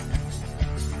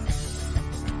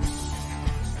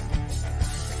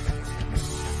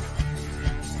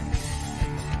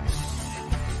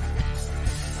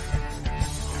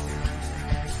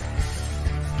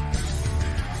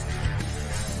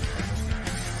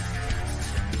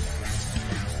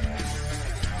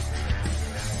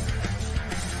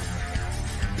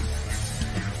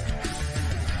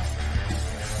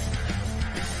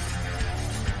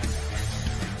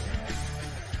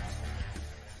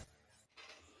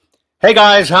Hey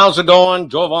guys, how's it going?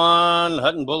 Jovan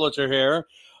Hutton Bullitzer here.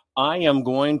 I am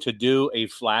going to do a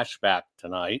flashback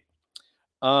tonight.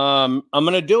 I'm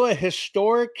going to do a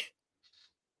historic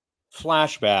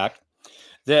flashback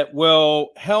that will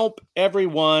help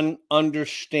everyone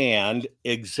understand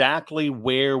exactly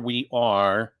where we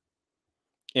are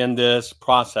in this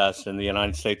process in the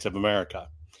United States of America.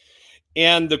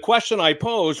 And the question I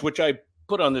pose, which I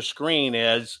put on the screen,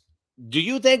 is, do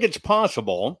you think it's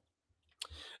possible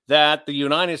that the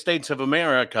United States of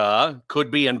America could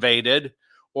be invaded,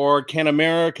 or can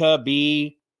America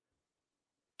be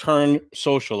turned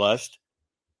socialist?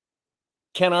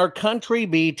 Can our country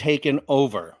be taken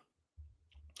over?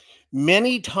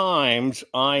 Many times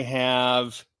I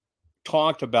have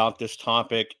talked about this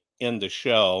topic in the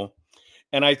show,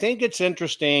 and I think it's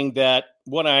interesting that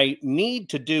what I need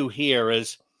to do here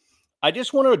is I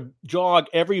just want to jog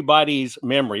everybody's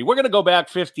memory. We're going to go back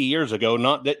 50 years ago,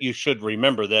 not that you should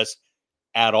remember this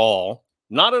at all,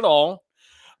 not at all,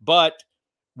 but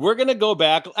we're going to go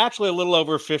back actually a little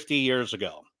over 50 years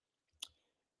ago.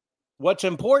 What's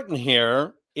important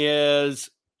here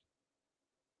is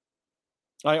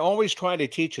I always try to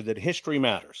teach you that history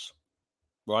matters,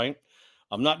 right?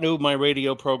 I'm not new to my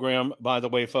radio program, by the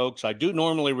way, folks. I do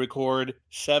normally record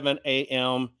 7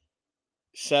 a.m.,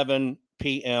 7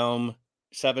 p.m.,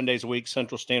 7 days a week,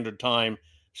 Central Standard Time,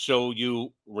 so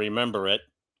you remember it.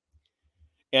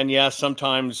 And yes,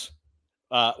 sometimes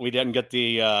we didn't get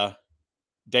the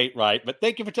date right, but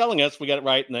thank you for telling us we got it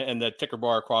right in the ticker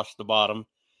bar across the bottom.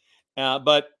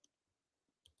 But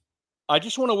I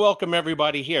just want to welcome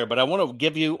everybody here, but I want to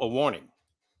give you a warning.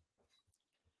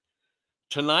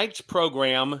 Tonight's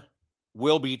program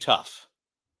will be tough.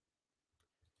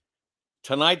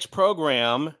 Tonight's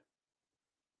program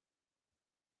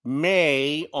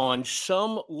may, on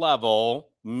some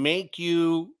level, make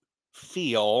you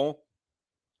feel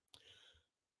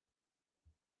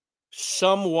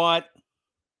somewhat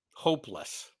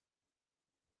hopeless.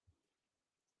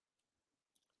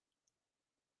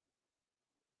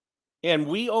 And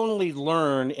we only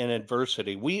learn in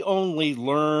adversity. We only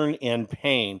learn in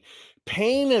pain.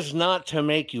 Pain is not to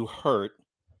make you hurt.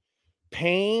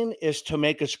 Pain is to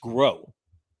make us grow.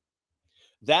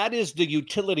 That is the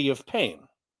utility of pain.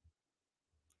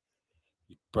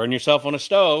 You burn yourself on a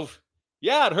stove.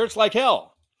 Yeah, it hurts like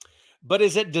hell. But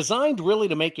is it designed really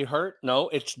to make you hurt? No,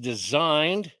 it's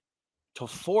designed to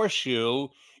force you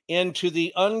into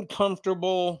the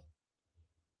uncomfortable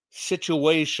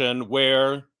situation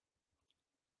where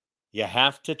you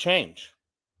have to change.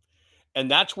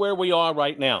 And that's where we are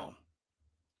right now.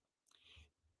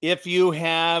 If you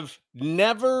have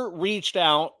never reached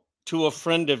out to a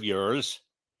friend of yours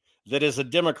that is a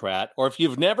Democrat, or if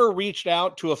you've never reached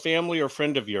out to a family or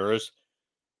friend of yours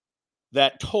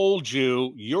that told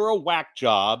you you're a whack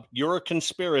job, you're a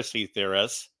conspiracy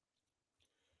theorist,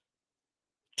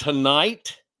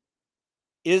 tonight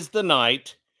is the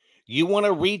night you want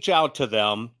to reach out to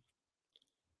them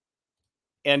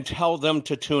and tell them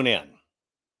to tune in.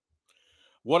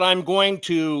 What I'm going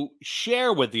to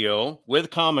share with you with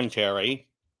commentary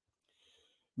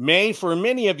may, for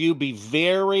many of you, be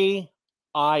very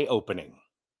eye-opening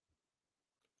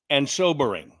and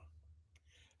sobering.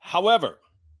 However,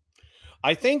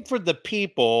 I think for the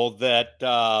people that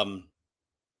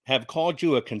have called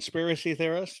you a conspiracy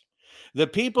theorist, the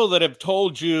people that have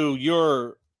told you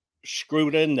you're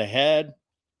screwed in the head,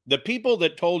 the people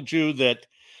that told you that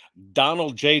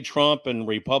Donald J. Trump and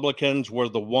Republicans were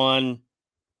the one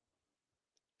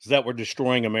that were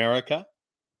destroying America,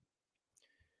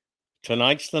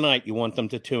 tonight's the night you want them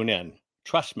to tune in.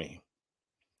 Trust me.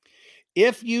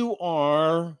 If you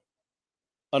are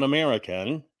an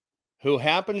American who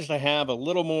happens to have a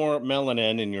little more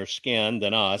melanin in your skin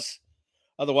than us,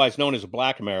 otherwise known as a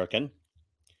Black American,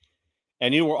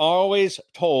 and you were always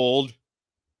told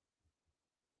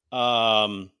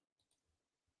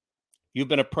you've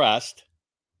been oppressed,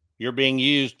 you're being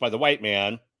used by the white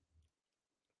man,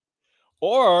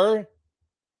 or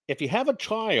if you have a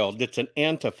child that's an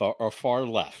Antifa or far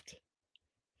left,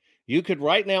 you could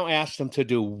right now ask them to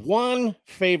do one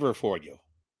favor for you.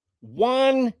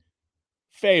 One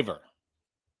favor.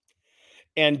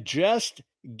 And just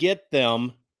get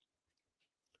them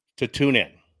to tune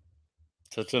in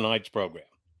to tonight's program.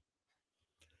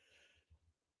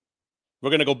 We're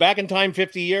going to go back in time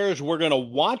 50 years. We're going to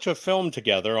watch a film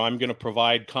together. I'm going to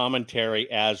provide commentary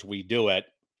as we do it.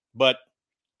 But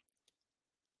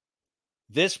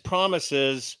this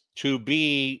promises to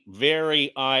be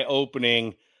very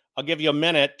eye-opening. I'll give you a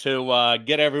minute to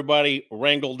get everybody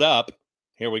wrangled up.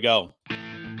 Here we go.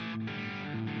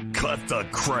 Cut the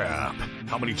crap.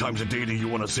 How many times a day do you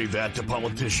want to say that to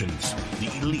politicians, the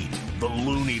elite, the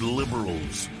loony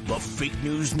liberals, the fake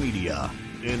news media,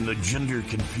 and the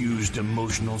gender-confused,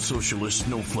 emotional socialist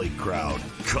snowflake crowd?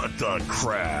 Cut the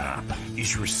crap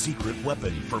is your secret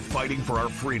weapon for fighting for our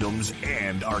freedoms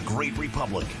and our great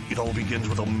republic. It all begins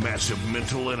with a massive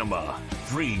mental enema,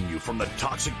 freeing you from the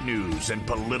toxic news and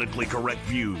politically correct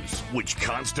views, which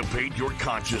constipate your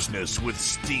consciousness with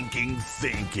stinking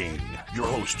thinking. Your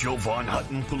host, Joe Von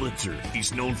Hutton Pulitzer.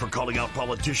 He's known for calling out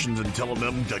politicians and telling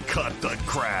them to cut the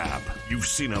crap. You've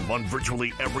seen him on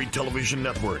virtually every television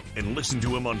network and listened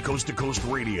to him on Coast to Coast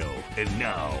Radio. And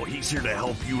now he's here to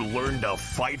help you learn to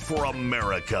fight for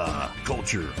America.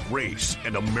 Culture, race,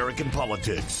 and American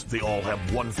politics. They all have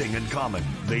one thing in common.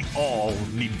 They all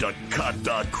need to cut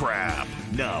the crap.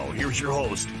 Now, here's your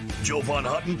host, Joe Von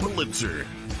Hutton Pulitzer.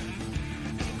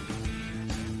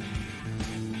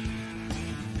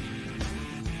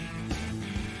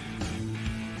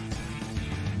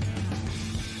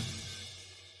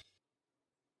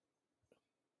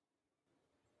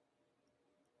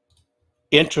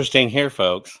 Interesting here,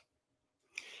 folks.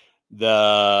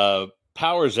 The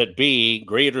powers that be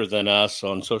greater than us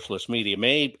on socialist media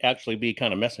may actually be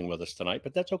kind of messing with us tonight,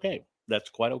 but that's okay. That's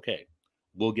quite okay.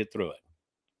 We'll get through it.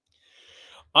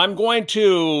 I'm going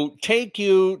to take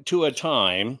you to a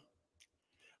time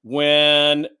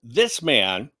when this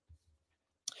man,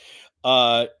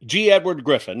 G. Edward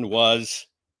Griffin, was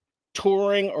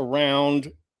touring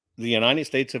around the United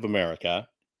States of America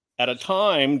at a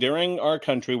time during our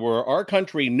country where our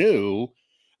country knew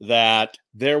that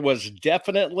there was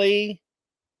definitely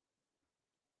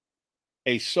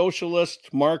a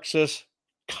socialist, Marxist,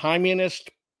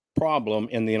 communist problem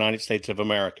in the United States of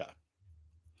America.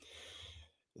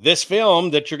 This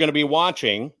film that you're going to be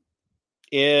watching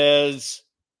is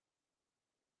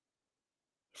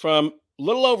from a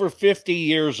little over 50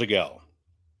 years ago.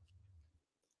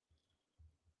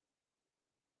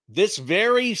 This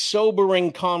very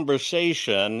sobering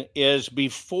conversation is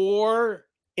before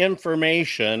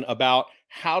information about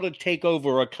how to take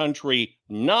over a country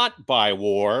not by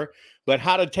war, but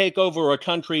how to take over a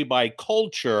country by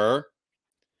culture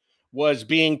was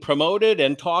being promoted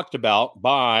and talked about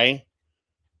by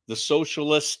the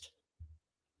socialist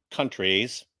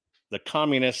countries, the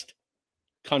communist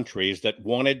countries that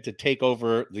wanted to take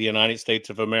over the United States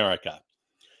of America.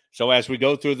 So as we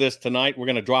go through this tonight, we're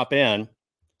going to drop in.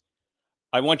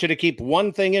 I want you to keep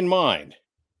one thing in mind.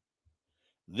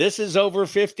 This is over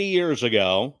 50 years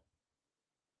ago.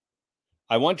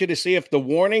 I want you to see if the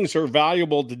warnings are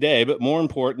valuable today, but more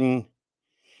important,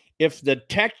 if the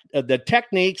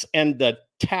techniques and the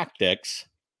tactics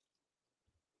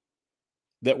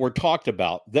that were talked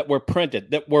about, that were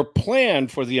printed, that were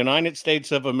planned for the United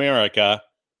States of America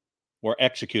were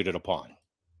executed upon.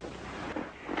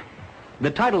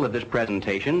 The title of this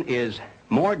presentation is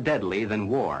More Deadly Than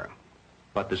War,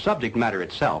 but the subject matter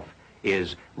itself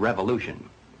is revolution.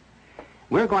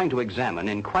 We're going to examine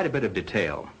in quite a bit of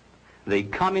detail the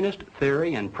communist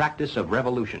theory and practice of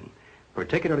revolution,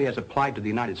 particularly as applied to the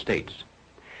United States.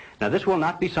 Now, this will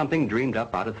not be something dreamed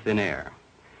up out of thin air.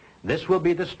 This will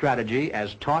be the strategy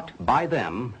as taught by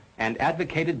them and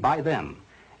advocated by them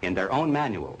in their own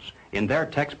manuals, in their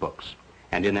textbooks,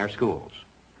 and in their schools.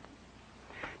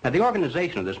 Now, the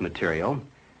organization of this material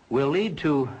will lead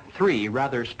to three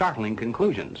rather startling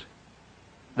conclusions.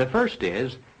 The first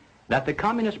is that the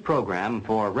communist program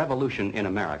for revolution in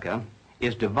America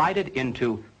is divided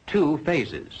into two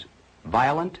phases,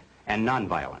 violent and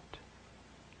nonviolent.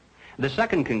 The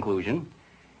second conclusion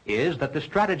is that the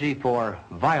strategy for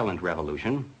violent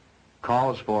revolution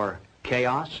calls for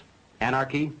chaos,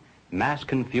 anarchy, mass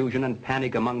confusion and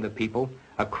panic among the people,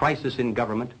 a crisis in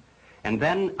government, and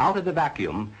then, out of the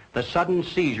vacuum, the sudden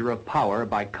seizure of power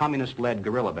by communist-led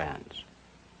guerrilla bands.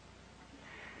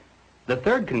 The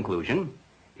third conclusion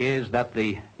is that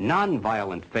the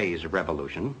nonviolent phase of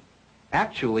revolution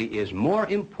actually is more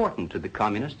important to the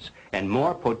communists and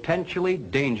more potentially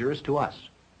dangerous to us.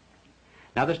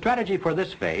 Now, the strategy for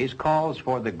this phase calls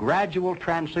for the gradual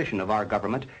transition of our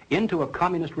government into a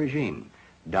communist regime,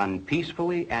 done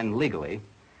peacefully and legally,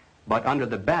 but under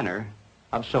the banner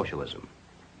of socialism.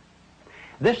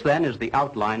 This, then, is the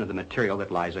outline of the material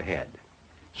that lies ahead.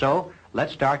 So,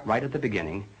 let's start right at the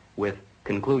beginning with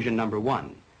conclusion number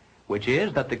one, which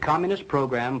is that the communist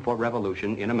program for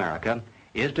revolution in America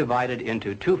is divided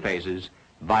into two phases,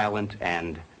 violent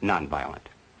and nonviolent.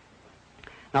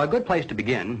 Now, a good place to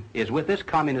begin is with this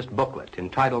communist booklet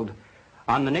entitled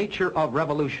On the Nature of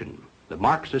Revolution, the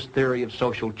Marxist Theory of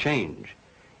Social Change.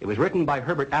 It was written by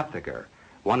Herbert Aptheker,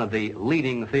 one of the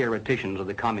leading theoreticians of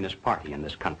the Communist Party in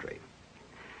this country.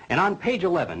 And on page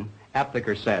 11,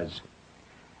 Aptheker says,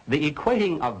 "The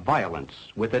equating of violence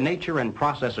with the nature and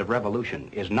process of revolution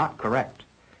is not correct.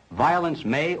 Violence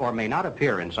may or may not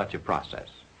appear in such a process,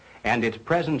 and its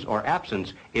presence or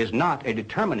absence is not a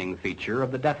determining feature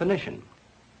of the definition."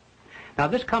 Now,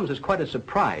 this comes as quite a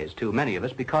surprise to many of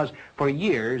us because for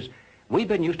years we've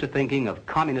been used to thinking of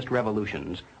communist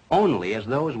revolutions only as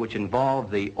those which involve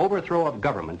the overthrow of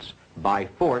governments by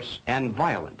force and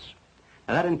violence.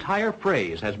 Now, that entire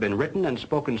phrase has been written and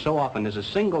spoken so often as a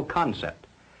single concept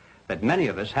that many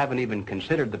of us haven't even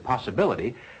considered the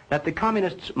possibility that the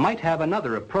communists might have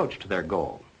another approach to their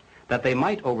goal, that they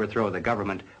might overthrow the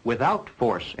government without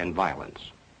force and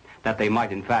violence, that they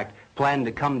might, in fact, plan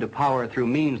to come to power through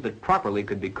means that properly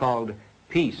could be called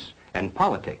peace and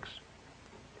politics.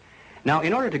 Now,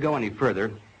 in order to go any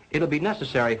further, it'll be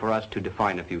necessary for us to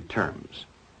define a few terms.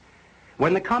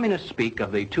 When the communists speak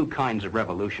of the two kinds of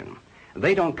revolution,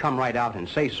 they don't come right out and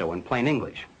say so in plain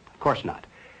English. Of course not.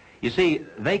 You see,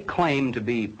 they claim to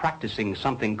be practicing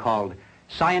something called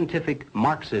scientific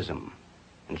Marxism,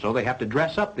 and so they have to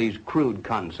dress up these crude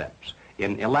concepts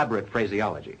in elaborate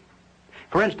phraseology.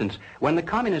 For instance, when the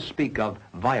communists speak of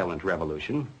violent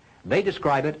revolution, they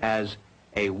describe it as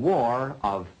a war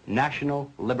of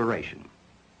national liberation.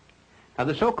 Now,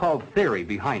 the so-called theory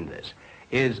behind this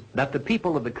is that the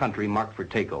people of the country marked for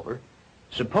takeover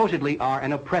supposedly are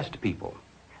an oppressed people.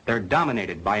 They're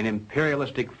dominated by an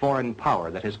imperialistic foreign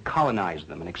power that has colonized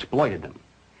them and exploited them.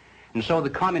 And so the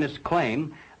communists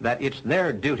claim that it's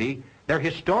their duty, their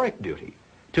historic duty,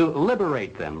 to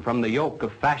liberate them from the yoke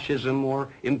of fascism or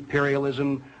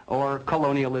imperialism or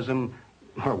colonialism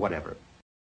or whatever.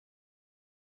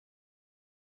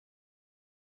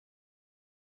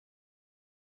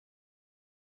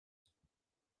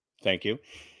 Thank you.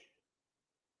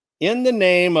 In the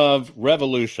name of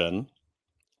revolution,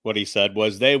 what he said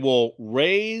was they will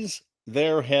raise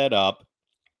their head up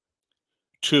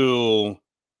to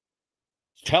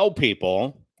tell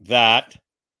people that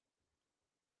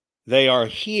they are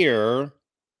here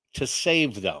to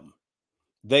save them.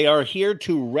 They are here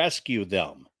to rescue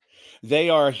them.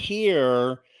 They are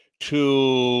here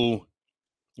to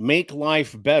make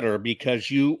life better because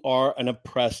you are an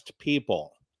oppressed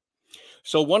people.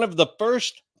 So one of the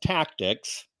first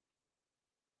tactics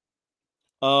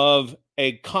of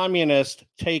a communist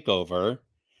takeover,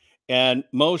 and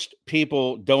most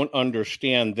people don't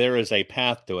understand there is a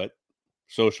path to it,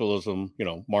 socialism,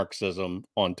 Marxism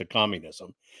onto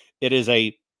communism. It is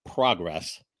a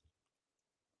progress.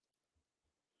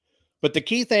 But the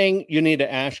key thing you need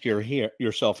to ask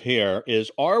yourself here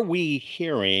is, are we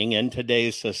hearing in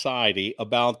today's society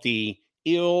about the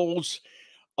ills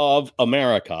of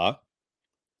America,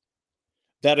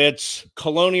 that it's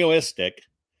colonialistic,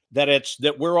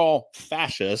 that we're all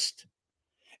fascist,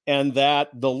 and that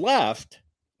the left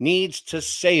needs to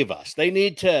save us? They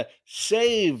need to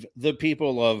save the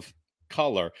people of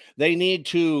color. They need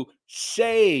to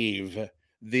save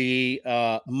the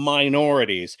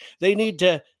minorities. They need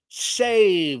to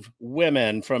save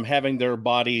women from having their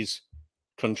bodies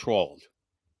controlled.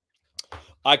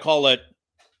 I call it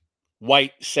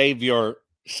white savior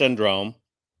syndrome.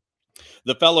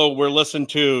 The fellow we're listening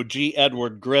to, G.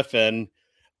 Edward Griffin,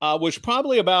 was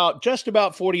probably just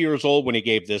about 40 years old when he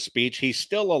gave this speech. He's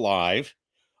still alive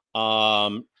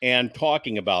and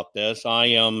talking about this. I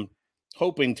am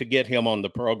hoping to get him on the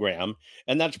program,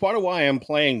 and that's part of why I'm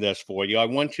playing this for you. I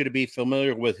want you to be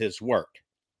familiar with his work.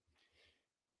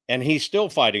 And he's still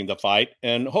fighting the fight,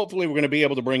 and hopefully we're going to be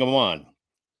able to bring him on.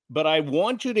 But I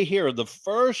want you to hear the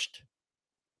first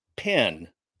pin,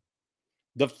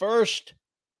 the first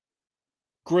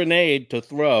grenade to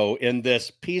throw in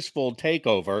this peaceful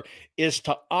takeover is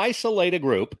to isolate a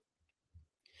group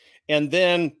and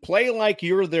then play like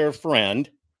you're their friend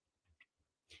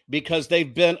because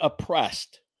they've been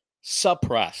oppressed,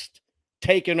 suppressed,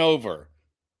 taken over,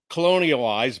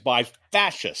 colonialized by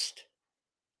fascists,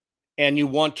 and you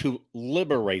want to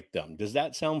liberate them. Does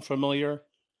that sound familiar?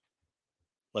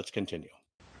 Let's continue.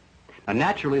 Now,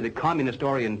 naturally, the communist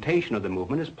orientation of the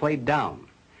movement is played down.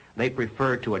 They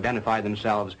prefer to identify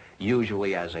themselves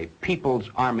usually as a People's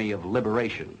Army of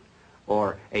Liberation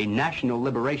or a National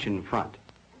Liberation Front.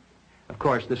 Of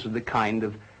course, this is the kind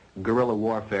of guerrilla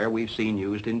warfare we've seen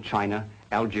used in China,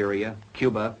 Algeria,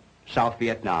 Cuba, South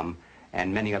Vietnam,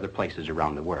 and many other places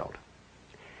around the world.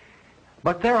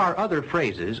 But there are other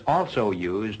phrases also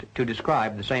used to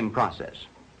describe the same process.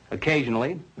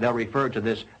 Occasionally, they'll refer to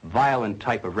this violent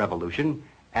type of revolution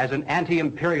as an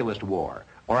anti-imperialist war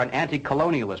or an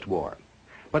anti-colonialist war,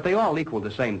 but they all equal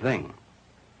the same thing.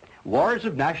 Wars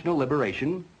of national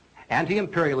liberation,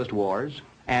 anti-imperialist wars,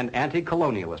 and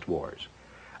anti-colonialist wars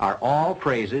are all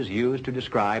phrases used to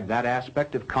describe that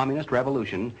aspect of communist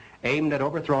revolution aimed at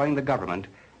overthrowing the government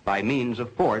by means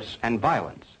of force and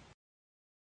violence.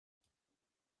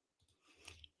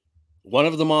 One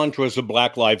of the mantras of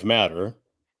Black Lives Matter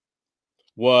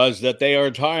was that they are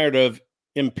tired of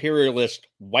imperialist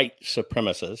white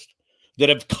supremacists that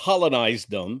have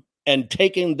colonized them and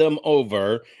taken them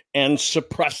over and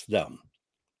suppressed them.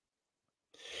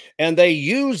 And they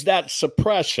use that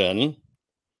suppression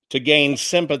to gain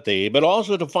sympathy, but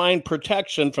also to find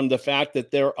protection from the fact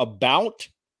that they're about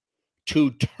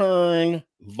to turn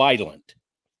violent.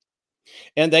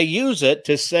 And they use it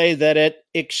to say that it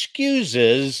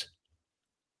excuses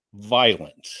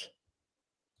violence.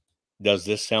 Does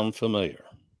this sound familiar?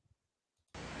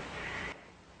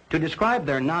 To describe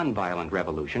their nonviolent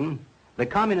revolution, the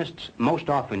communists most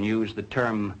often use the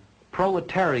term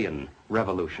proletarian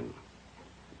revolution,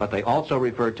 but they also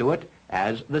refer to it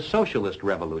as the socialist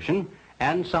revolution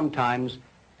and sometimes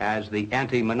as the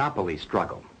anti-monopoly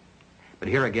struggle. But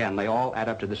here again, they all add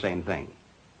up to the same thing.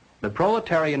 The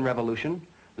proletarian revolution,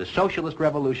 the socialist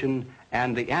revolution,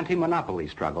 and the anti-monopoly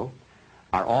struggle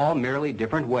are all merely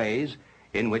different ways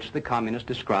in which the communists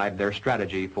describe their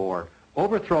strategy for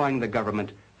overthrowing the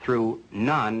government through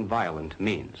non-violent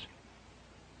means.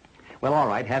 Well, all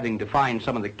right, having defined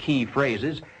some of the key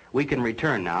phrases, we can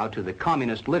return now to the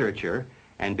communist literature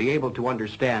and be able to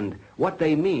understand what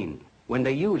they mean when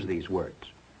they use these words.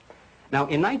 Now,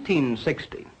 in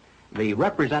 1960, the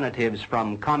representatives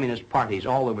from communist parties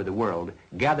all over the world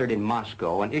gathered in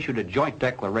Moscow and issued a joint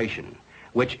declaration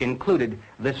which included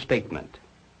this statement: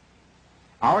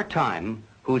 "Our time,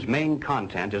 whose main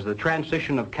content is the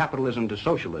transition of capitalism to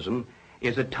socialism,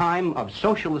 is a time of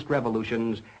socialist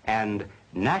revolutions and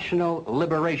national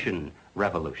liberation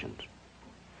revolutions."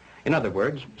 In other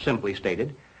words, simply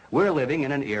stated, we're living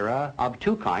in an era of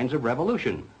two kinds of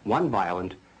revolution, one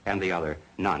violent and the other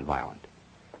nonviolent.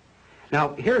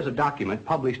 Now, here's a document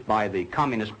published by the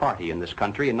Communist Party in this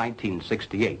country in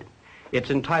 1968. It's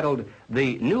entitled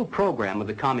 "The New Program of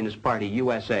the Communist Party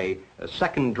USA, a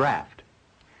Second Draft."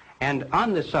 And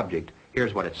on this subject,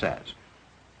 here's what it says.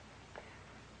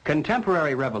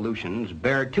 "Contemporary revolutions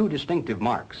bear two distinctive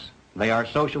marks. They are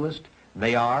socialist,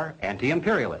 they are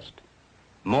anti-imperialist.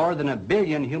 More than 1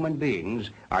 billion human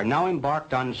beings are now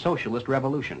embarked on socialist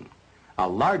revolution. A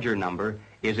larger number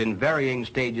is in varying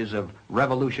stages of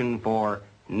revolution for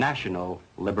national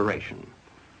liberation."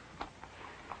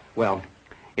 Well,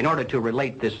 in order to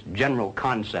relate this general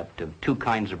concept of two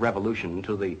kinds of revolution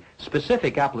to the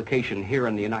specific application here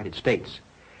in the United States,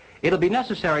 it'll be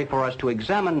necessary for us to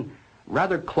examine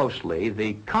rather closely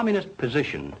the communist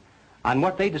position on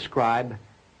what they describe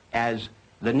as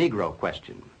the Negro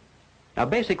question. Now,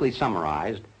 basically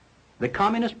summarized, the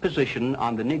communist position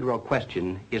on the Negro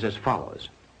question is as follows.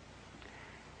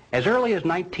 As early as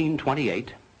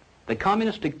 1928, the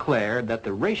communists declared that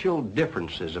the racial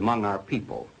differences among our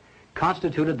people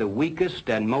constituted the weakest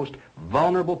and most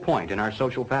vulnerable point in our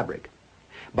social fabric.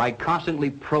 By constantly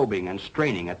probing and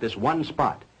straining at this one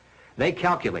spot, they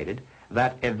calculated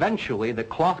that eventually the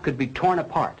cloth could be torn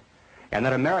apart and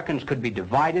that Americans could be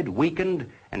divided, weakened,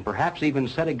 and perhaps even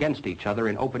set against each other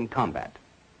in open combat.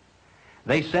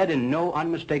 They said in no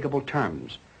unmistakable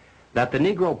terms that the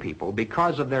Negro people,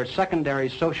 because of their secondary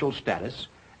social status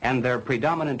and their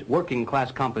predominant working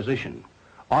class composition,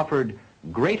 offered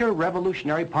greater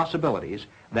revolutionary possibilities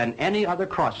than any other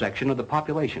cross-section of the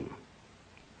population.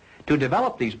 To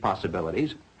develop these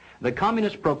possibilities, the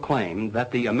communists proclaimed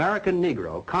that the American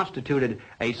Negro constituted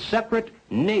a separate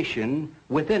nation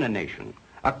within a nation,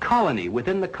 a colony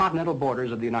within the continental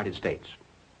borders of the United States.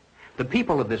 The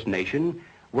people of this nation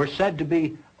were said to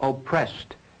be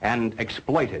oppressed and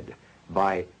exploited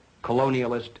by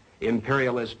colonialist,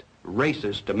 imperialist,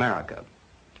 racist America.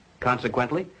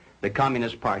 Consequently, the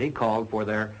Communist Party called for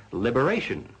their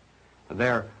liberation,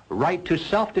 their right to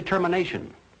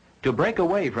self-determination, to break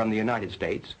away from the United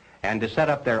States and to set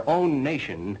up their own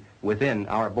nation within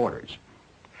our borders.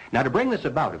 Now, to bring this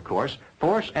about, of course,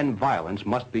 force and violence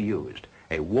must be used.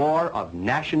 A war of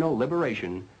national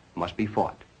liberation must be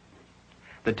fought.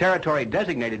 The territory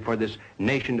designated for this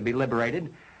nation to be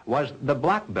liberated was the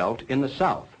Black Belt in the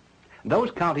South,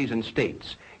 those counties and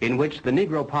states in which the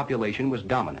Negro population was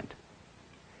dominant.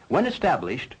 When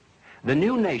established, the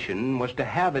new nation was to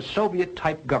have a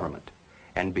Soviet-type government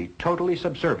and be totally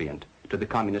subservient to the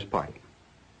Communist Party.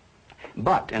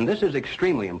 But, and this is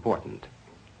extremely important,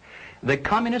 the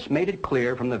communists made it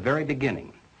clear from the very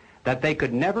beginning that they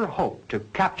could never hope to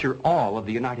capture all of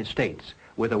the United States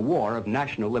with a war of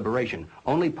national liberation,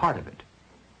 only part of it.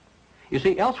 You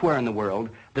see, elsewhere in the world,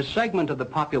 the segment of the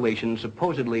population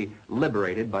supposedly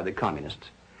liberated by the communists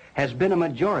has been a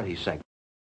majority segment.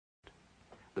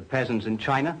 The peasants in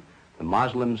China, the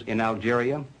Muslims in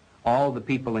Algeria, all the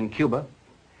people in Cuba.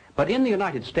 But in the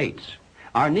United States,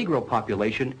 our Negro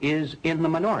population is in the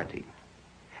minority.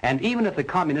 And even if the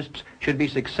communists should be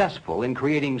successful in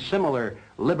creating similar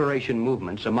liberation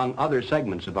movements among other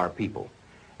segments of our people,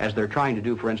 as they're trying to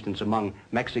do, for instance, among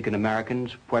Mexican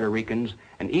Americans, Puerto Ricans,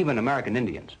 and even American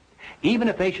Indians, even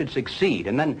if they should succeed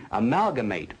and then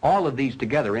amalgamate all of these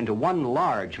together into one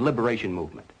large liberation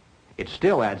movement, it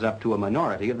still adds up to a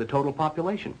minority of the total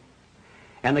population.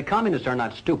 And the communists are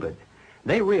not stupid.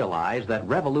 They realize that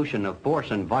revolution of force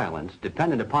and violence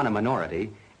dependent upon a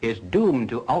minority is doomed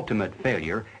to ultimate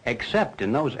failure, except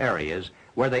in those areas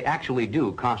where they actually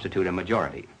do constitute a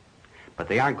majority. But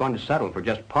they aren't going to settle for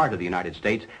just part of the United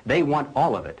States. They want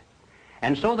all of it.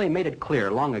 And so they made it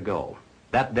clear long ago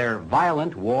that their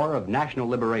violent war of national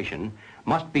liberation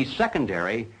must be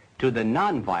secondary to the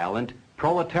nonviolent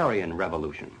proletarian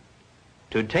revolution.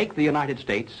 To take the United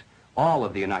States, all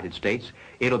of the United States,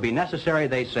 it'll be necessary,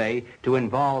 they say, to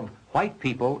involve white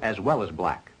people as well as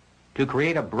black, to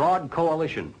create a broad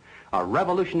coalition, a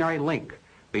revolutionary link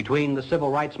between the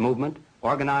civil rights movement,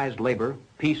 organized labor,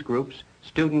 peace groups,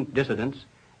 student dissidents,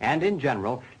 and in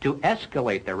general, to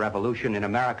escalate the revolution in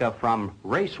America from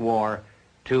race war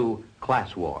to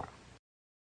class war.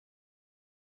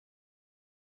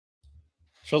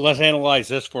 So let's analyze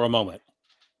this for a moment.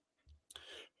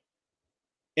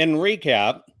 In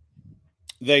recap,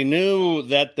 they knew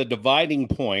that the dividing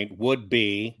point would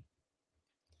be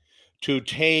to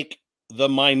take the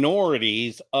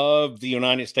minorities of the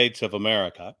United States of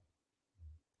America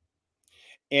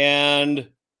and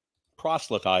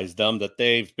proselytize them that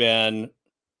they've been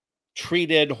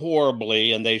treated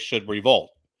horribly and they should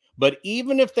revolt. But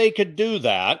even if they could do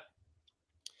that,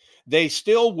 they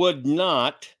still would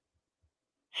not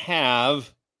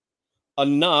have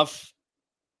enough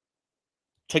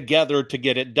together to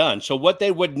get it done. So what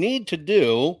they would need to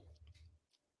do,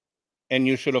 and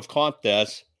you should have caught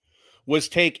this, was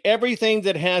take everything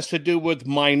that has to do with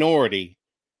minority,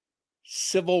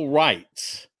 civil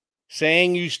rights,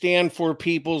 saying you stand for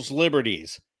people's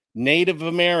liberties, Native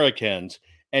Americans,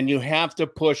 and you have to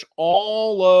push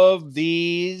all of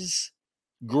these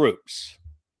groups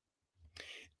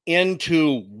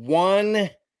into one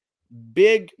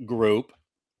big group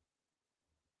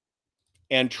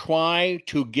and try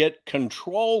to get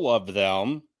control of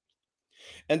them.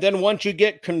 And then once you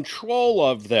get control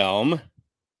of them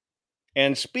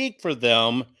and speak for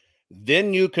them,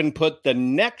 then you can put the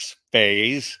next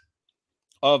phase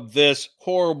of this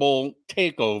horrible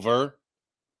takeover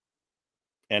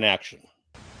in action.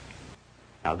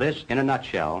 Now this, in a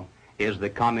nutshell, is the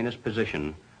communist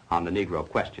position on the Negro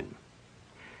question.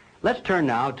 Let's turn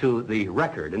now to the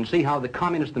record and see how the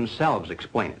communists themselves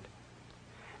explain it.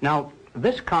 Now,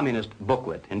 this communist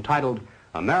booklet, entitled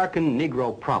American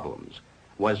Negro Problems,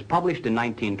 was published in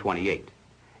 1928.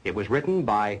 It was written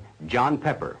by John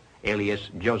Pepper, alias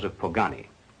Joseph Pogany.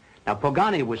 Now,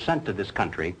 Pogany was sent to this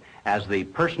country as the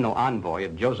personal envoy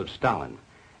of Joseph Stalin,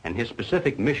 and his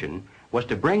specific mission was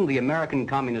to bring the American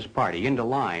Communist Party into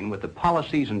line with the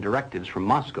policies and directives from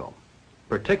Moscow,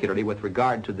 particularly with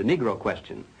regard to the Negro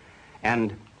question.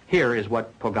 And here is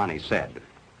what Pogany said.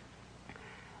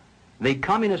 The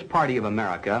Communist Party of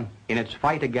America, in its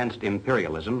fight against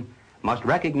imperialism, must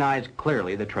recognize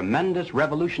clearly the tremendous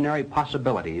revolutionary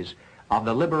possibilities of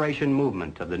the liberation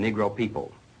movement of the Negro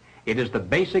people. It is the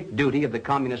basic duty of the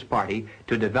Communist Party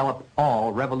to develop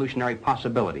all revolutionary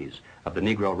possibilities of the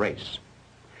Negro race.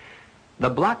 The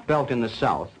Black Belt in the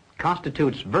South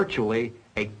constitutes virtually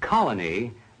a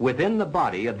colony within the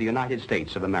body of the United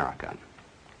States of America.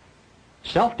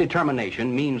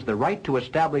 Self-determination means the right to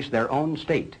establish their own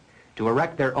state, to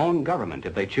erect their own government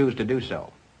if they choose to do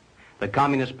so. The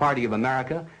Communist Party of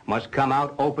America must come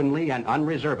out openly and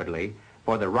unreservedly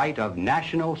for the right of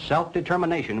national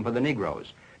self-determination for the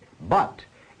Negroes. But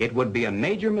it would be a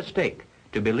major mistake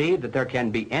to believe that there can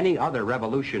be any other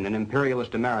revolution in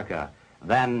imperialist America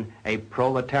than a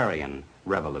proletarian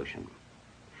revolution.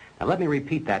 Now let me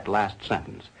repeat that last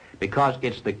sentence, because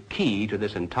it's the key to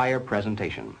this entire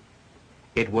presentation.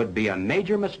 It would be a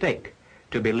major mistake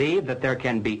to believe that there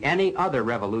can be any other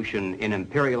revolution in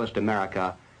imperialist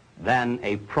America than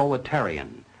a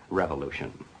proletarian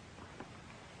revolution.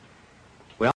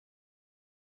 Well,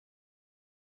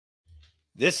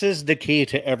 this is the key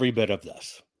to every bit of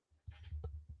this.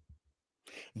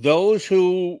 Those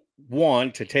who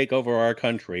want to take over our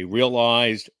country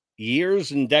realized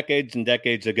years and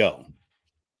decades ago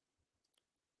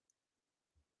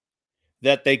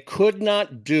that they could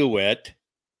not do it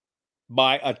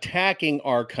by attacking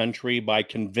our country by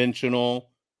conventional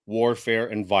warfare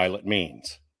and violent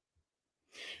means.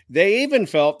 They even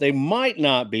felt they might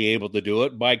not be able to do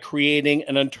it by creating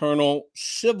an internal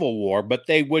civil war, but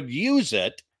they would use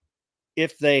it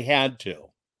if they had to,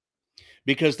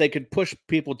 because they could push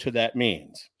people to that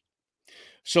means.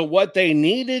 So what they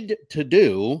needed to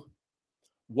do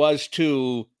was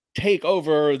to take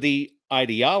over the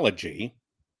ideology,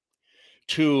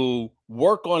 to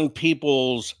work on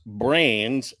people's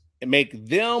brains and make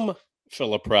them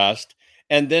feel oppressed,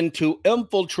 and then to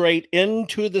infiltrate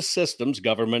into the systems,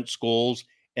 government, schools,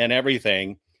 and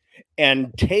everything,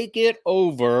 and take it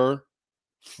over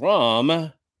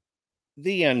from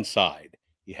the inside.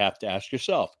 You have to ask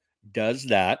yourself, does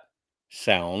that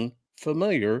sound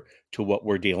familiar to what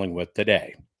we're dealing with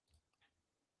today?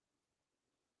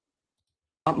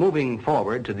 Moving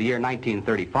forward to the year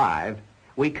 1935,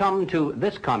 we come to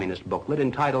this communist booklet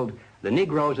entitled The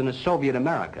Negroes in a Soviet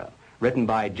America, written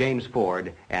by James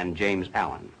Ford and James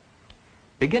Allen.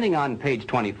 Beginning on page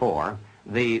 24,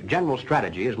 the general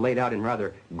strategy is laid out in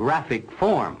rather graphic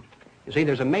form. You see,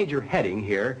 there's a major heading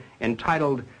here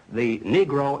entitled The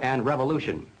Negro and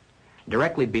Revolution.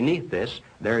 Directly beneath this,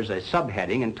 there's a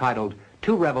subheading entitled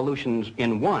Two Revolutions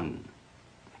in One.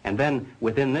 And then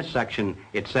within this section,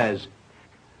 it says,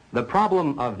 the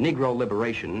problem of Negro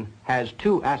liberation has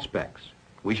two aspects.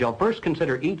 We shall first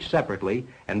consider each separately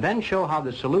and then show how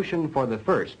the solution for the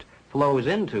first flows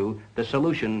into the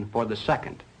solution for the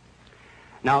second.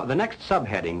 Now, the next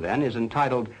subheading then is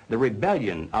entitled The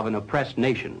Rebellion of an Oppressed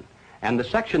Nation, and the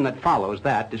section that follows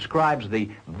that describes the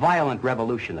violent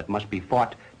revolution that must be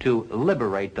fought to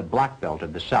liberate the black belt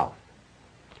of the South.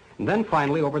 And then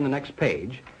finally, over in the next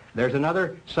page, there's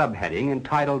another subheading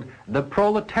entitled The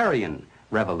Proletarian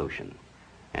Revolution.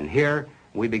 And here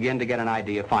we begin to get an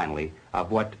idea finally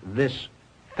of what this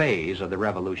phase of the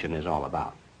revolution is all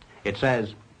about. It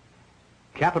says,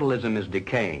 capitalism is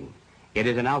decaying. It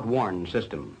is an outworn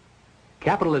system.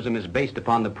 Capitalism is based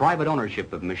upon the private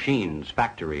ownership of machines,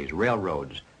 factories,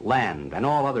 railroads, land, and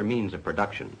all other means of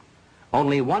production.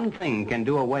 Only one thing can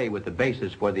do away with the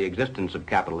basis for the existence of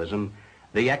capitalism,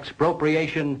 the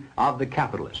expropriation of the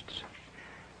capitalists.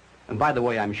 And by the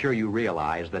way, I'm sure you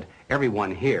realize that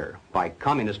everyone here, by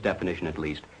communist definition at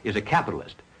least, is a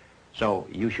capitalist. So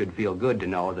you should feel good to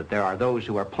know that there are those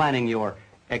who are planning your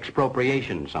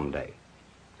expropriation someday.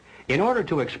 In order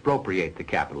to expropriate the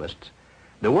capitalists,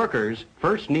 the workers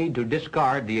first need to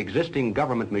discard the existing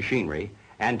government machinery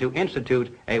and to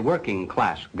institute a working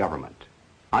class government.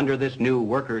 Under this new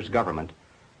workers' government,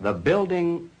 the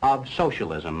building of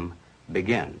socialism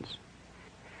begins.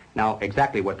 Now,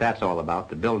 exactly what that's all about,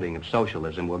 the building of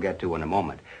socialism, we'll get to in a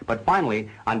moment. But finally,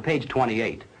 on page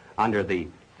 28, under the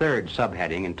third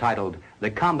subheading entitled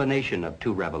The Combination of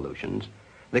Two Revolutions,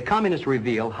 the communists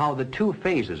reveal how the two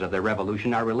phases of their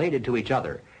revolution are related to each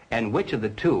other and which of the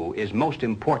two is most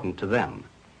important to them.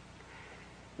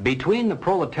 Between the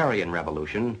proletarian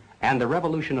revolution and the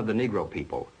revolution of the Negro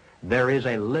people, there is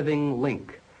a living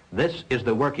link. This is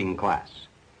the working class.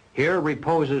 Here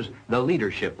reposes the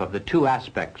leadership of the two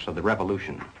aspects of the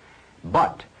revolution.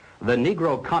 But the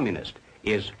Negro communist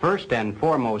is first and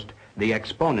foremost the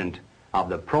exponent of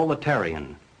the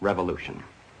proletarian revolution.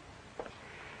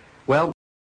 Well,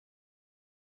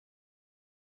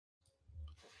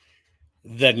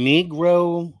 the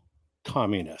Negro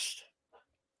communist.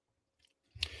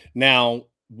 Now,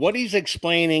 what he's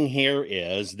explaining here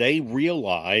is they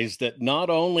realized that not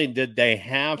only did they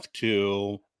have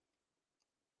to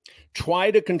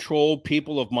try to control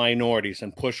people of minorities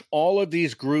and push all of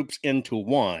these groups into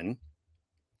one,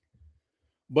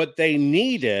 but they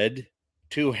needed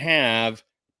to have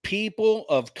people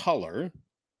of color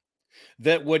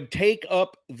that would take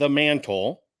up the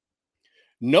mantle,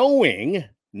 knowing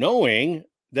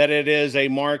that it is a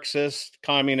Marxist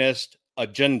communist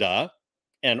agenda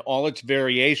and all its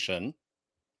variation,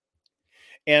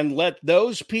 and let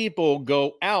those people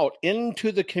go out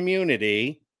into the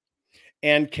community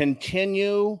and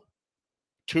continue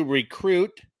to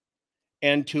recruit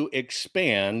and to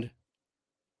expand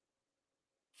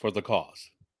for the cause.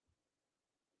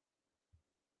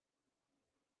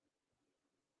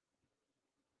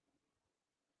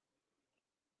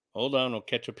 Hold on, I'll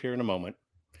catch up here in a moment.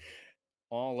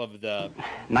 All of the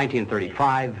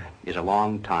 1935 is a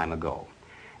long time ago.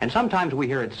 And sometimes we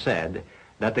hear it said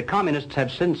that the communists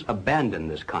have since abandoned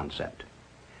this concept.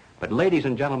 But ladies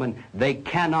and gentlemen, they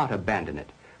cannot abandon it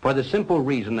for the simple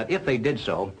reason that if they did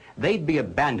so, they'd be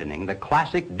abandoning the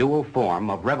classic dual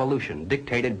form of revolution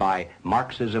dictated by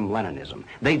Marxism-Leninism.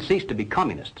 They'd cease to be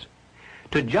communists.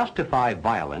 To justify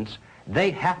violence, they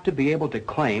have to be able to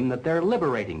claim that they're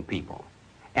liberating people.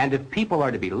 And if people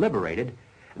are to be liberated,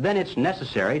 then it's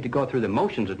necessary to go through the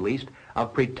motions, at least,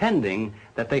 of pretending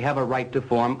that they have a right to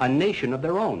form a nation of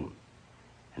their own.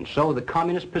 And so the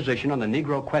communist position on the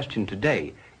Negro question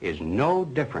today is no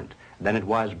different than it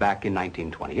was back in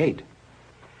 1928.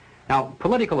 Now,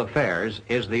 Political Affairs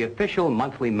is the official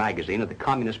monthly magazine of the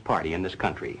Communist Party in this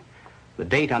country. The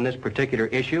date on this particular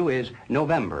issue is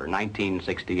November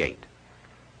 1968.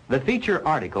 The feature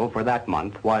article for that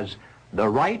month was The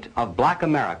Right of Black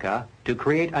America to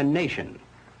Create a Nation,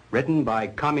 written by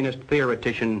communist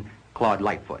theoretician Claude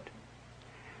Lightfoot.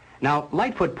 Now,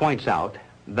 Lightfoot points out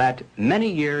that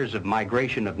many years of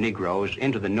migration of Negroes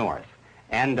into the North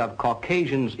and of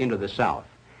Caucasians into the South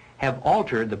have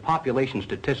altered the population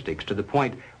statistics to the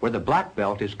point where the black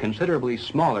belt is considerably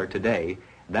smaller today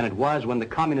than it was when the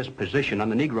communist position on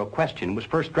the Negro question was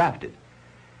first drafted.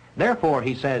 Therefore,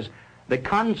 he says, the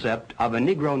concept of a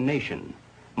Negro nation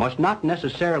must not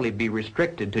necessarily be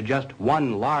restricted to just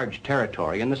one large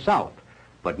territory in the South,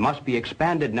 but must be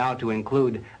expanded now to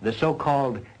include the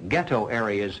so-called ghetto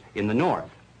areas in the North.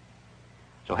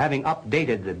 So having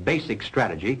updated the basic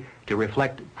strategy to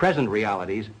reflect present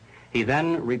realities, he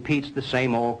then repeats the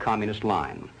same old communist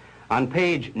line. On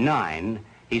page 9,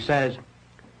 he says,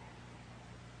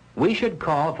 we should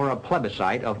call for a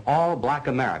plebiscite of all black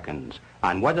Americans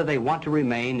on whether they want to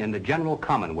remain in the general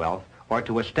Commonwealth or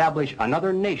to establish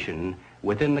another nation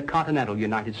within the continental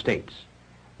United States.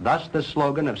 Thus, the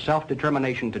slogan of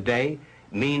self-determination today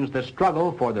means the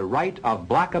struggle for the right of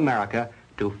black America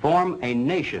to form a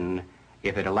nation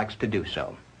if it elects to do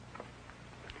so.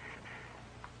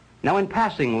 Now, in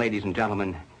passing, ladies and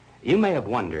gentlemen, you may have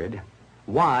wondered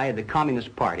why the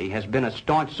Communist Party has been a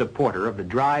staunch supporter of the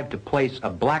drive to place a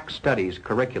black studies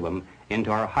curriculum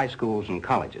into our high schools and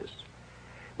colleges.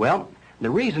 Well, the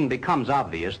reason becomes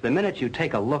obvious the minute you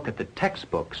take a look at the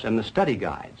textbooks and the study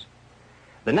guides.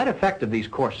 The net effect of these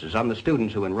courses on the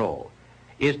students who enroll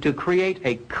is to create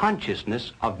a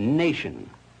consciousness of nation.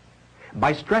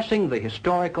 By stressing the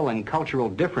historical and cultural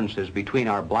differences between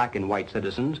our black and white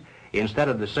citizens instead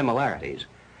of the similarities,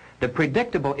 the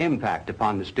predictable impact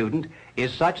upon the student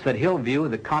is such that he'll view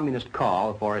the communist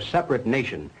call for a separate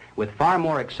nation with far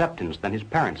more acceptance than his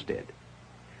parents did.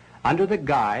 Under the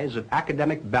guise of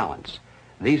academic balance,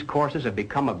 these courses have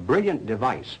become a brilliant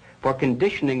device for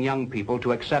conditioning young people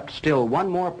to accept still one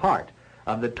more part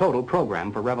of the total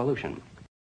program for revolution.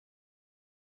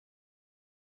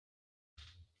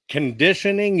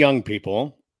 Conditioning young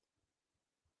people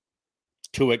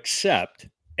to accept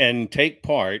and take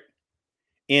part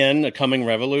in the coming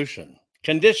revolution.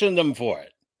 Condition them for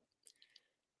it.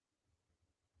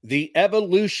 The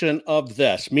evolution of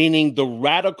this, meaning the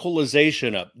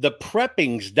radicalization of the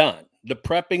prepping's done. The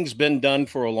prepping's been done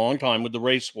for a long time with the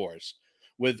race wars.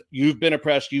 With you've been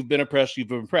oppressed, you've been oppressed, you've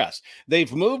been oppressed.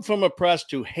 They've moved from oppressed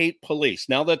to hate police.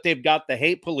 Now that they've got the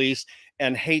hate police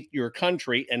and hate your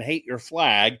country and hate your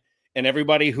flag, and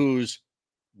everybody who's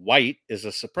white is a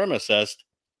supremacist,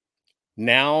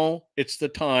 now it's the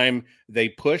time they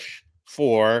push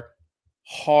for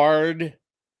hard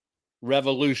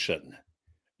revolution.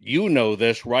 You know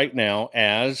this right now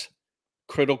as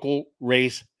critical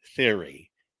race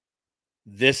theory.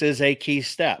 This is a key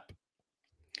step.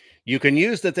 You can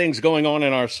use the things going on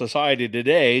in our society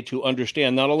today to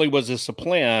understand not only was this a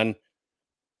plan,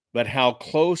 but how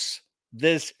close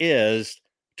this is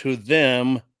to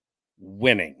them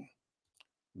winning.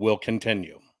 We'll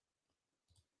continue.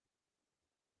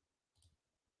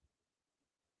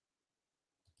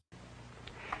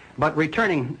 But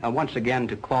returning once again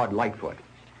to Claude Lightfoot,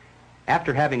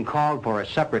 after having called for a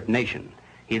separate nation,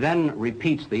 he then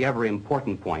repeats the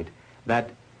ever-important point that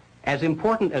as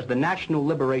important as the national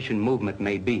liberation movement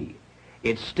may be,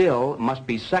 it still must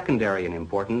be secondary in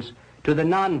importance to the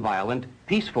nonviolent,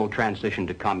 peaceful transition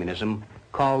to communism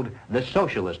called the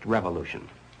Socialist Revolution.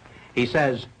 He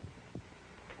says,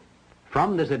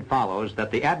 from this it follows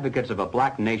that the advocates of a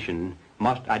black nation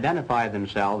must identify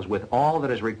themselves with all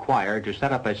that is required to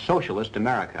set up a socialist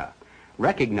America,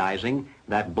 recognizing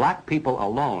that black people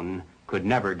alone could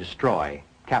never destroy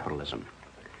capitalism.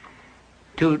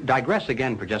 To digress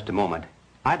again for just a moment,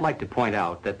 I'd like to point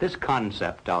out that this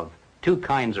concept of two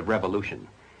kinds of revolution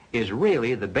is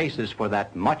really the basis for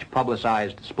that much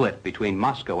publicized split between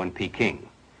Moscow and Peking.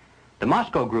 The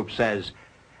Moscow group says,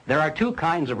 there are two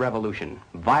kinds of revolution,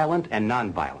 violent and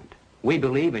nonviolent. We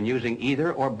believe in using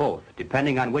either or both,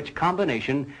 depending on which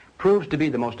combination proves to be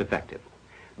the most effective.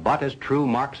 But as true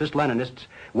Marxist-Leninists,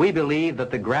 we believe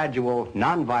that the gradual,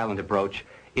 nonviolent approach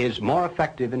is more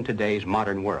effective in today's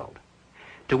modern world.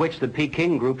 To which the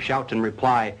Peking group shouts in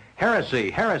reply,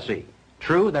 heresy, heresy.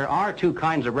 True, there are two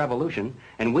kinds of revolution,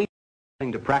 and we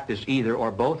to practice either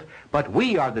or both, but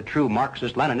we are the true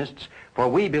Marxist-Leninists, for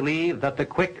we believe that the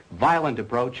quick, violent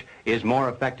approach is more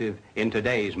effective in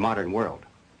today's modern world.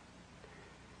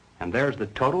 And there's the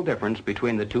total difference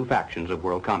between the two factions of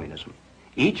world communism.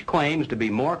 Each claims to be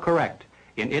more correct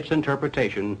in its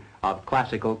interpretation of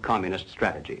classical communist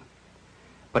strategy.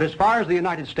 But as far as the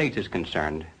United States is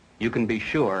concerned, you can be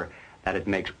sure that it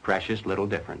makes precious little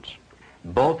difference.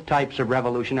 Both types of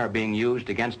revolution are being used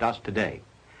against us today.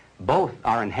 Both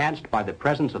are enhanced by the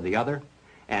presence of the other,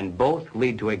 and both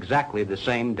lead to exactly the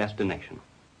same destination.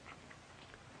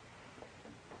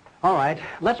 All right,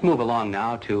 let's move along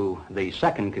now to the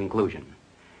second conclusion.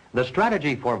 The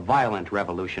strategy for violent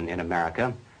revolution in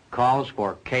America calls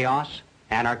for chaos,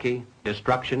 anarchy,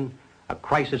 destruction, a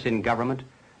crisis in government,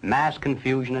 mass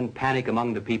confusion and panic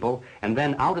among the people, and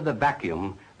then out of the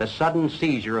vacuum, the sudden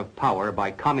seizure of power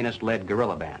by communist-led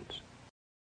guerrilla bands.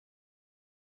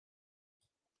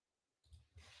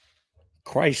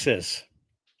 Crisis,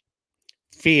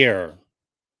 fear,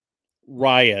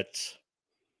 riots,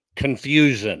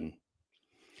 confusion,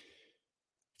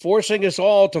 forcing us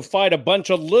all to fight a bunch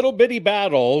of little bitty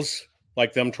battles,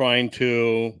 like them trying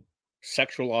to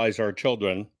sexualize our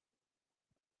children.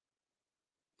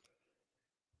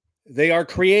 They are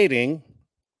creating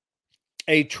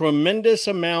a tremendous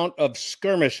amount of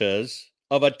skirmishes,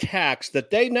 of attacks that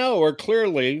they know are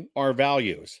clearly our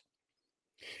values.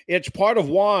 It's part of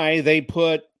why they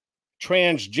put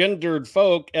transgendered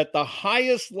folk at the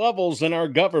highest levels in our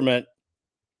government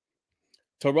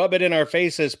to rub it in our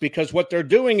faces, because what they're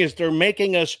doing is they're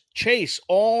making us chase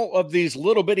all of these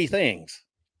little bitty things.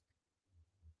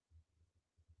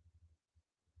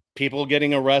 People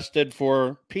getting arrested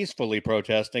for peacefully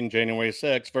protesting January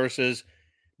 6th versus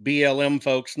BLM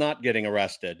folks not getting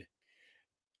arrested.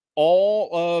 All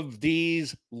of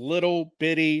these little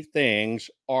bitty things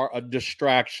are a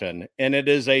distraction, and it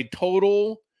is a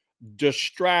total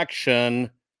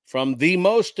distraction from the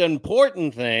most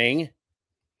important thing,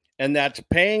 and that's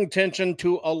paying attention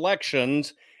to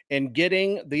elections and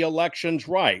getting the elections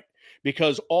right,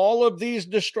 because all of these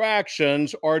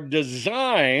distractions are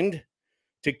designed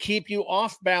to keep you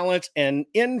off balance and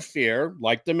in fear,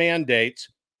 like the mandates,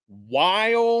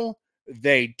 while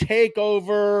they take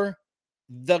over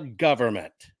the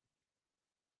government.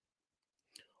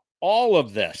 All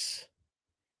of this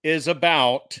is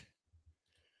about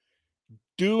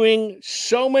doing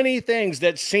so many things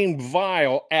that seem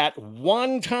vile at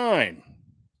one time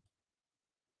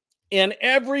in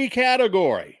every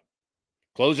category.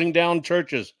 Closing down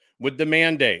churches with the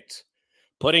mandates,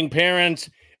 putting parents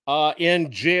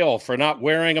in jail for not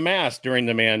wearing a mask during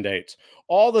the mandates,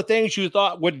 all the things you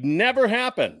thought would never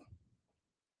happen.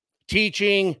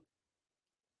 Teaching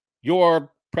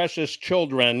your precious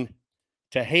children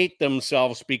to hate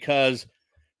themselves because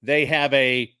they have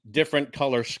a different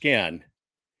color skin.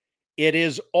 It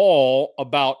is all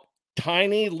about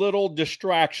tiny little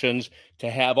distractions to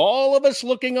have all of us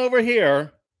looking over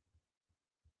here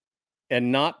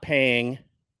and not paying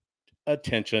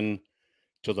attention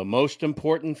to the most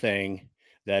important thing,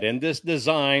 that in this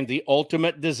design, the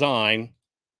ultimate design,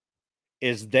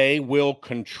 is they will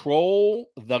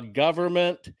control the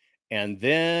government, and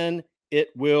then it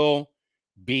will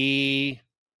be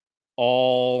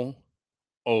all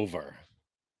over.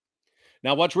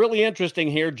 Now, what's really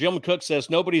interesting here, Jim Cook says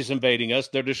nobody's invading us.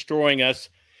 They're destroying us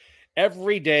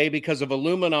every day because of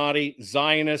Illuminati,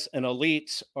 Zionists, and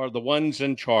elites are the ones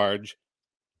in charge.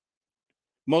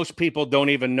 Most people don't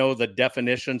even know the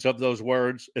definitions of those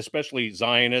words, especially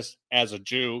Zionist as a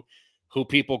Jew, who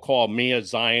people call me a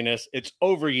Zionist. It's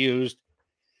overused.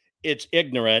 It's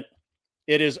ignorant.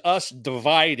 It is us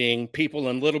dividing people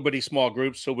in little bitty small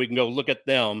groups so we can go look at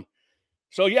them.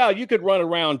 So, yeah, you could run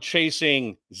around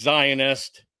chasing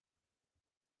Zionist,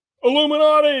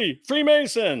 Illuminati,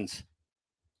 Freemasons,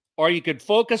 or you could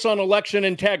focus on election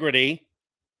integrity,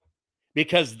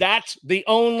 because that's the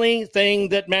only thing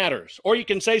that matters. Or you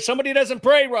can say somebody doesn't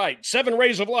pray right, 7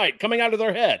 rays of light coming out of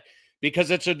their head,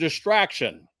 because it's a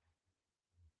distraction.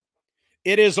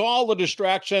 It is all a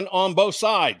distraction on both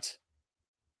sides.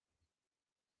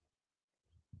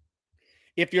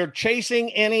 If you're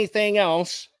chasing anything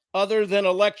else other than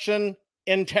election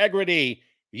integrity,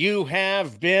 you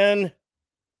have been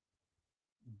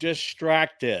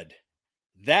distracted.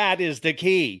 That is the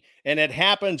key, and it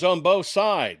happens on both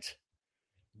sides.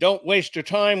 Don't waste your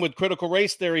time with critical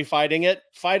race theory fighting it.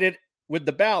 Fight it with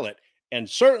the ballot. And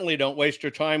certainly don't waste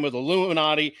your time with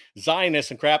Illuminati, Zionists,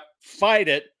 and crap. Fight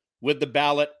it with the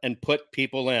ballot and put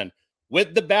people in.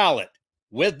 With the ballot.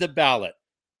 With the ballot.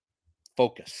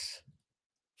 Focus.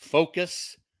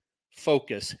 Focus.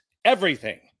 Focus.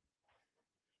 Everything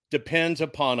depends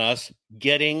upon us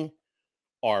getting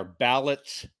our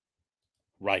ballots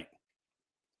right.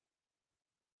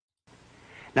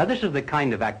 Now, this is the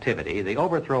kind of activity, the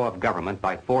overthrow of government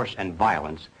by force and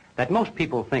violence, that most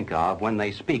people think of when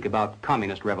they speak about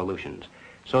communist revolutions.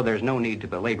 So there's no need to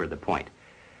belabor the point.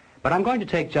 But I'm going to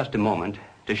take just a moment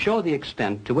to show the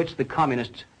extent to which the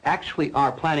communists actually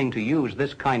are planning to use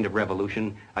this kind of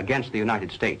revolution against the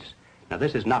United States. Now,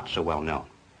 this is not so well known.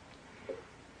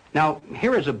 Now,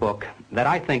 here is a book that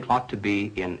I think ought to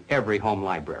be in every home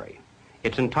library.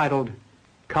 It's entitled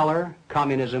Color,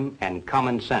 Communism, and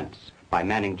Common Sense by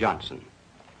Manning Johnson.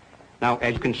 Now,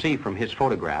 as you can see from his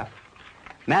photograph,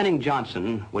 Manning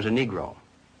Johnson was a Negro,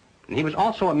 and he was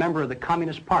also a member of the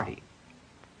Communist Party.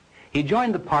 He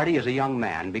joined the party as a young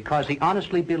man because he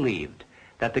honestly believed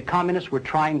that the communists were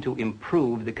trying to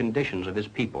improve the conditions of his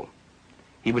people.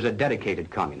 He was a dedicated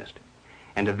communist,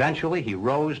 and eventually he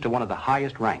rose to one of the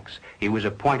highest ranks. He was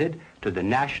appointed to the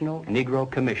National Negro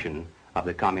Commission of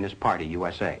the Communist Party,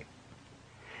 USA.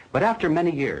 But after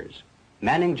many years,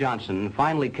 Manning Johnson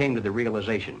finally came to the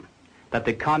realization that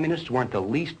the communists weren't the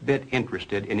least bit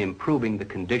interested in improving the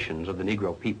conditions of the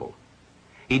Negro people.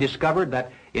 He discovered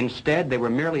that instead they were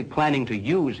merely planning to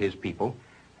use his people,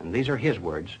 and these are his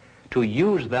words, to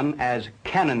use them as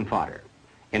cannon fodder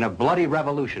in a bloody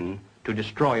revolution to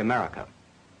destroy America.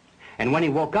 And when he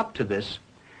woke up to this,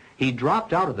 he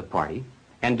dropped out of the party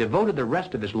and devoted the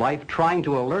rest of his life trying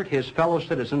to alert his fellow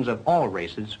citizens of all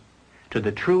races to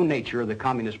the true nature of the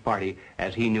Communist Party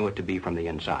as he knew it to be from the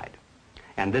inside.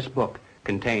 And this book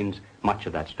contains much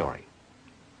of that story.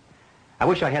 I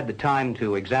wish I had the time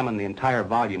to examine the entire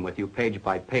volume with you page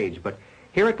by page, but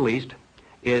here at least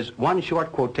is one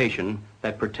short quotation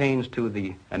that pertains to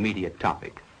the immediate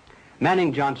topic.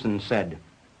 Manning Johnson said,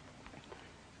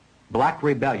 "Black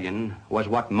rebellion was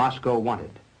what Moscow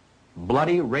wanted.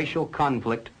 Bloody racial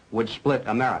conflict would split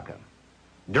America.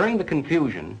 During the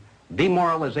confusion,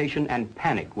 demoralization and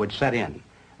panic would set in.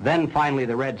 Then finally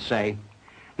the Reds say,"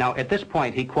 now at this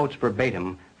point he quotes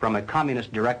verbatim from a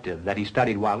communist directive that he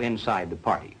studied while inside the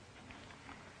party.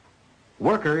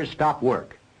 "Workers stop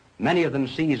work. Many of them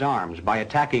seize arms by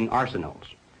attacking arsenals.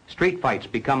 Street fights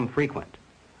become frequent.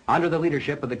 Under the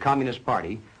leadership of the Communist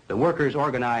Party, the workers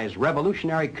organize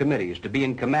revolutionary committees to be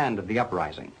in command of the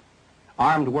uprising.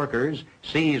 Armed workers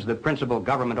seize the principal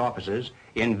government offices,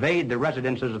 invade the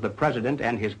residences of the president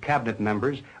and his cabinet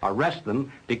members, arrest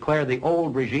them, declare the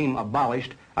old regime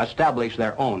abolished, establish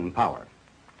their own power."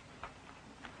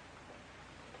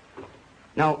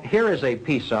 Now, here is a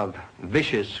piece of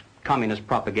vicious communist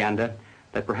propaganda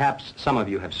that perhaps some of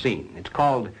you have seen. It's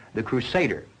called The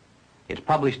Crusader. It's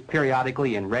published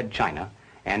periodically in Red China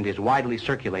and is widely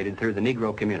circulated through the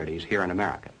Negro communities here in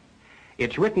America.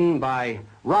 It's written by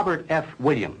Robert F.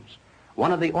 Williams,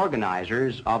 one of the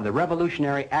organizers of the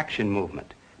Revolutionary Action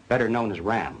Movement, better known as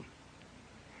RAM.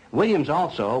 Williams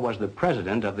also was the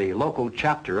president of the local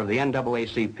chapter of the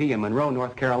NAACP in Monroe,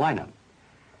 North Carolina.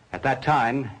 At that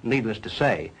time, needless to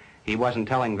say, he wasn't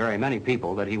telling very many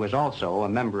people that he was also a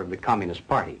member of the Communist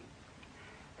Party.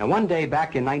 Now, one day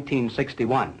back in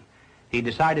 1961, he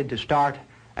decided to start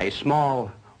a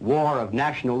small war of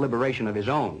national liberation of his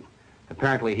own.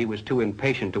 Apparently, he was too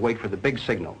impatient to wait for the big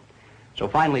signal. So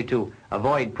finally, to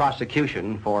avoid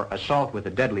prosecution for assault with a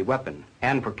deadly weapon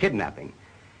and for kidnapping,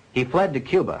 he fled to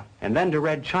Cuba and then to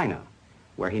Red China,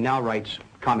 where he now writes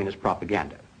communist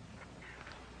propaganda.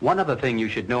 One other thing you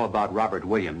should know about Robert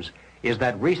Williams is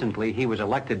that recently he was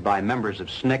elected by members of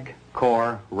SNCC,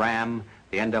 CORE, RAM,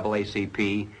 the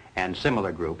NAACP, and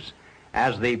similar groups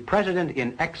as the president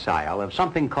in exile of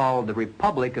something called the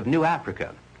Republic of New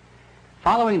Africa.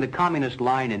 Following the communist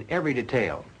line in every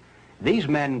detail, these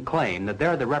men claim that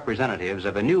they're the representatives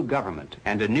of a new government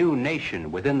and a new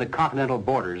nation within the continental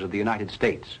borders of the United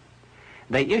States.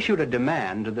 They issued a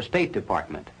demand to the State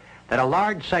Department that a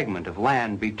large segment of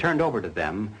land be turned over to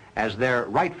them as their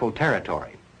rightful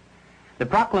territory. The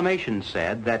proclamation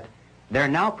said that they're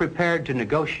now prepared to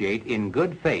negotiate in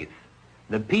good faith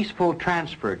the peaceful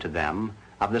transfer to them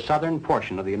of the southern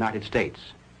portion of the United States.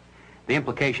 The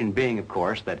implication being, of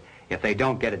course, that if they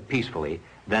don't get it peacefully,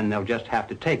 then they'll just have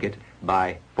to take it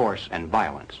by force and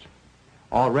violence.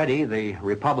 Already, the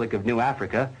Republic of New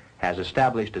Africa has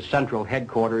established a central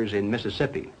headquarters in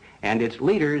Mississippi, and its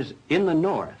leaders in the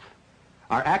north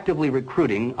are actively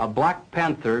recruiting a Black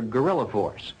Panther guerrilla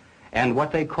force and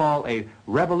what they call a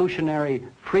Revolutionary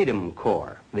Freedom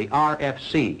Corps, the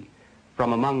RFC,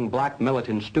 from among black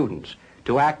militant students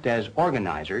to act as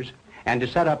organizers and to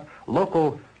set up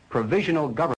local provisional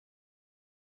government.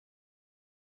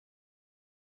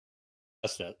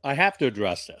 I have to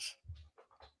address this.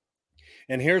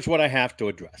 And here's what I have to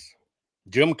address.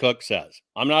 Jim Cook says,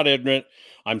 I'm not ignorant.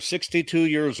 I'm 62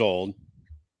 years old.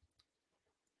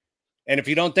 And if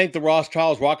you don't think the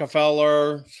Rothschilds,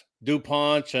 Rockefellers,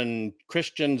 DuPonts, and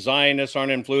Christian Zionists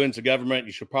aren't influencing the government,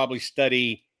 you should probably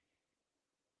study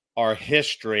our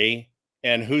history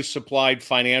and who supplied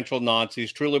financial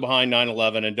Nazis truly behind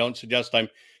 9/11. And don't suggest I'm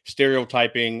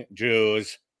stereotyping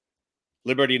Jews.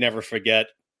 Liberty never forget.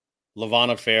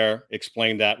 Levana Fair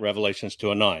explained that, Revelations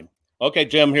 2:9. Okay,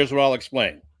 Jim, here's what I'll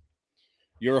explain.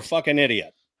 You're a fucking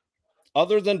idiot.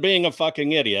 Other than being a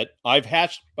fucking idiot,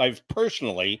 I've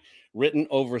personally written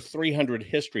over 300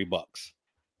 history books.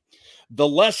 The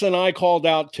lesson I called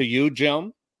out to you,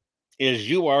 Jim, is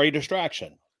you are a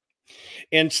distraction.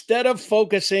 Instead of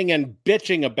focusing and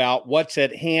bitching about what's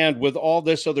at hand with all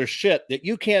this other shit that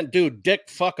you can't do dick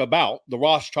fuck about, the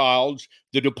Rothschilds,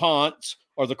 the DuPonts,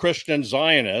 or the Christian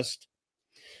Zionists,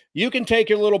 you can take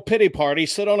your little pity party,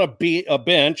 sit on a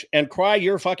bench, and cry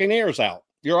your fucking ears out,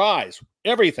 your eyes,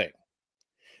 everything.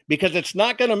 Because it's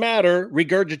not going to matter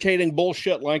regurgitating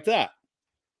bullshit like that.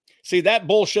 See, that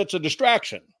bullshit's a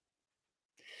distraction.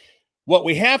 What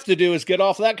we have to do is get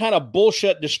off that kind of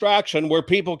bullshit distraction where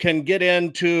people can get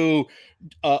into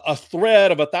a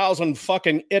thread of 1,000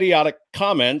 fucking idiotic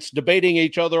comments debating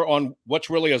each other on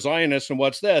what's really a Zionist and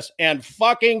what's this, and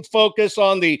fucking focus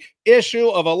on the issue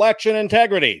of election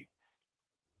integrity.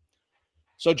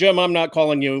 So, Jim, I'm not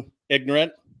calling you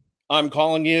ignorant. I'm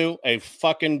calling you a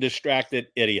fucking distracted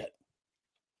idiot.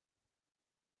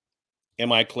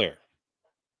 Am I clear?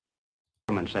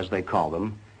 As they call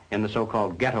them, in the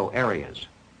so-called ghetto areas.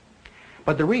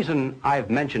 But the reason I've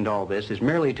mentioned all this is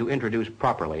merely to introduce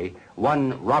properly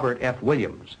one Robert F.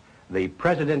 Williams, the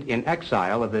president in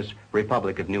exile of this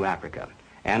Republic of New Africa,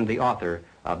 and the author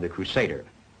of The Crusader.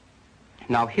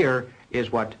 Now here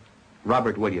is what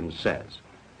Robert Williams says.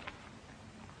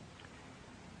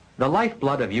 The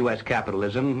lifeblood of U.S.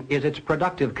 capitalism is its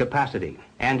productive capacity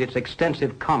and its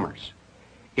extensive commerce.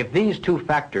 If these two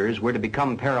factors were to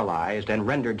become paralyzed and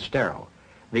rendered sterile,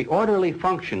 the orderly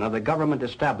function of the government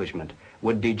establishment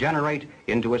would degenerate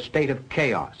into a state of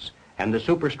chaos, and the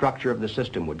superstructure of the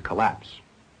system would collapse.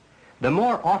 The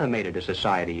more automated a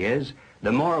society is,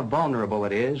 the more vulnerable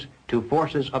it is to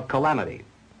forces of calamity.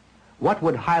 What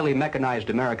would highly mechanized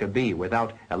America be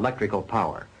without electrical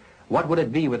power? What would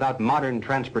it be without modern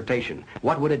transportation?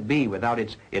 What would it be without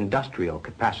its industrial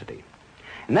capacity?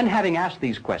 And then, having asked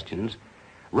these questions,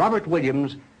 Robert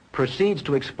Williams proceeds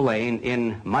to explain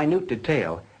in minute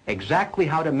detail exactly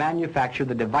how to manufacture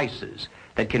the devices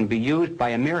that can be used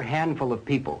by a mere handful of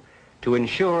people to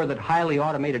ensure that highly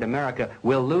automated America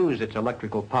will lose its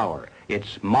electrical power,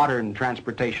 its modern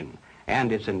transportation,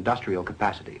 and its industrial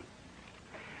capacity.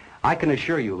 I can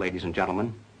assure you, ladies and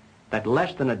gentlemen, that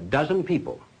less than a dozen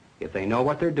people, if they know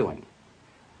what they're doing,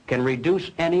 can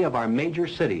reduce any of our major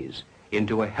cities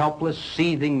into a helpless,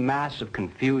 seething mass of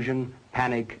confusion,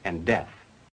 panic, and death.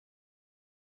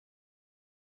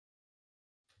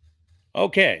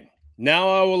 Okay, now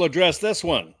I will address this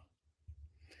one.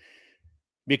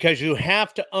 Because you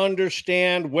have to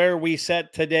understand where we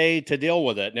sit today to deal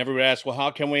with it. And everybody asks, well,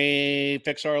 how can we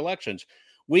fix our elections?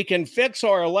 We can fix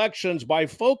our elections by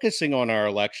focusing on our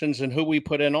elections and who we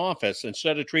put in office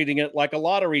instead of treating it like a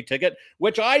lottery ticket,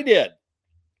 which I did.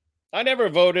 I never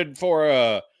voted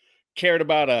for cared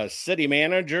about a city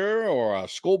manager or a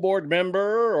school board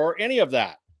member or any of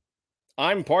that.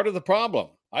 I'm part of the problem.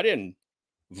 I didn't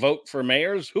vote for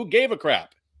mayors. Who gave a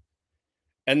crap?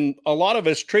 And a lot of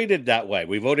us treated that way.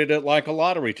 We voted it like a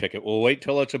lottery ticket. We'll wait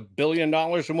till it's $1 billion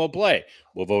and we'll play.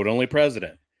 We'll vote only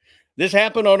president. This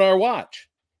happened on our watch.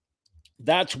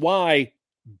 That's why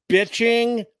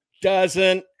bitching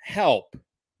doesn't help.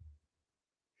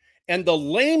 And the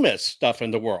lamest stuff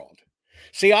in the world.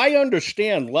 See, I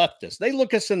understand leftists. They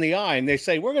look us in the eye and they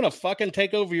say, we're going to fucking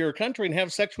take over your country and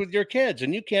have sex with your kids,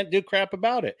 and you can't do crap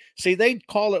about it. See, they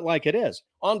call it like it is.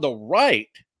 On the right,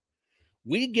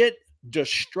 we get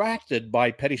distracted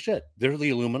by petty shit. They're the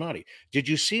Illuminati. Did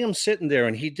you see him sitting there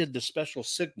and he did the special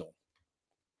signal?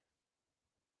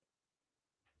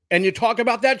 And you talk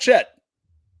about that shit.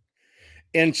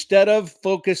 Instead of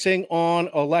focusing on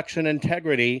election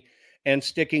integrity and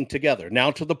sticking together. Now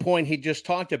to the point he just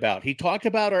talked about. He talked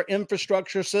about our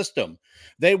infrastructure system.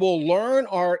 They will learn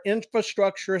our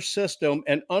infrastructure system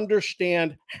and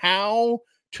understand how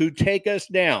to take us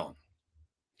down.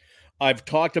 I've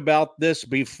talked about this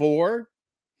before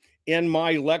in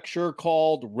my lecture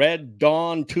called Red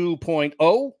Dawn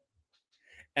 2.0.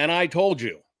 And I told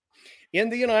you,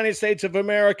 in the United States of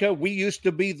America, we used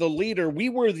to be the leader. We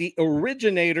were the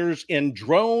originators in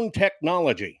drone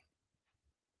technology,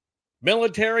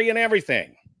 military and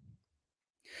everything.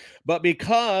 But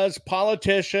because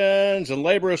politicians and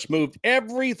laborists moved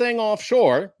everything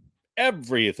offshore,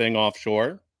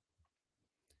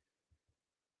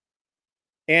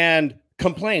 and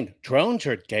complained, drones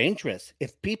are dangerous.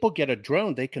 If people get a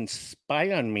drone, they can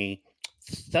spy on me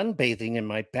sunbathing in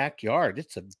my backyard.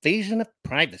 It's an invasion of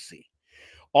privacy.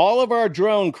 All of our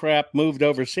drone crap moved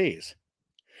overseas.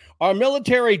 Our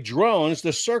military drones,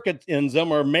 the circuit in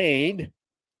them are made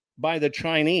by the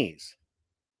Chinese.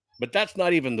 But that's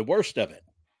not even the worst of it.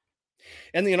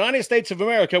 In the United States of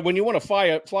America, when you want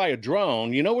to fly a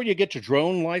drone, you know where you get your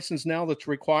drone license now that's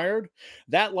required?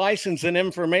 That license and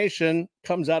information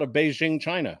comes out of Beijing,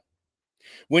 China.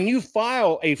 When you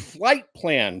file a flight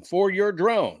plan for your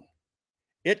drone,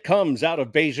 it comes out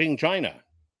of Beijing, China.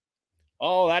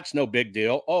 Oh, that's no big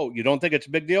deal. Oh, you don't think it's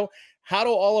a big deal? How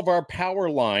do all of our power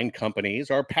line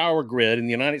companies, our power grid in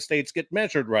the United States get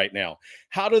measured right now?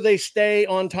 How do they stay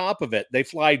on top of it? They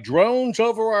fly drones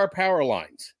over our power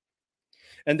lines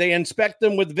and they inspect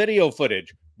them with video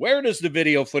footage. Where does the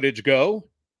video footage go?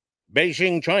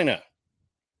 Beijing, China.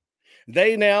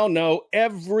 They now know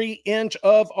every inch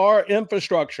of our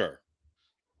infrastructure.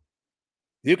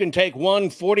 You can take one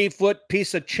 40-foot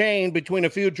piece of chain between a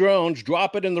few drones,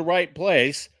 drop it in the right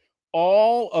place.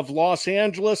 All of Los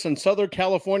Angeles and Southern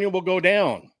California will go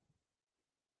down.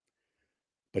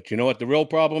 But you know what the real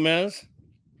problem is?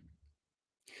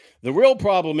 The real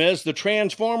problem is the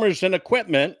transformers and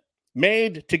equipment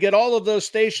made to get all of those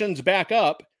stations back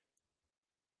up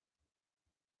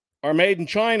are made in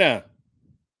China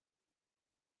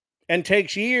and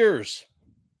takes years.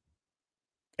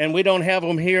 And we don't have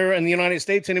them here in the United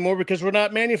States anymore because we're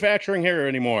not manufacturing here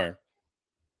anymore.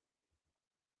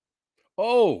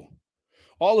 Oh,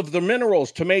 all of the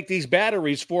minerals to make these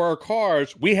batteries for our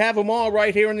cars, we have them all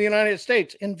right here in the United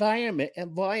States. Environment.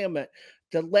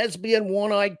 The lesbian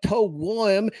one-eyed toe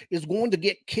worm is going to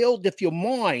get killed if you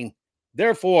mine.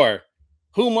 Therefore,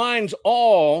 who mines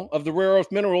all of the rare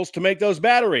earth minerals to make those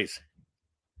batteries?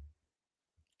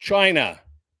 China.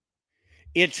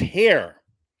 It's here.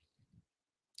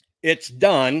 It's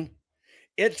done,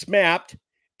 it's mapped,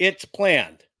 it's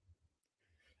planned.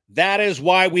 That is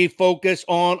why we focus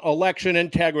on election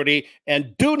integrity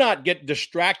and do not get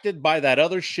distracted by that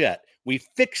other shit. We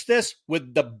fix this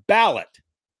with the ballot.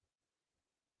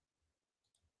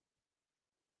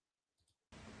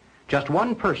 Just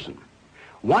one person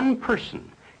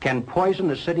can poison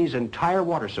the city's entire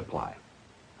water supply,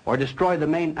 or destroy the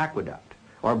main aqueduct,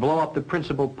 or blow up the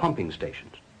principal pumping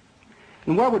stations.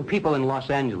 And where would people in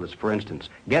Los Angeles, for instance,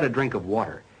 get a drink of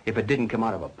water if it didn't come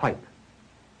out of a pipe?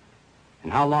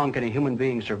 And how long can a human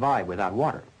being survive without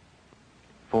water?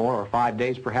 4 or 5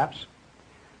 days, perhaps?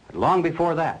 But long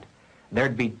before that,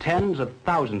 there'd be tens of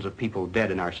thousands of people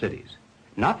dead in our cities.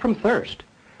 Not from thirst,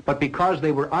 but because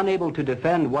they were unable to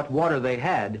defend what water they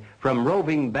had from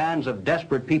roving bands of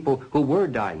desperate people who were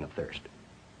dying of thirst.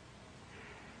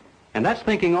 And that's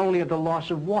thinking only of the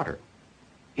loss of water.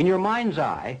 In your mind's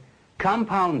eye,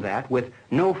 compound that with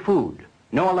no food,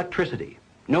 no electricity,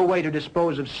 no way to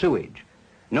dispose of sewage,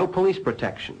 no police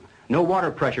protection, no water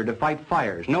pressure to fight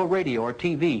fires, no radio or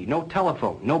TV, no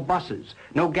telephone, no buses,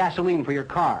 no gasoline for your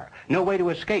car, no way to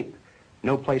escape,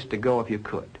 no place to go if you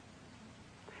could.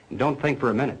 And don't think for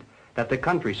a minute that the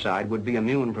countryside would be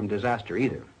immune from disaster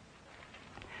either.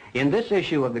 In this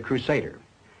issue of the Crusader,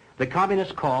 the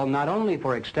communists call not only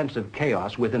for extensive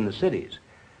chaos within the cities,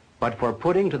 but for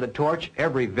putting to the torch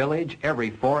every village, every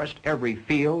forest, every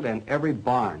field, and every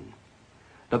barn.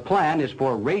 The plan is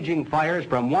for raging fires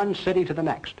from one city to the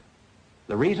next.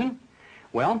 The reason?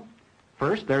 Well,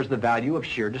 first, there's the value of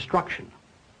sheer destruction.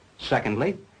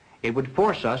 Secondly, it would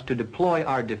force us to deploy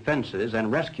our defenses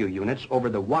and rescue units over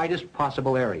the widest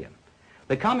possible area.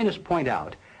 The communists point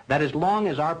out that as long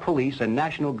as our police and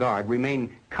National Guard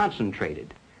remain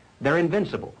concentrated, they're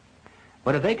invincible.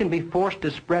 But if they can be forced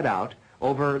to spread out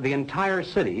over the entire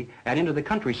city and into the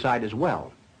countryside as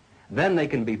well, then they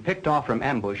can be picked off from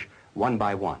ambush one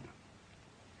by one.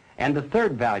 And the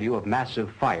third value of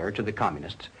massive fire to the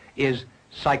communists is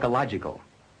psychological.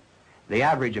 The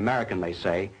average American, they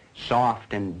say,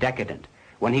 soft and decadent,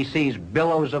 when he sees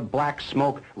billows of black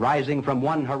smoke rising from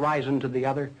one horizon to the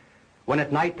other, when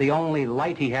at night the only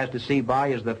light he has to see by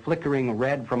is the flickering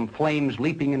red from flames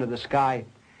leaping into the sky,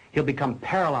 he'll become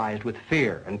paralyzed with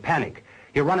fear and panic.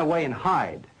 He'll run away and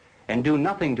hide and do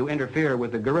nothing to interfere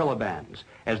with the guerrilla bands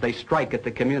as they strike at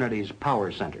the community's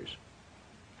power centers.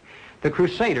 The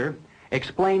Crusader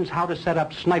explains how to set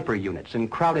up sniper units in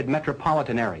crowded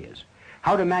metropolitan areas,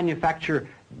 how to manufacture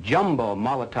jumbo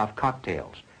Molotov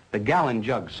cocktails, the gallon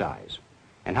jug size,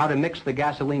 and how to mix the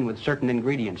gasoline with certain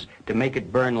ingredients to make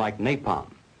it burn like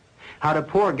napalm. how to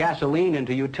pour gasoline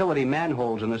into utility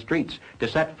manholes in the streets to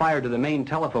set fire to the main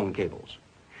telephone cables,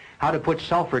 how to put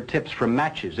sulfur tips from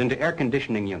matches into air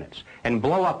conditioning units and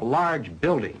blow up large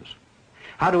buildings,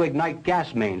 how to ignite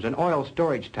gas mains and oil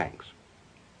storage tanks.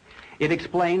 It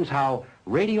explains how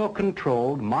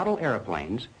radio-controlled model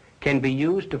airplanes can be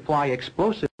used to fly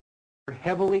explosive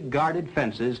heavily guarded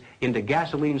fences into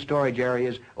gasoline storage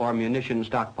areas or munition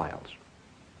stockpiles.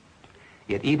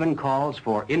 It even calls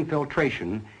for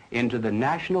infiltration into the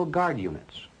National Guard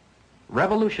units.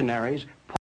 Revolutionaries...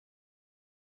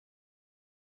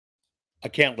 I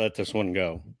can't let this one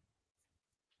go.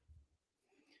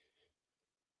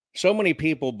 So many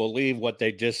people believe what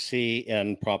they just see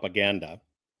in propaganda.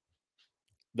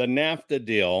 The NAFTA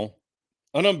deal,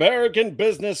 an American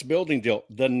business building deal,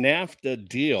 the NAFTA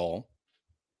deal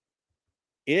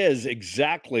is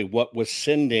exactly what was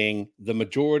sending the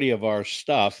majority of our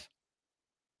stuff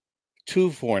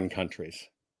to foreign countries.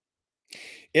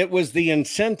 It was the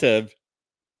incentive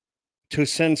to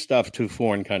send stuff to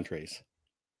foreign countries.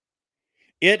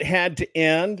 It had to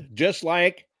end, just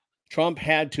like Trump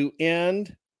had to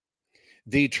end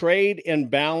the trade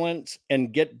imbalance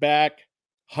and get back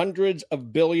hundreds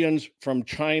of billions from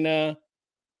China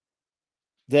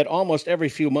that almost every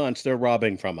few months they're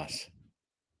robbing from us.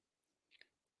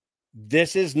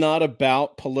 This is not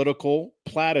about political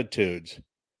platitudes.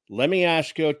 Let me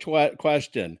ask you a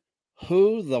question.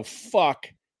 Who the fuck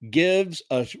gives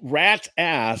a rat's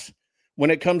ass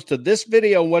when it comes to this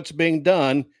video, what's being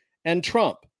done, and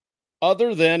Trump,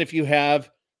 other than if you have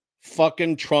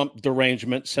fucking Trump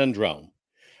derangement syndrome?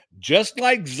 Just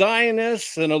like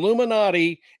Zionists and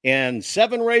Illuminati and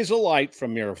 7 rays of light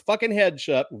from your fucking head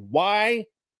shut, why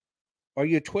are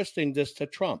you twisting this to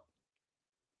Trump?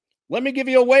 Let me give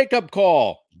you a wake-up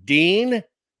call, Dean.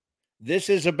 This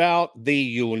is about the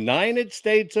United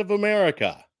States of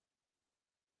America.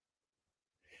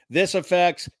 This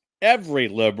affects every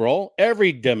liberal,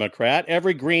 every Democrat,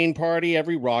 every Green Party,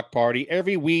 every Rock Party,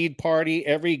 every Weed Party,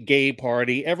 every Gay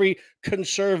Party, every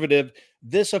conservative.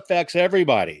 This affects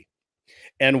everybody.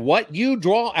 And what you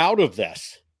draw out of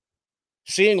this,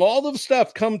 seeing all the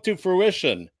stuff come to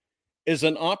fruition, is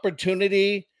an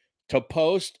opportunity to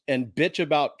post and bitch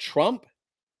about Trump,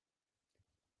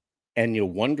 and you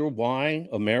wonder why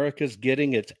America's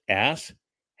getting its ass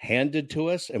handed to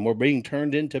us and we're being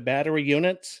turned into battery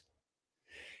units,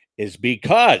 is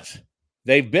because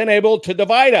they've been able to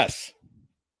divide us.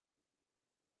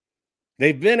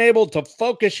 They've been able to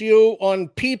focus you on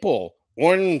people.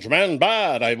 Orange man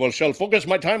bad, shall focus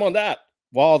my time on that,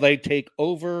 while they take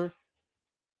over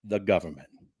the government.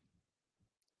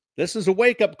 This is a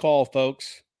wake-up call,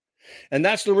 folks. And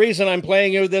that's the reason I'm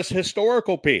playing you this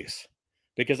historical piece,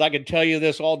 because I could tell you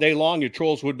this all day long. Your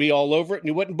trolls would be all over it and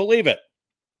you wouldn't believe it.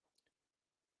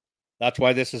 That's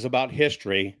why this is about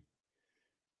history,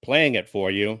 playing it for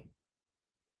you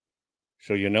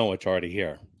so you know it's already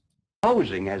here.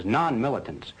 Posing as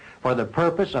non-militants for the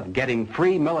purpose of getting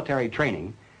free military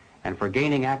training and for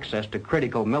gaining access to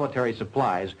critical military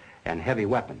supplies and heavy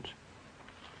weapons.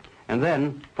 And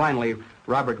then, finally,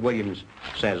 Robert Williams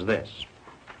says this: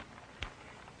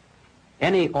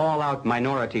 any all-out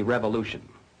minority revolution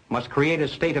must create a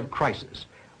state of crisis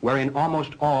wherein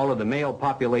almost all of the male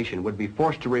population would be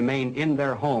forced to remain in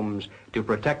their homes to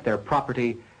protect their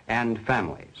property and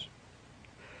families.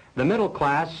 The middle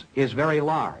class is very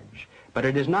large, but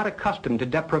it is not accustomed to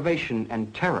deprivation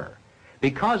and terror.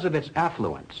 Because of its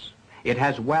affluence, it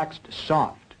has waxed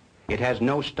soft. It has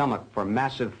no stomach for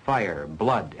massive fire,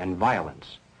 blood, and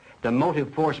violence. The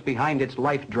motive force behind its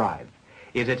life drive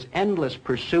is its endless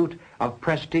pursuit of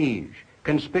prestige,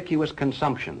 conspicuous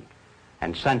consumption,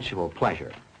 and sensual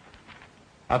pleasure.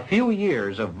 A few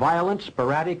years of violent,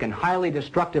 sporadic, and highly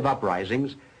destructive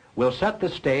uprisings will set the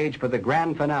stage for the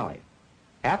grand finale.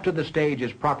 After the stage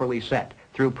is properly set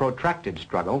through protracted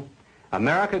struggle,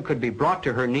 America could be brought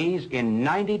to her knees in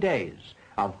 90 days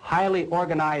of highly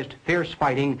organized, fierce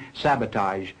fighting,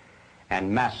 sabotage, and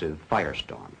massive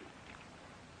firestorm.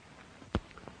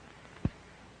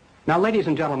 Now, ladies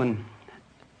and gentlemen,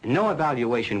 no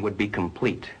evaluation would be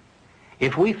complete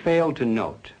if we failed to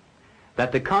note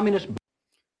that the communist...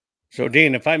 So,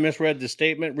 Dean, if I misread the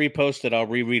statement, repost it, I'll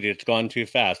reread it. It's gone too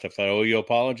fast. If I owe you an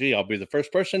apology, I'll be the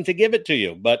first person to give it to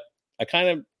you. But I kind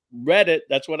of read it.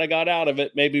 That's what I got out of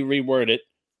it. Maybe reword it.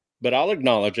 But I'll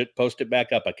acknowledge it, post it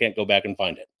back up. I can't go back and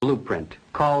find it. Blueprint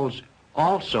calls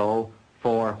also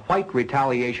for white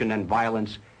retaliation and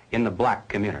violence in the black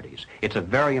communities. It's a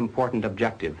very important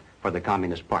objective for the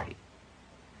Communist Party.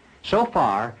 So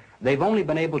far, they've only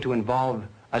been able to involve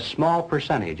a small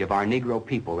percentage of our Negro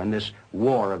people in this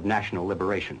war of national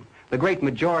liberation. The great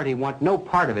majority want no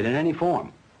part of it in any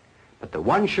form. But the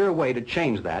one sure way to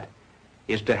change that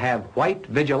is to have white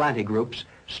vigilante groups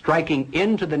striking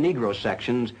into the Negro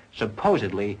sections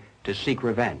supposedly to seek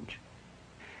revenge.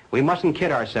 We mustn't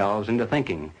kid ourselves into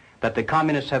thinking that the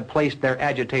communists have placed their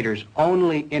agitators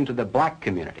only into the black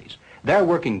communities. They're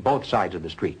working both sides of the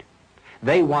street.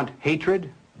 They want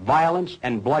hatred, violence,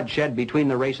 and bloodshed between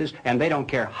the races, and they don't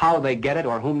care how they get it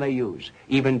or whom they use,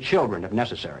 even children if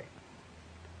necessary.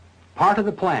 Part of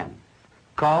the plan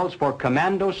calls for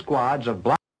commando squads of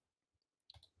black...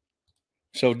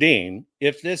 So, Dean,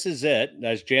 if this is it,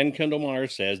 as Jan Kendall-Meyer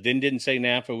says, didn't say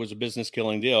NAFTA was a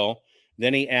business-killing deal,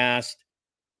 then he asked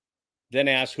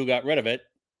who got rid of it,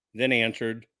 then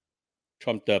answered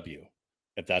Trump W.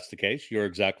 If that's the case, you're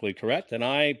exactly correct, and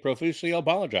I profusely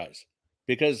apologize,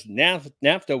 because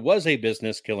NAFTA was a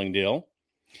business-killing deal.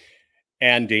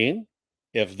 And, Dean,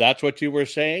 if that's what you were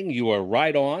saying, you are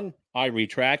right on. I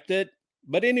retract it.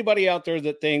 But anybody out there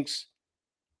that thinks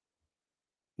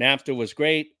NAFTA was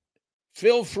great,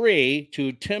 feel free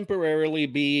to temporarily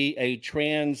be a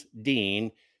trans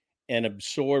Dean and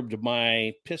absorbed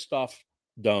my pissed off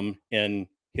dumb in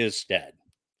his stead.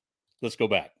 Let's go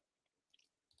back.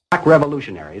 Black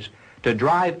revolutionaries to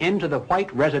drive into the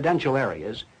white residential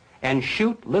areas and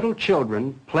shoot little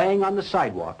children playing on the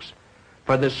sidewalks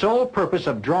for the sole purpose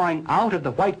of drawing out of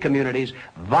the white communities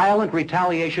violent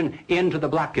retaliation into the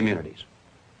black communities.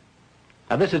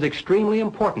 Now, this is extremely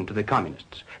important to the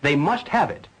communists. They must have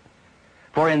it.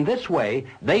 For in this way,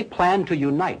 they plan to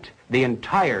unite the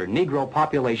entire Negro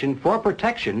population for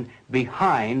protection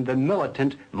behind the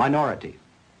militant minority.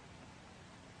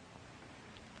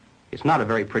 It's not a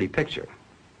very pretty picture,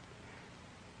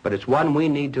 but it's one we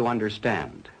need to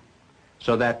understand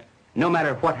so that no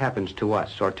matter what happens to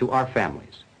us or to our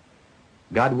families,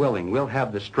 God willing, we'll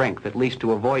have the strength at least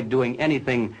to avoid doing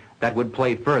anything that would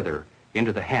play further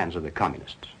into the hands of the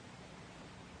communists.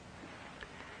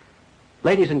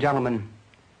 Ladies and gentlemen,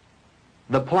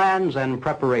 the plans and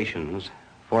preparations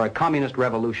for a communist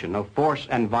revolution of force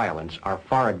and violence are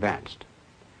far advanced.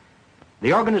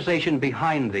 The organization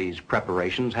behind these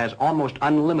preparations has almost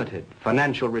unlimited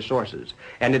financial resources,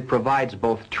 and it provides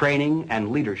both training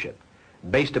and leadership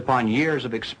based upon years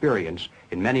of experience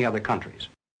in many other countries.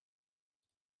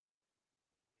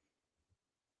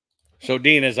 So,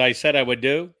 Dean, as I said I would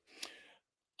do,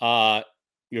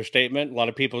 your statement, a lot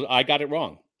of people, I got it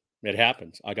wrong. It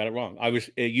happens. I got it wrong.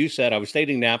 You said I was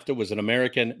stating NAFTA was an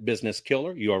American business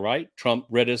killer. You are right. Trump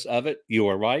rid us of it. You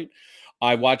are right.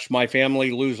 I watched my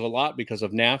family lose a lot because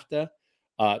of NAFTA.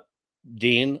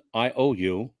 Dean, I owe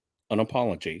you an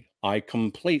apology. I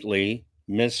completely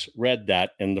misread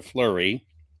that in the flurry.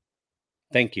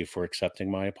 Thank you for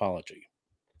accepting my apology.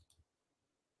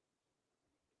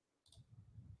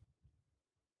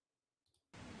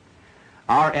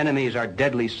 Our enemies are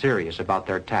deadly serious about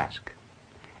their task,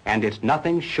 and it's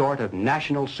nothing short of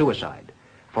national suicide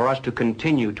for us to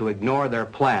continue to ignore their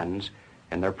plans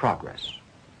and their progress.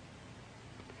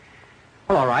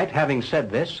 Well, all right, having said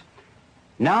this,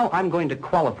 now I'm going to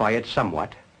qualify it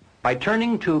somewhat by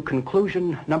turning to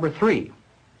conclusion number 3.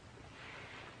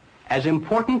 As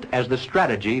important as the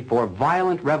strategy for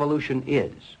violent revolution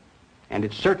is, and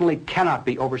it certainly cannot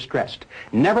be overstressed,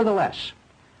 nevertheless,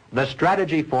 the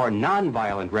strategy for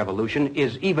nonviolent revolution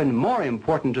is even more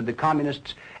important to the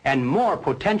communists and more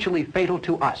potentially fatal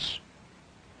to us.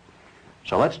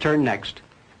 So let's turn next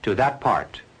to that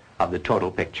part of the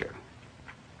total picture.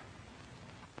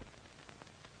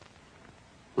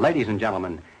 Ladies and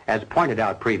gentlemen, as pointed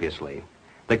out previously,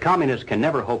 the communists can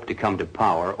never hope to come to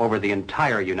power over the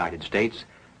entire United States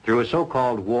through a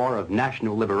so-called war of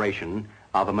national liberation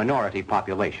of a minority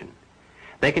population.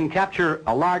 They can capture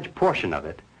a large portion of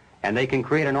it, and they can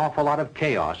create an awful lot of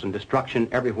chaos and destruction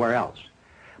everywhere else.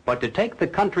 But to take the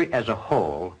country as a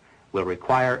whole will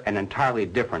require an entirely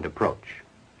different approach.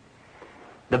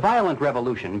 The violent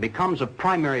revolution becomes of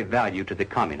primary value to the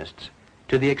communists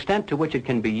to the extent to which it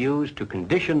can be used to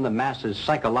condition the masses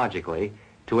psychologically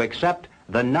to accept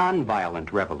the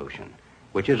nonviolent revolution,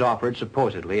 which is offered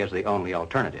supposedly as the only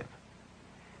alternative.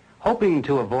 Hoping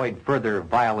to avoid further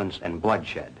violence and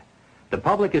bloodshed, the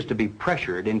public is to be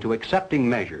pressured into accepting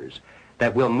measures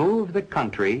that will move the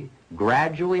country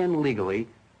gradually and legally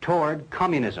toward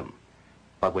communism,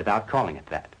 but without calling it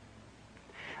that.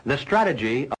 The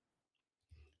strategy...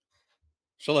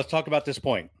 So let's talk about this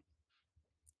point.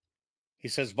 He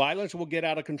says violence will get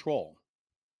out of control.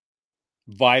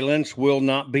 Violence will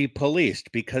not be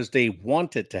policed because they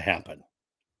want it to happen.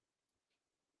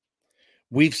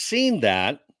 We've seen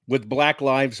that with Black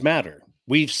Lives Matter.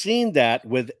 We've seen that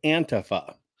with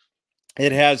Antifa.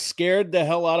 It has scared the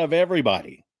hell out of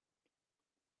everybody.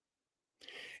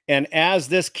 And as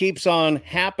this keeps on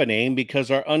happening, because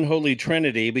our unholy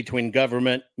trinity between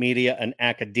government, media, and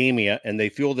academia, and they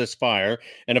fuel this fire,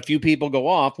 and a few people go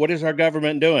off, what is our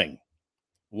government doing?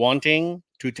 Wanting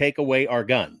to take away our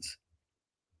guns.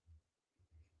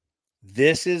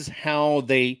 This is how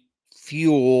they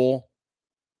fuel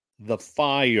the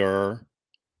fire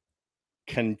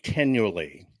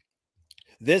continually.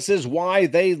 This is why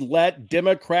they let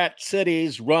Democrat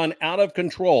cities run out of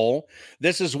control.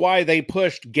 This is why they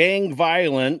pushed gang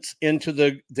violence into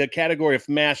the category of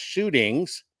mass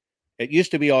shootings. It used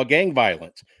to be all gang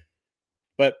violence.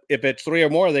 But if it's 3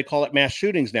 or more, they call it mass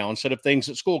shootings now instead of things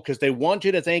at school, because they want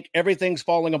you to think everything's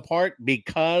falling apart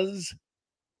because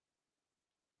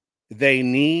they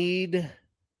need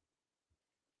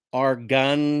our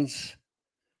guns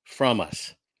from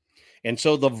us. And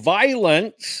so the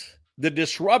violence, the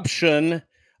disruption,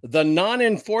 the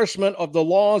non-enforcement of the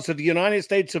laws of the United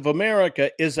States of America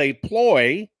is a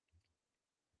ploy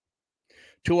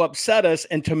to upset us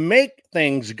and to make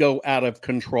things go out of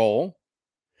control.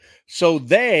 So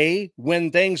they,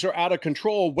 when things are out of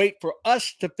control, wait for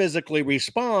us to physically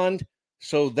respond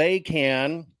so they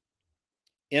can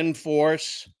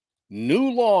enforce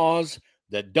new laws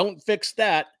that don't fix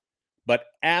that, but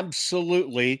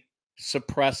absolutely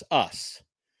suppress us.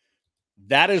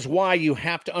 That is why you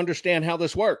have to understand how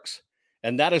this works.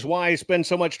 And that is why I spend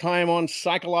so much time on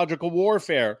psychological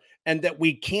warfare, and that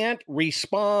we can't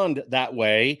respond that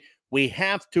way. We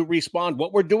have to respond.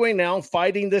 What we're doing now,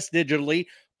 fighting this digitally,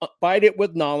 fight it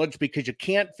with knowledge, because you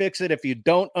can't fix it if you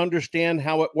don't understand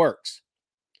how it works.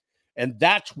 And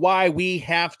that's why we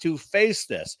have to face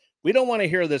this. We don't want to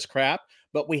hear this crap,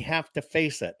 but we have to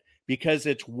face it, because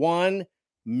it's one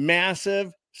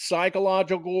massive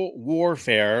psychological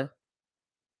warfare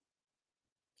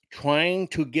trying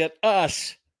to get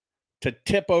us to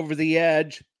tip over the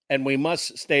edge, and we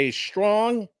must stay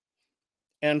strong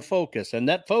and focus. And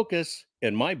that focus,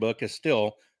 in my book, is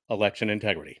still election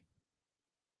integrity.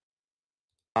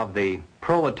 Of the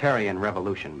proletarian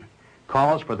revolution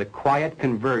calls for the quiet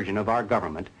conversion of our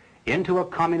government into a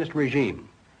communist regime,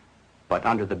 but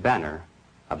under the banner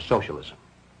of socialism.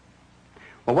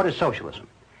 Well, what is socialism?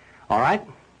 All right,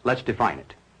 let's define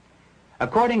it.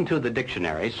 According to the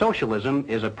dictionary, socialism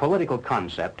is a political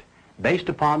concept based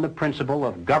upon the principle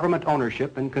of government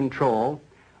ownership and control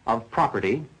of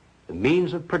property, the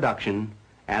means of production,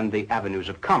 and the avenues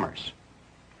of commerce.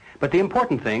 But the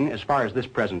important thing, as far as this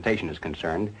presentation is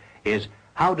concerned, is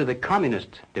how do the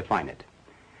communists define it?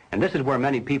 And this is where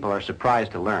many people are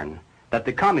surprised to learn that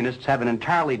the communists have an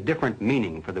entirely different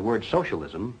meaning for the word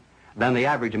socialism than the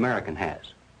average American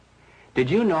has. Did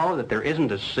you know that there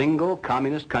isn't a single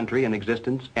communist country in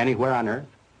existence anywhere on earth?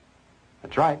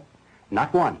 That's right,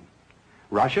 not one.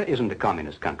 Russia isn't a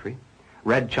communist country.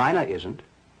 Red China isn't.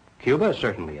 Cuba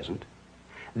certainly isn't.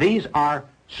 These are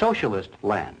socialist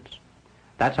lands.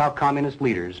 That's how communist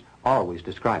leaders always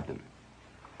describe them.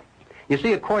 You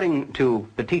see, according to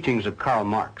the teachings of Karl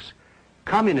Marx,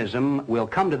 communism will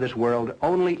come to this world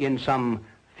only in some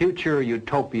future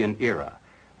utopian era,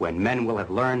 when men will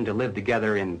have learned to live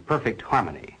together in perfect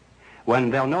harmony, when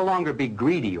they'll no longer be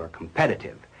greedy or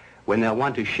competitive, when they'll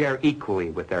want to share equally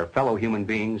with their fellow human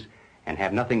beings and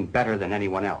have nothing better than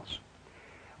anyone else.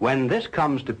 When this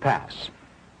comes to pass,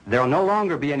 there'll no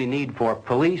longer be any need for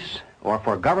police or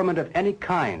for government of any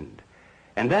kind.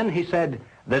 And then, he said,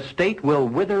 the state will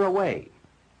wither away.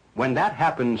 When that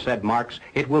happens, said Marx,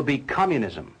 it will be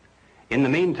communism. In the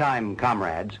meantime,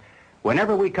 comrades,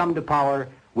 whenever we come to power,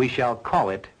 we shall call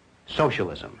it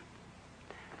socialism.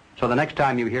 So the next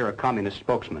time you hear a communist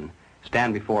spokesman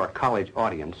stand before a college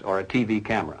audience or a TV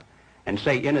camera and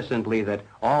say innocently that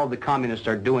all the communists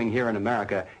are doing here in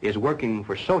America is working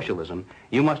for socialism,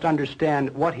 you must understand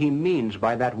what he means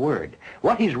by that word.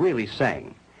 What he's really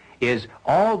saying is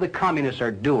all the communists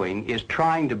are doing is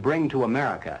trying to bring to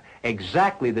America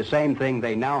exactly the same thing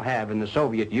they now have in the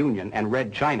Soviet Union and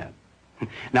Red China.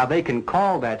 Now, they can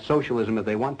call that socialism if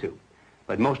they want to,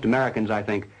 but most Americans, I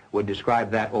think, would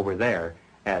describe that over there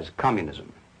as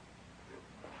communism.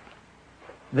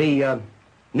 The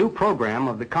new program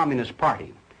of the Communist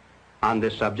Party on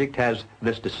this subject has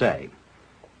this to say.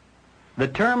 The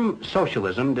term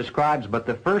socialism describes but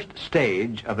the first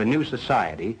stage of a new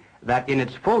society that in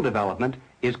its full development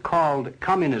is called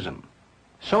communism.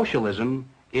 Socialism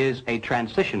is a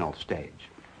transitional stage.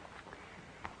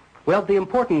 Well, the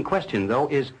important question, though,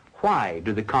 is why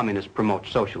do the communists promote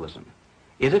socialism?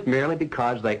 Is it merely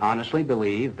because they honestly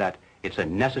believe that it's a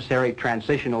necessary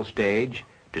transitional stage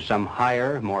to some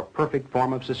higher, more perfect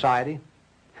form of society?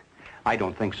 I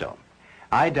don't think so.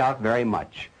 I doubt very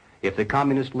much if the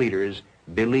communist leaders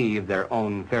believe their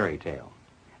own fairy tale.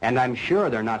 And I'm sure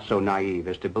they're not so naive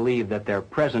as to believe that their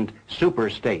present super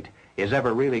state is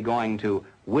ever really going to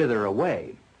wither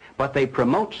away. But they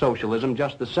promote socialism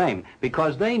just the same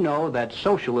because they know that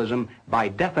socialism, by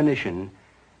definition,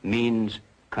 means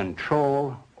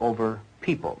control over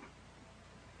people.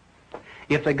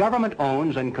 If the government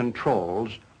owns and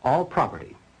controls all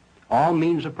property, all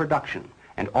means of production,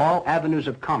 and all avenues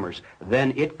of commerce,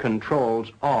 then it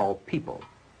controls all people.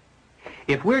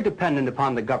 If we're dependent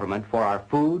upon the government for our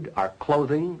food, our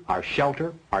clothing, our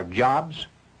shelter, our jobs,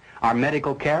 our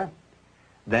medical care,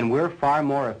 then we're far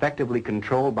more effectively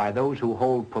controlled by those who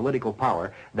hold political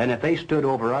power than if they stood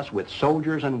over us with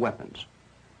soldiers and weapons.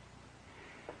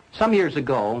 Some years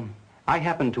ago, I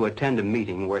happened to attend a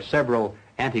meeting where several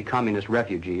anti-communist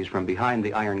refugees from behind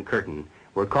the Iron Curtain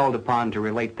were called upon to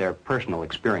relate their personal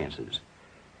experiences.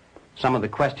 Some of the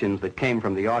questions that came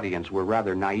from the audience were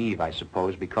rather naive, I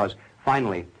suppose, because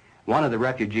finally one of the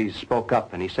refugees spoke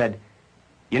up and he said,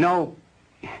 "You know,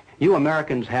 you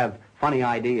Americans have funny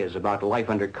ideas about life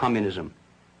under communism.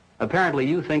 Apparently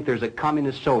you think there's a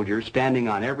communist soldier standing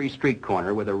on every street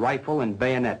corner with a rifle and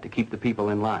bayonet to keep the people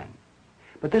in line.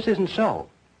 But this isn't so."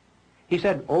 He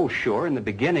said, "Oh, sure, in the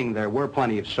beginning there were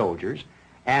plenty of soldiers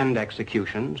and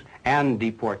executions and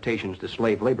deportations to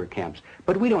slave labor camps,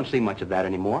 but we don't see much of that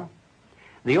anymore.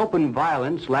 The open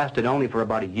violence lasted only for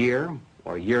about a year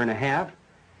or a year and a half,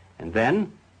 and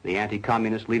then the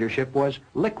anti-communist leadership was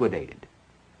liquidated.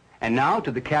 And now, to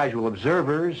the casual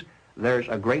observers, there's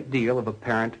a great deal of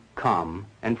apparent calm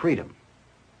and freedom."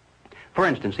 For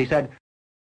instance, he said,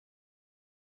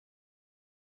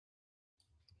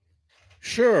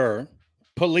 Sure,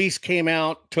 police came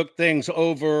out, took things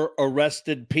over,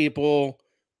 arrested people,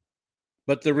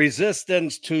 but the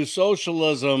resistance to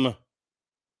socialism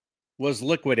was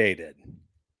liquidated.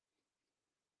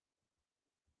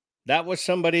 That was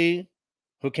somebody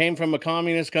who came from a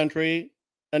communist country,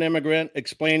 an immigrant,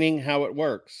 explaining how it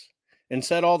works. And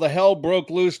said all the hell broke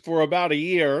loose for about a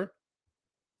year.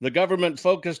 The government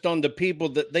focused on the people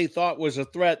that they thought was a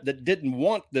threat, that didn't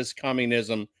want this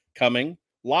communism coming,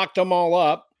 locked them all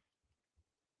up,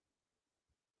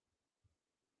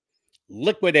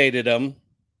 liquidated them,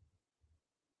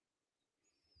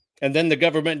 and then the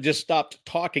government just stopped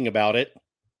talking about it,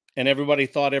 and everybody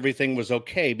thought everything was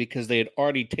okay because they had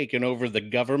already taken over the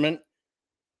government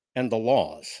and the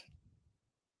laws.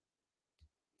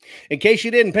 In case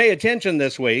you didn't pay attention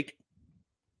this week,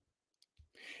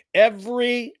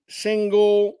 every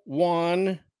single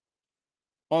one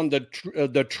on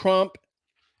the Trump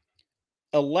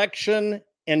election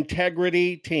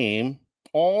integrity team,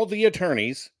 all the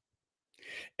attorneys,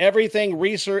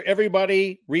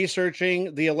 everybody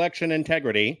researching the election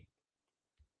integrity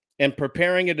and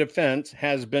preparing a defense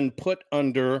has been put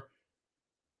under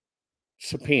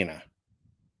subpoena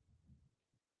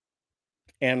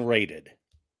and raided.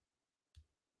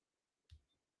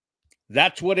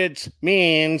 That's what it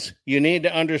means. You need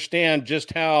to understand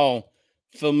just how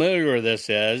familiar this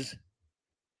is,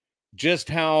 just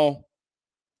how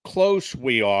close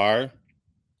we are,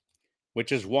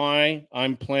 which is why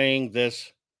I'm playing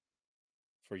this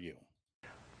for you.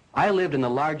 "I lived in the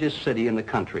largest city in the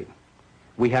country.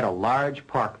 We had a large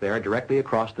park there directly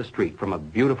across the street from a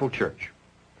beautiful church."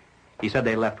 He said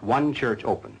they left one church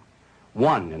open,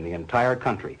 one in the entire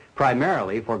country,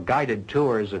 primarily for guided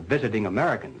tours of visiting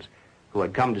Americans who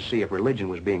had come to see if religion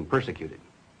was being persecuted.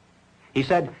 He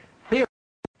said,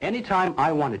 "Theoretically, anytime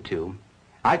I wanted to,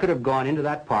 I could have gone into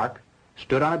that park,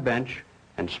 stood on a bench,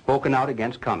 and spoken out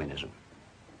against communism.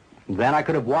 Then I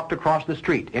could have walked across the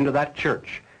street into that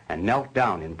church and knelt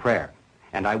down in prayer,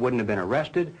 and I wouldn't have been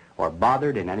arrested or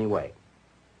bothered in any way.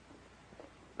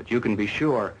 But you can be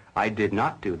sure I did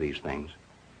not do these things,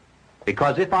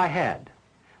 because if I had,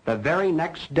 the very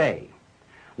next day,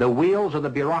 the wheels of the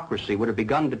bureaucracy would have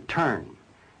begun to turn,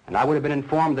 and I would have been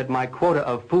informed that my quota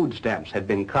of food stamps had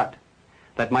been cut,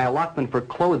 that my allotment for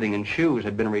clothing and shoes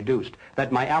had been reduced,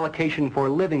 that my allocation for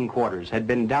living quarters had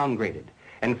been downgraded,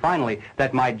 and finally,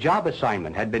 that my job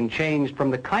assignment had been changed from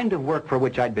the kind of work for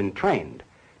which I'd been trained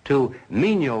to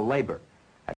menial labor."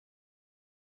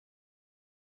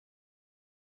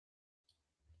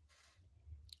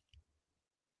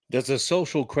 Does a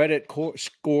social credit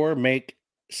score make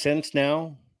sense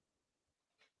now?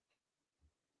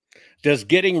 Does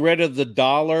getting rid of the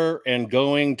dollar and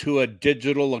going to a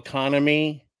digital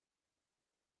economy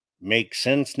make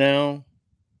sense now?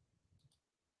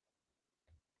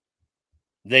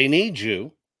 They need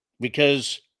you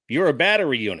because you're a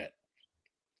battery unit.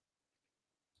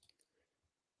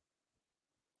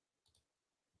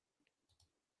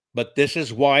 But this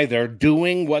is why they're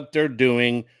doing what they're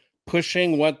doing,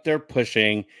 pushing what they're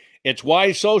pushing, It's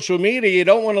why social media, you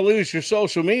don't want to lose your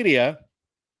social media.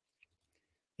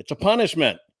 It's a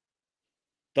punishment.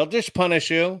 They'll just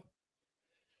punish you.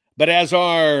 But as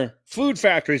our food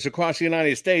factories across the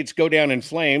United States go down in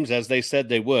flames, as they said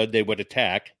they would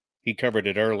attack. He covered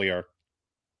it earlier.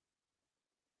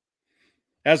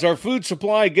 As our food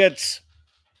supply gets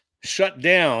shut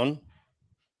down,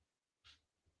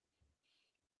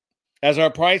 as our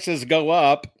prices go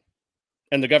up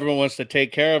and the government wants to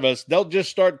take care of us, they'll just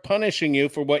start punishing you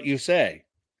for what you say.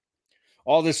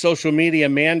 All this social media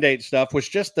mandate stuff was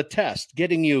just the test,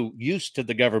 getting you used to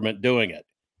the government doing it.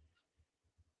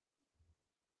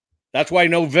 That's why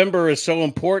November is so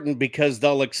important, because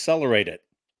they'll accelerate it.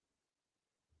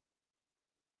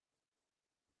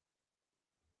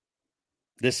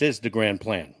 This is the grand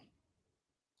plan.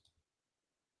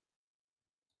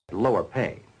 Lower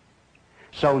pay.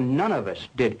 So none of us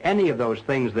did any of those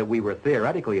things that we were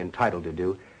theoretically entitled to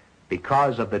do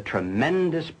because of the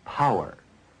tremendous power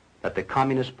that the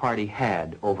Communist Party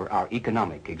had over our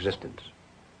economic existence.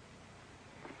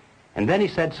 And then he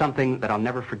said something that I'll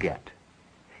never forget.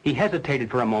 He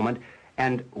hesitated for a moment,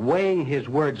 and weighing his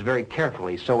words very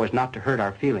carefully so as not to hurt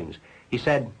our feelings, he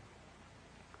said,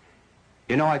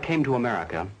 "You know, I came to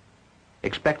America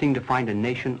expecting to find a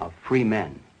nation of free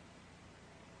men.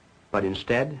 But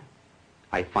instead,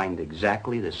 I find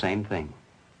exactly the same thing.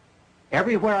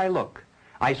 Everywhere I look,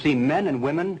 I see men and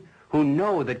women who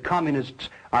know that communists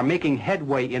are making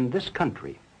headway in this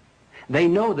country. They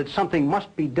know that something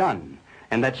must be done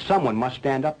and that someone must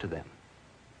stand up to them.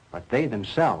 But they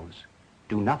themselves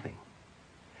do nothing.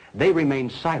 They remain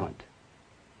silent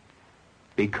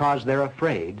because they're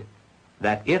afraid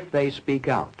that if they speak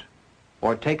out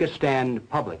or take a stand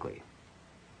publicly,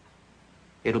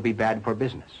 it'll be bad for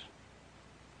business.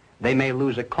 They may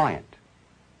lose a client.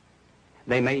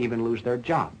 They may even lose their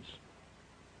jobs.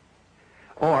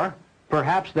 Or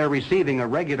perhaps they're receiving a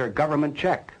regular government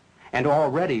check and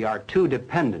already are too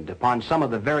dependent upon some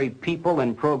of the very people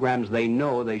and programs they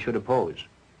know they should oppose."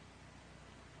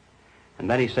 And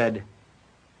then he said,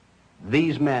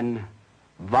 "These men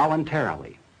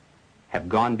voluntarily have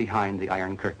gone behind the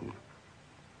Iron Curtain.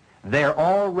 They're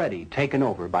already taken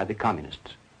over by the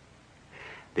communists.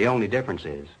 The only difference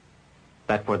is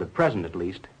that for the present at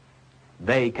least,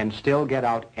 they can still get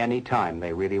out any time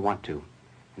they really want to,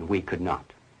 and we could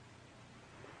not."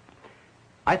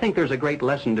 I think there's a great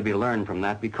lesson to be learned from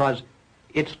that, because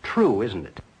it's true, isn't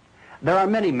it? There are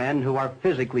many men who are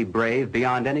physically brave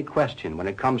beyond any question when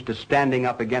it comes to standing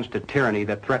up against a tyranny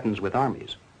that threatens with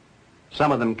armies.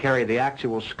 Some of them carry the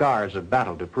actual scars of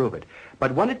battle to prove it.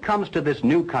 But when it comes to this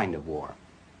new kind of war,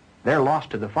 they're lost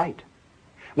to the fight.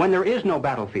 When there is no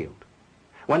battlefield,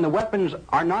 when the weapons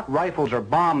are not rifles or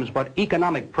bombs but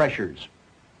economic pressures,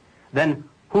 then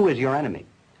who is your enemy?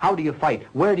 How do you fight?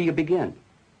 Where do you begin?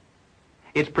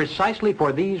 It's precisely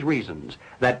for these reasons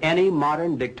that any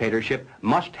modern dictatorship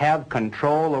must have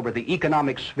control over the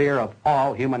economic sphere of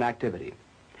all human activity.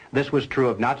 This was true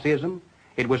of Nazism,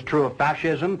 it was true of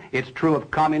fascism, it's true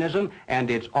of communism, and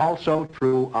it's also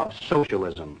true of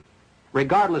socialism.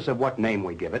 Regardless of what name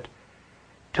we give it,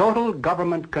 total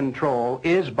government control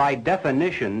is by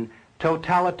definition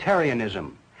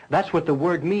totalitarianism. That's what the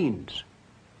word means.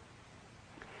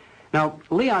 Now,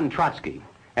 Leon Trotsky,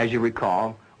 as you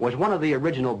recall, was one of the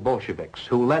original Bolsheviks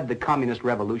who led the communist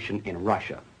revolution in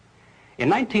Russia. In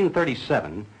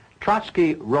 1937,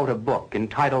 Trotsky wrote a book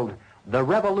entitled The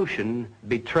Revolution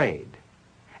Betrayed.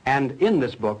 And in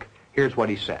this book, here's what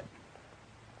he said.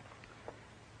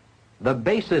 "The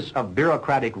basis of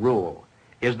bureaucratic rule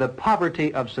is the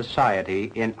poverty of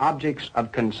society in objects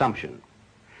of consumption.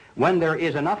 When there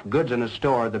is enough goods in a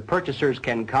store, the purchasers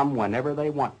can come whenever they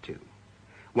want to.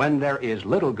 When there is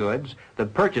little goods, the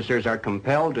purchasers are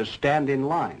compelled to stand in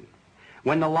line.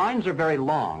 When the lines are very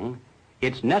long,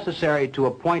 it's necessary to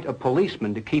appoint a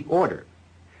policeman to keep order.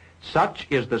 Such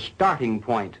is the starting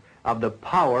point of the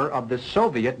power of the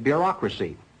Soviet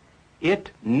bureaucracy.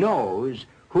 It knows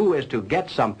who is to get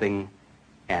something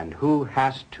and who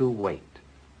has to wait."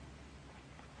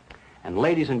 And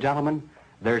ladies and gentlemen,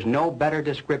 there's no better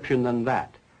description than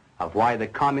that of why the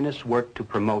communists work to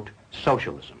promote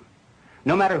socialism.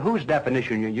 No matter whose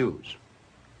definition you use,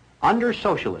 under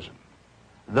socialism,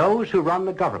 those who run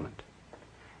the government,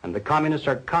 and the communists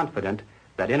are confident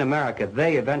that in America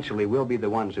they eventually will be the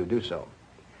ones who do so,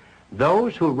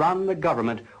 those who run the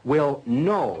government will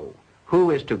know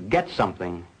who is to get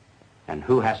something and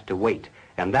who has to wait,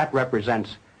 and that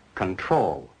represents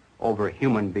control over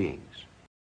human beings.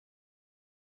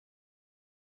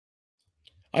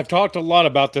 I've talked a lot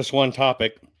about this one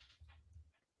topic.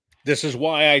 This is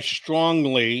why I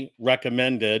strongly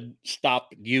recommended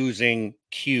stop using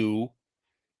Q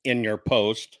in your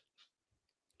post.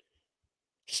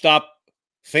 Stop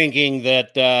thinking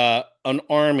that an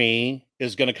army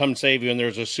is going to come save you and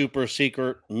there's a super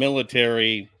secret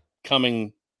military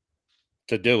coming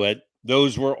to do it.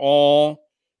 Those were all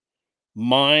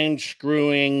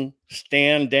mind-screwing,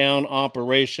 stand-down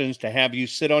operations to have you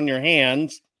sit on your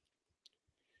hands,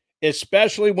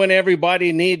 especially when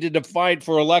everybody needed to fight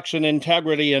for election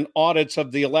integrity and audits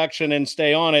of the election and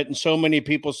stay on it. And so many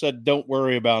people said, don't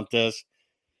worry about this.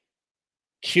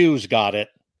 Q's got it.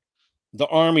 The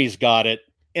Army's got it.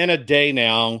 In a day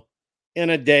now, in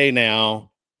a day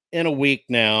now, in a week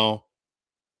now,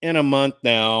 in a month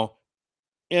now,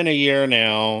 in a year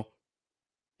now,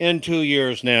 in 2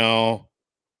 years now.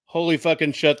 Holy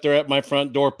fucking shit, they're at my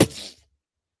front door.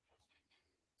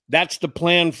 That's the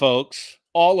plan, folks.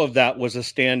 All of that was a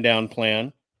stand-down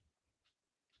plan.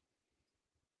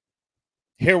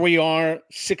 Here we are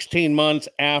 16 months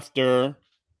after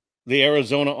the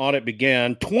Arizona audit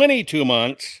began, 22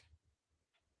 months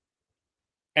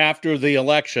after the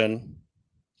election,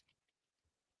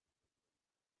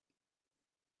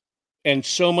 and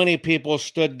so many people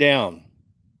stood down.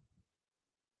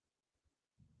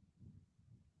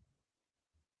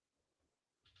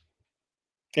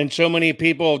 And so many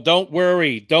people, don't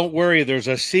worry, there's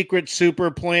a secret super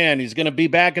plan. He's going to be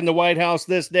back in the White House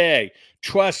this day.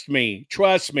 Trust me.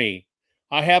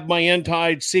 I have my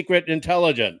inside secret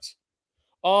intelligence.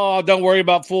 Oh, don't worry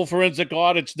about full forensic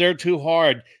audits. They're too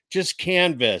hard. Just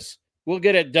canvass. We'll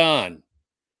get it done.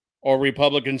 Or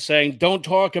Republicans saying, don't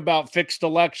talk about fixed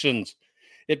elections.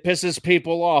 It pisses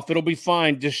people off. It'll be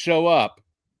fine. Just show up.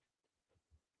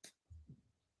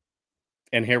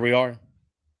 And here we are.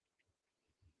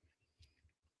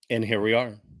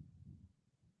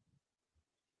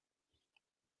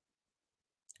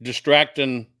 Distract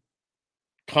and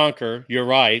conquer, you're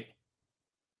right.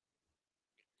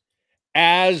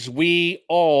 As we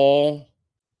all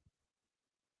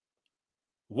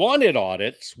wanted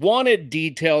audits, wanted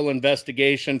detailed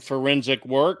investigation, forensic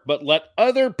work, but let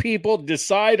other people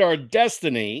decide our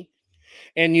destiny.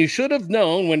 And you should have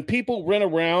known when people went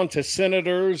around to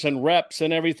senators and reps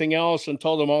and everything else and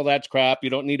told them, oh, that's crap. You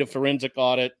don't need a forensic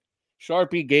audit.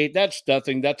 Sharpie Gate, that's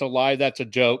nothing. That's a lie. That's a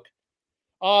joke.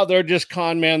 Oh, they're just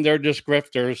con men. They're just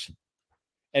grifters.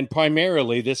 And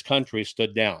primarily, this country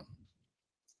stood down.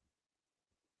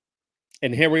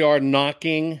 And here we are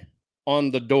knocking on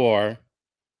the door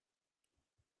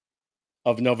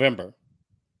of November.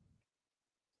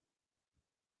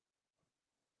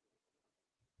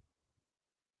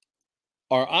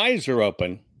 Our eyes are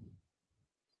open.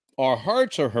 Our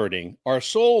hearts are hurting. Our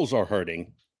souls are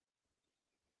hurting.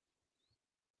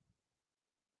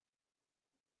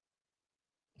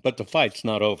 But the fight's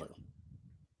not over.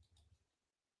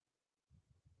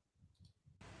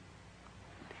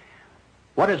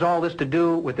 What has all this to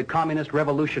do with the communist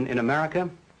revolution in America?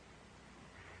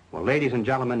 Well, ladies and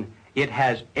gentlemen, it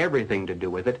has everything to do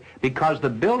with it, because the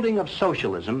building of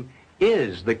socialism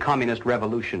is the communist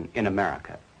revolution in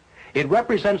America. It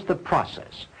represents the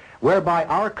process whereby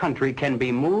our country can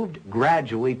be moved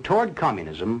gradually toward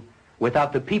communism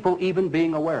without the people even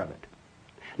being aware of it.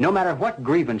 No matter what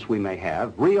grievance we may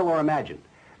have, real or imagined,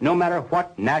 no matter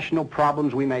what national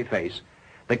problems we may face,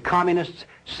 the communists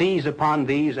seize upon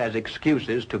these as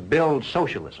excuses to build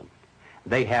socialism.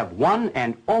 They have one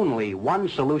and only one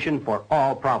solution for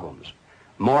all problems: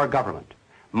 more government,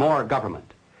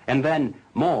 and then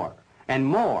more and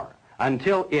more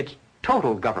until it's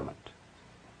total government.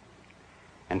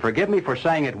 And forgive me for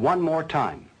saying it one more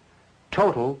time,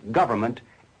 total government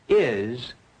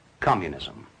is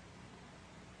communism.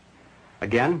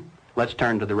 Again, let's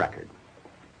turn to the record.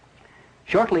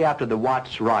 Shortly after the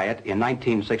Watts riot in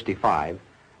 1965,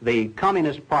 the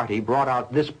Communist Party brought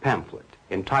out this pamphlet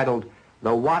entitled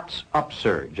The Watts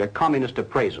Upsurge, a Communist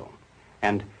Appraisal.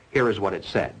 And here is what it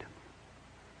said.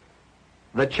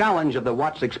 The challenge of the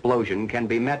Watts explosion can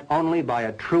be met only by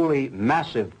a truly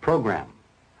massive program,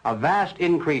 a vast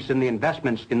increase in the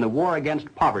investments in the War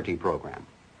Against Poverty program.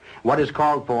 What is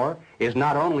called for is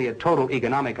not only a total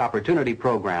economic opportunity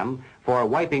program for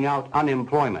wiping out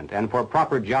unemployment and for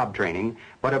proper job training,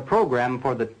 but a program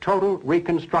for the total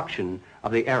reconstruction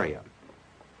of the area.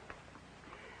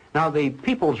 Now, the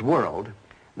People's World,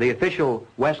 the official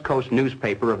West Coast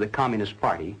newspaper of the Communist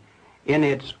Party, in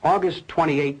its August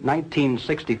 28,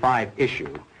 1965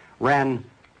 issue, ran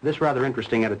this rather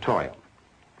interesting editorial.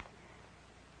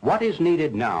 What is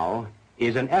needed now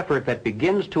is an effort that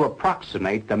begins to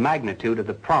approximate the magnitude of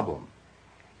the problem.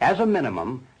 As a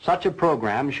minimum, such a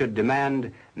program should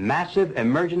demand massive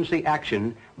emergency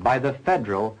action by the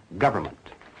federal government.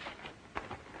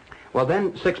 Well,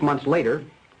 then, 6 months later,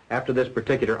 after this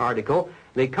particular article,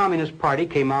 the Communist Party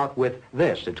came out with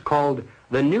this. It's called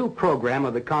The New Program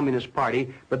of the Communist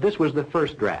Party, but this was the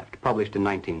first draft, published in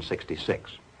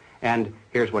 1966. And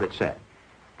here's what it said.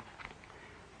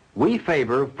 We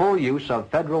favor full use of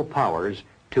federal powers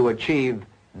to achieve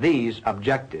these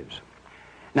objectives.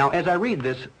 Now, as I read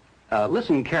this,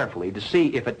 listen carefully to see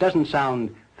if it doesn't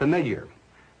sound familiar,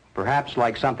 perhaps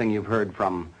like something you've heard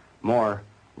from more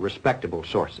respectable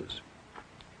sources.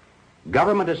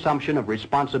 Government assumption of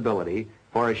responsibility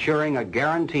for assuring a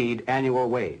guaranteed annual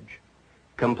wage.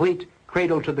 Complete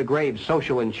cradle-to-the-grave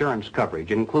social insurance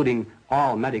coverage, including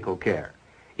all medical care.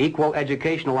 Equal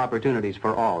educational opportunities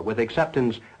for all, with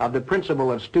acceptance of the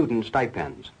principle of student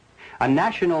stipends. A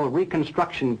national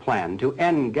reconstruction plan to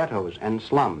end ghettos and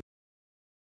slums.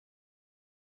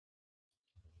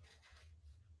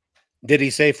 Did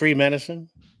he say free medicine?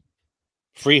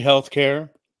 Free health care?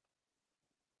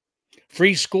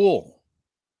 Free school?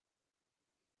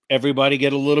 Everybody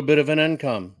get a little bit of an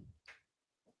income.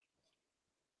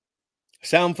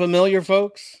 Sound familiar,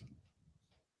 folks?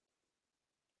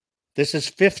 This is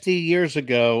 50 years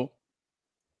ago,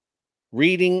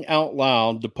 reading out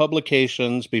loud the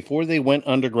publications before they went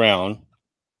underground.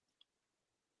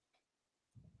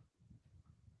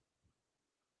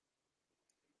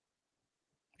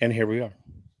 And here we are.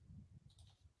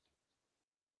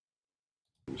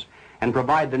 And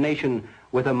provide the nation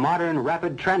with a modern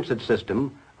rapid transit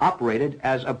system operated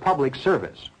as a public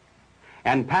service.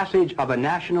 And passage of a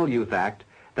National Youth Act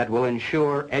that will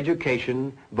ensure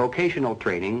education, vocational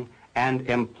training, and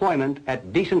employment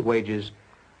at decent wages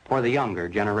for the younger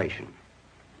generation.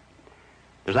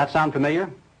 Does that sound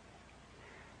familiar?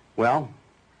 Well,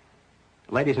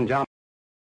 ladies and gentlemen,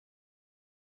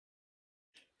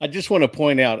 I just want to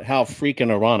point out how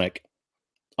freaking ironic.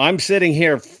 I'm sitting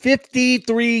here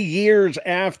 53 years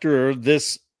after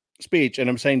this speech, and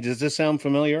I'm saying, does this sound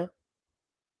familiar?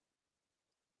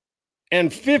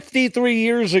 And 53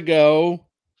 years ago,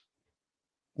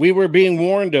 we were being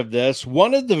warned of this.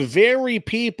 One of the very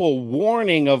people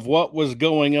warning of what was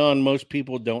going on, most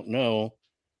people don't know,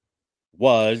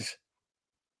 was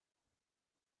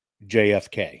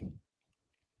JFK.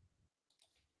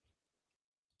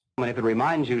 if it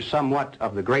reminds you somewhat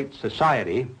of the Great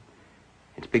Society,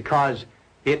 it's because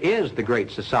it is the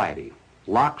Great Society,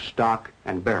 lock, stock,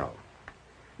 and barrel.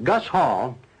 Gus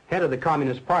Hall, head of the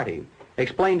Communist Party,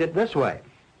 explained it this way.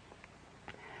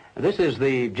 This is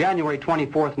the January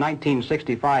 24th,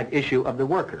 1965 issue of The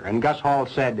Worker, and Gus Hall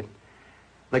said,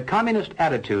 "The communist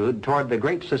attitude toward the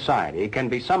Great Society can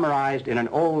be summarized in an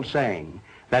old saying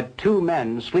that two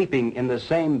men sleeping in the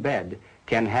same bed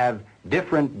can have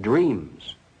different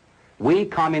dreams. We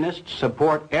communists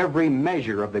support every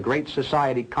measure of the Great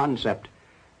Society concept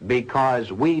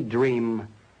because we dream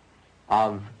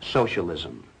of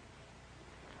socialism."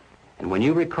 And when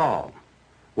you recall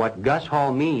what Gus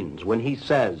Hall means when he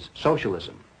says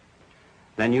socialism,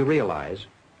 then you realize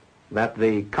that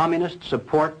the communists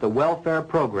support the welfare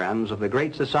programs of the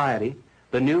Great Society,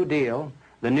 the New Deal,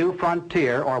 the New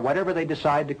Frontier, or whatever they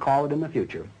decide to call it in the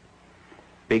future,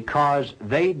 because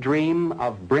they dream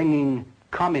of bringing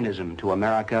communism to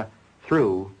America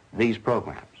through these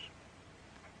programs.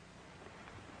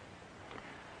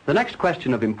 The next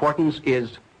question of importance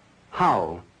is,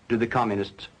 how do the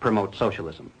communists promote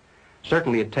socialism?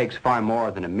 Certainly it takes far more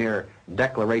than a mere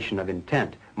declaration of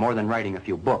intent, more than writing a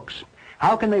few books.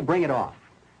 How can they bring it off,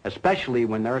 especially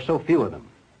when there are so few of them?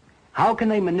 How can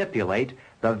they manipulate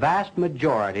the vast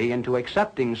majority into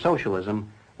accepting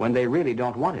socialism when they really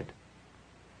don't want it?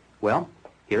 Well,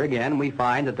 here again we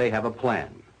find that they have a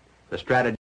plan. The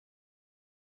strategy.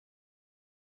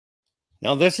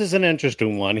 Now this is an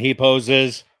interesting one. He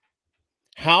poses,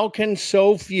 how can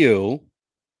so few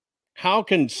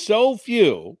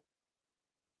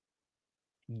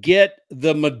get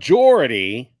the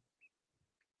majority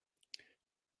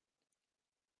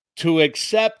to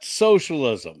accept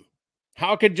socialism?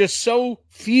 How could just so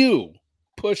few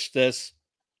push this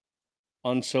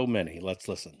on so many? Let's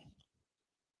listen.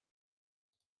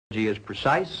 Is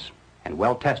precise and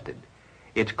well tested.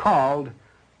 It's called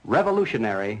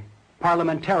revolutionary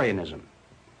parliamentarianism.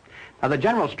 Now, the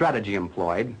general strategy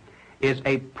employed is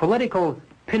a political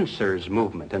pincers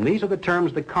movement, and these are the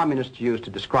terms the communists use to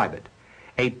describe it.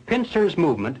 A pincers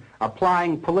movement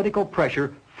applying political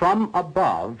pressure from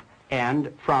above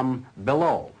and from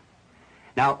below.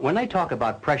 Now, when they talk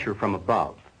about pressure from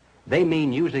above, they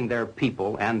mean using their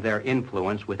people and their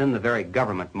influence within the very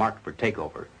government marked for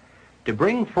takeover to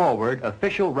bring forward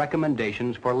official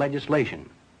recommendations for legislation.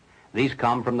 These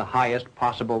come from the highest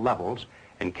possible levels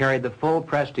and carry the full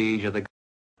prestige of the government.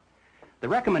 The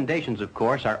recommendations, of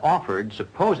course, are offered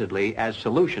supposedly as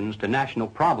solutions to national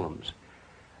problems.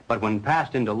 But when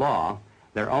passed into law,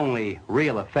 their only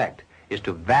real effect is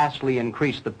to vastly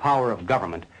increase the power of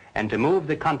government and to move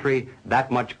the country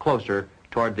that much closer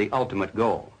toward the ultimate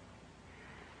goal.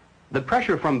 The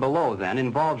pressure from below, then,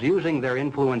 involves using their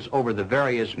influence over the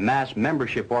various mass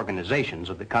membership organizations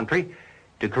of the country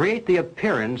to create the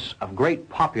appearance of great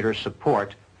popular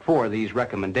support for these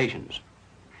recommendations.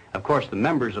 Of course, the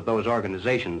members of those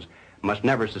organizations must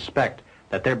never suspect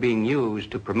that they're being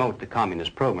used to promote the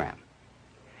communist program.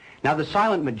 Now, the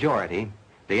silent majority,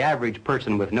 the average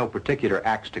person with no particular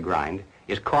axe to grind,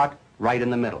 is caught right in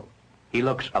the middle. He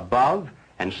looks above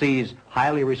and sees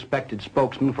highly respected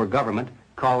spokesmen for government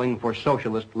calling for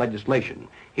socialist legislation.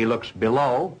 He looks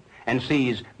below and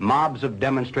sees mobs of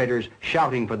demonstrators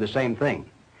shouting for the same thing.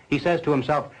 He says to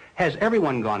himself, has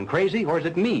everyone gone crazy, or is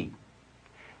it me?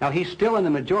 Now, he's still in the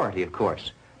majority, of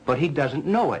course, but he doesn't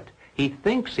know it. He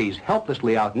thinks he's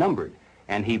helplessly outnumbered,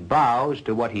 and he bows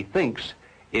to what he thinks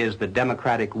is the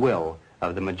democratic will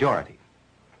of the majority.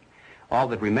 All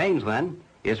that remains, then,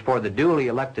 is for the duly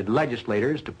elected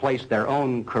legislators to place their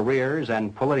own careers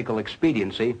and political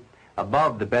expediency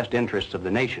above the best interests of the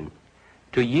nation,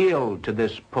 to yield to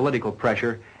this political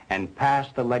pressure and pass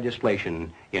the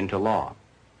legislation into law.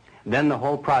 Then the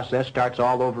whole process starts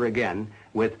all over again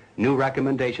with new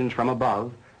recommendations from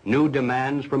above, new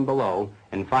demands from below,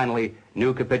 and finally,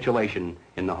 new capitulation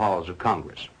in the halls of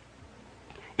Congress.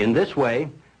 In this way,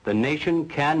 the nation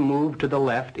can move to the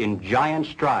left in giant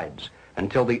strides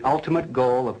until the ultimate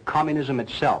goal of communism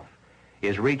itself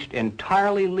is reached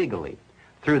entirely legally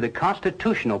through the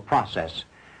constitutional process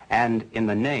and in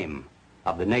the name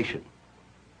of the nation.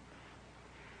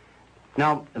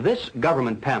 Now, this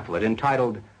government pamphlet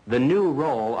entitled "The New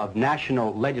Role of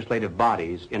National Legislative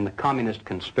Bodies in the Communist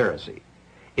Conspiracy"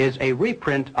 is a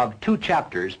reprint of 2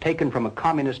 chapters taken from a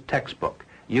communist textbook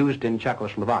used in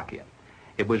Czechoslovakia.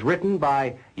 It was written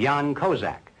by Jan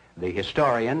Kozak, the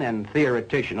historian and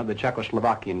theoretician of the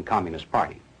Czechoslovakian Communist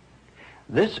Party.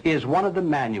 This is one of the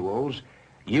manuals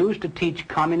used to teach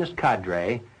communist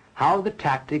cadre how the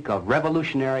tactic of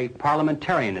revolutionary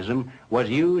parliamentarianism was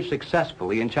used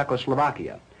successfully in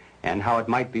Czechoslovakia and how it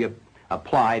might be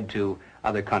applied to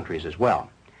other countries as well.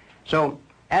 So,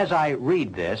 as I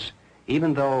read this,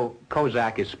 even though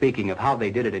Kozak is speaking of how they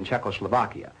did it in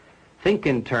Czechoslovakia, think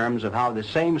in terms of how the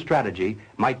same strategy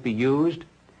might be used,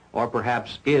 or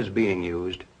perhaps is being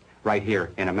used, right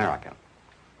here in America.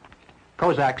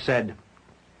 Kozak said,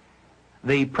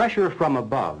 "The pressure from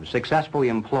above successfully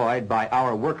employed by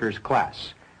our workers'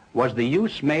 class was the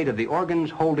use made of the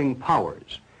organs holding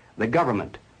powers, the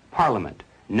government, parliament,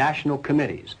 national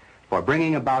committees, for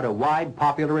bringing about a wide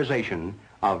popularization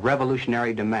of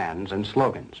revolutionary demands and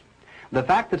slogans. The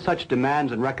fact that such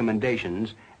demands and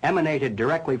recommendations emanated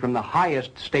directly from the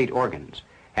highest state organs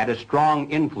had a strong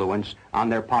influence on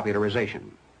their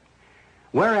popularization.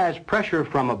 Whereas pressure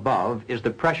from above is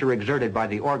the pressure exerted by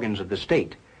the organs of the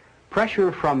state,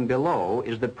 pressure from below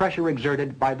is the pressure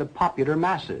exerted by the popular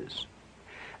masses.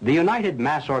 The united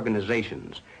mass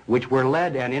organizations, which were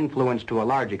led and influenced to a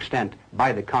large extent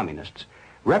by the communists,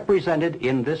 represented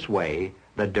in this way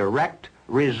the direct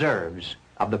reserves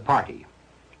of the party.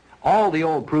 All the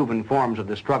old proven forms of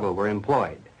the struggle were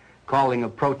employed: calling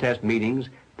of protest meetings,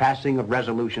 passing of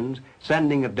resolutions,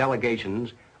 sending of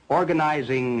delegations,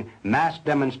 organizing mass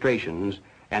demonstrations,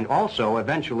 and also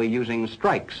eventually using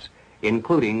strikes,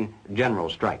 including general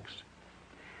strikes.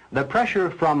 The pressure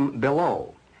from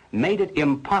below made it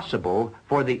impossible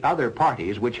for the other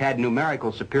parties which had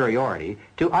numerical superiority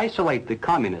to isolate the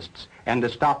communists and to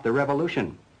stop the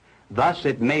revolution. Thus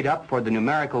it made up for the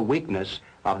numerical weakness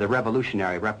of the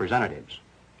revolutionary representatives.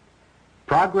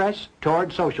 Progress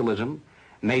toward socialism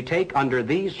may take under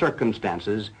these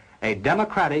circumstances a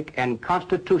democratic and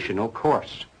constitutional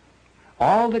course.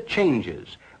 All the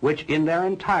changes which in their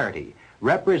entirety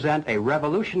represent a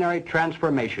revolutionary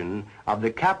transformation of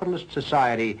the capitalist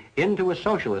society into a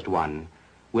socialist one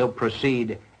will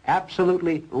proceed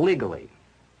absolutely legally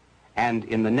and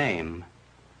in the name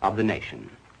of the nation."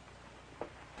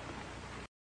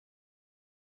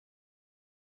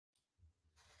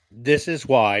 This is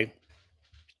why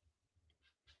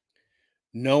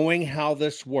knowing how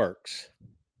this works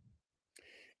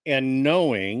and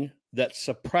knowing that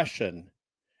suppression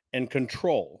and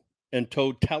control and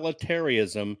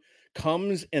totalitarianism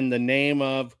comes in the name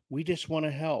of, we just want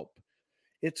to help.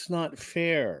 It's not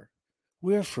fair.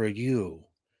 We're for you.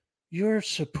 You're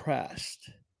suppressed.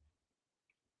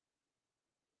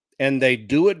 And they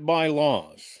do it by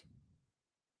laws.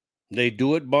 They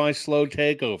do it by slow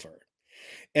takeover.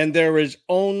 And there is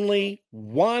only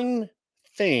one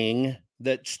thing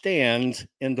that stands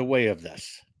in the way of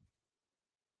this.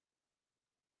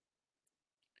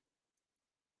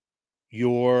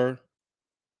 Your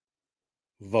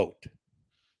vote.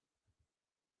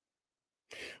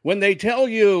 When they tell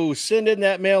you, send in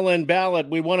that mail-in ballot,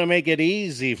 we want to make it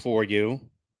easy for you,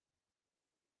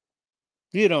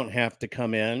 you don't have to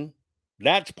come in.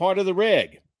 That's part of the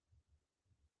rig.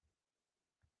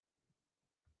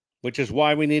 Which is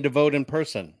why we need to vote in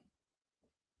person.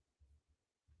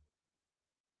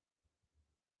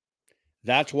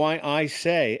 That's why I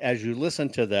say, as you listen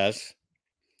to this,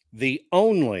 the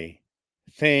only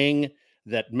thing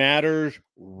that matters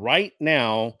right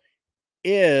now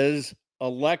is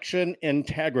election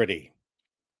integrity.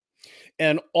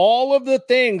 And all of the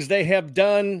things they have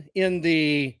done in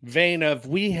the vein of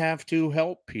we have to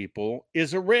help people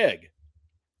is a rig.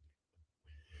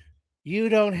 You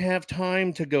don't have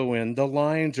time to go in. The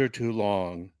lines are too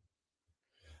long.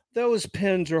 Those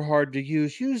pens are hard to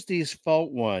use. Use these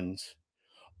felt ones.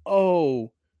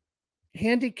 Oh,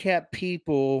 handicapped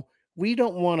people, we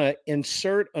don't want to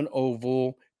insert an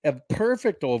oval, a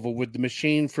perfect oval with the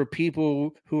machine for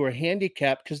people who are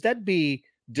handicapped, because that'd be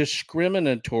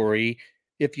discriminatory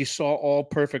if you saw all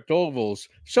perfect ovals.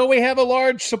 So we have a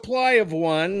large supply of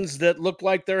ones that look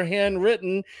like they're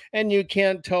handwritten, and you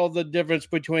can't tell the difference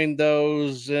between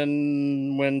those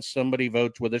and when somebody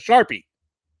votes with a Sharpie.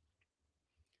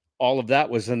 All of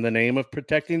that was in the name of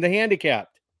protecting the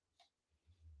handicapped.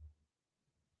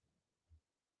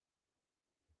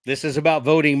 This is about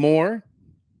voting more.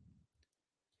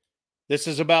 This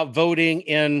is about voting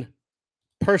in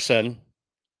person.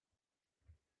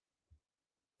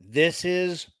 This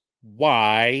is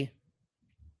why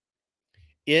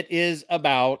it is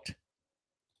about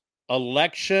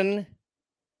election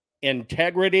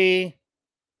integrity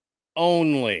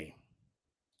only.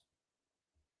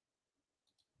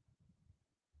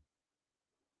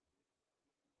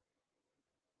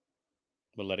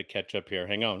 We'll let it catch up here.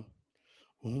 Hang on.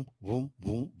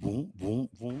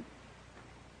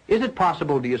 Is it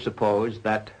possible, do you suppose,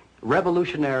 that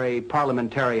revolutionary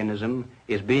parliamentarianism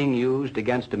is being used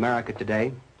against America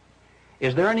today?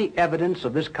 Is there any evidence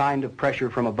of this kind of pressure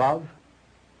from above?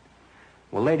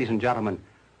 Well, ladies and gentlemen,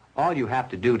 all you have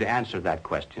to do to answer that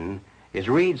question is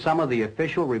read some of the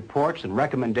official reports and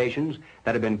recommendations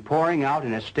that have been pouring out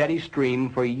in a steady stream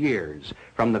for years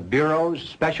from the bureaus,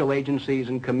 special agencies,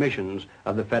 and commissions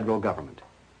of the federal government.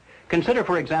 Consider,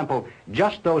 for example,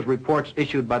 just those reports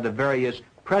issued by the various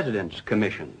President's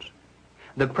Commissions.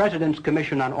 The President's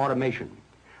Commission on Automation,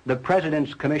 the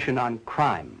President's Commission on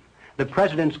Crime, the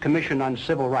President's Commission on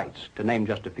Civil Rights, to name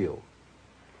just a few.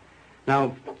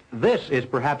 Now, this is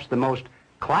perhaps the most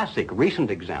classic recent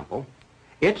example.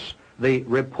 It's the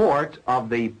report of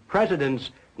the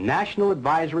President's National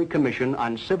Advisory Commission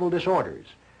on Civil Disorders,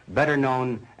 better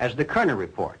known as the Kerner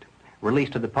Report,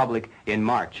 released to the public in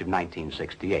March of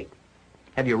 1968.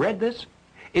 Have you read this?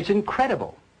 It's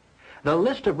incredible. The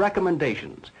list of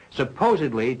recommendations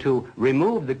supposedly to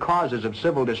remove the causes of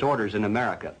civil disorders in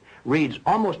America reads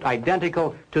almost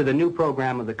identical to the new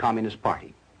program of the Communist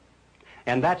Party.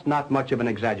 And that's not much of an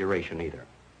exaggeration either.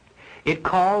 It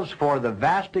calls for the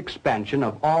vast expansion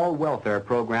of all welfare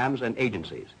programs and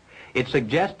agencies. It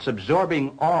suggests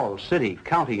absorbing all city,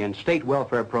 county, and state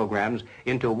welfare programs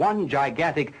into one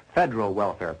gigantic federal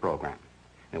welfare program.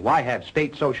 And why have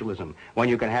state socialism when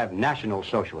you can have national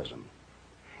socialism?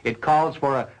 It calls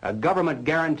for a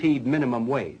government-guaranteed minimum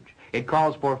wage. It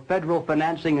calls for federal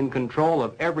financing and control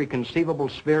of every conceivable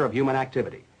sphere of human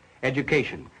activity: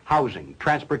 education, housing,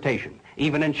 transportation,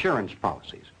 even insurance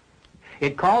policies.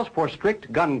 It calls for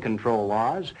strict gun control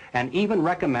laws and even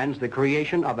recommends the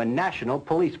creation of a national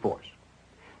police force.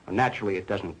 Well, naturally, it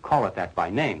doesn't call it that by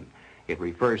name. It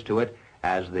refers to it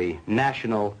as the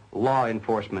National Law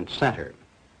Enforcement Center.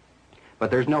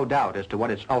 But there's no doubt as to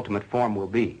what its ultimate form will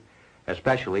be,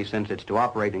 especially since it's to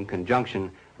operate in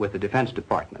conjunction with the Defense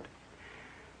Department.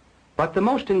 But the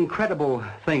most incredible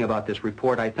thing about this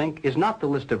report, I think, is not the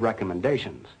list of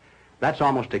recommendations. That's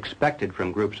almost expected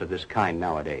from groups of this kind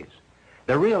nowadays.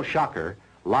 The real shocker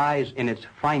lies in its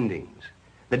findings,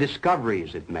 the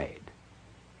discoveries it made.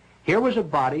 Here was a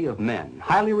body of men,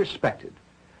 highly respected,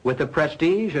 with the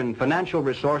prestige and financial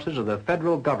resources of the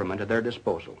federal government at their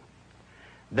disposal.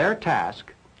 Their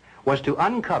task was to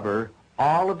uncover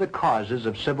all of the causes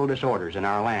of civil disorders in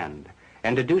our land,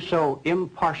 and to do so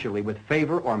impartially with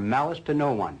favor or malice to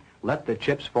no one, let the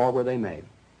chips fall where they may.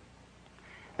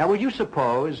 Now, would you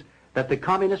suppose that the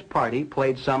Communist Party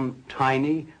played some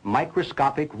tiny,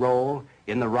 microscopic role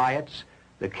in the riots,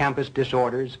 the campus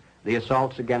disorders, the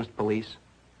assaults against police?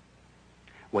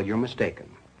 Well, you're mistaken.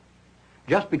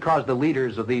 Just because the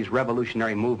leaders of these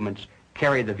revolutionary movements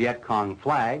carry the Viet Cong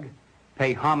flag,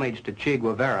 pay homage to Che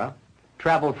Guevara,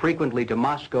 travel frequently to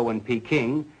Moscow and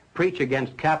Peking, preach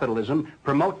against capitalism,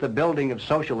 promote the building of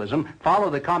socialism, follow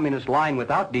the communist line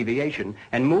without deviation,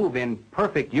 and move in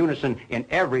perfect unison in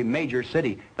every major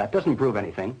city, that doesn't prove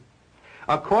anything.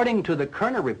 According to the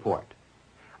Kerner report,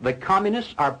 the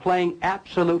communists are playing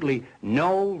absolutely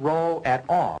no role at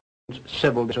all in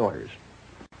civil disorders.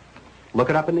 Look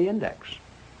it up in the index.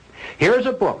 Here's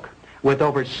a book with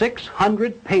over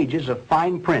 600 pages of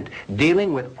fine print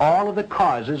dealing with all of the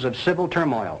causes of civil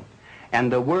turmoil.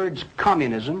 And the words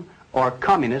communism or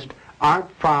communist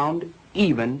aren't found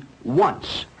even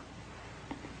once.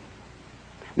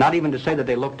 Not even to say that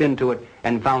they looked into it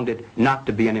and found it not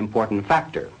to be an important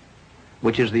factor,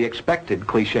 which is the expected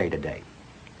cliche today.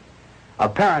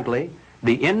 Apparently,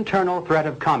 the internal threat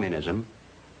of communism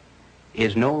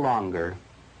is no longer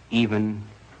even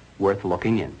worth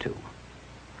looking into.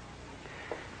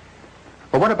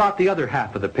 But what about the other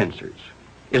half of the pincers?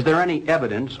 Is there any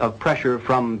evidence of pressure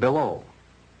from below?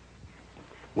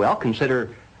 Well, consider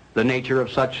the nature of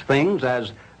such things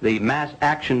as the mass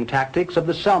action tactics of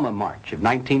the Selma March of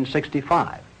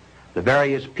 1965, the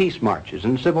various peace marches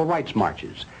and civil rights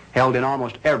marches held in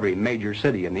almost every major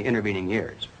city in the intervening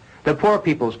years, the Poor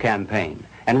People's Campaign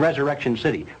and Resurrection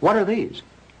City. What are these?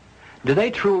 Do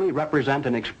they truly represent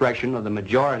an expression of the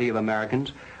majority of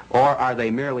Americans, or are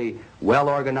they merely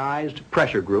well-organized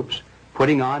pressure groups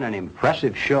putting on an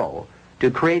impressive show to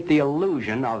create the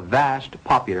illusion of vast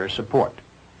popular support?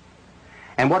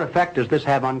 And what effect does this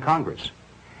have on Congress?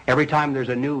 Every time there's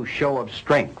a new show of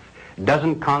strength,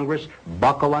 doesn't Congress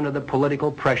buckle under the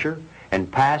political pressure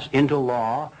and pass into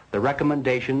law the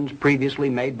recommendations previously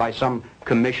made by some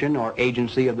commission or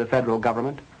agency of the federal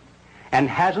government? And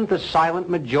hasn't the silent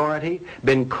majority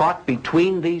been caught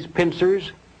between these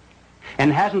pincers?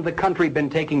 And hasn't the country been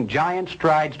taking giant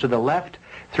strides to the left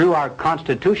through our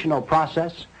constitutional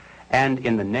process and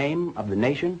in the name of the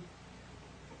nation?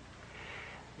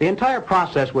 The entire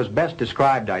process was best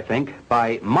described, I think,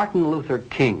 by Martin Luther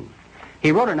King.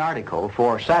 He wrote an article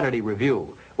for Saturday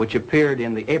Review, which appeared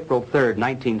in the April 3rd,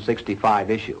 1965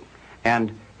 issue.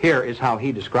 And here is how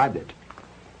he described it.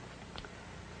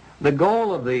 The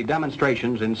goal of the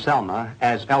demonstrations in Selma,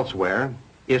 as elsewhere,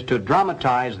 is to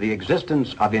dramatize the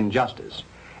existence of injustice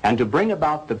and to bring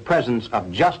about the presence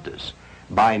of justice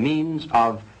by means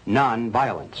of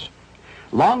non-violence.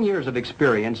 Long years of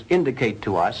experience indicate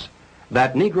to us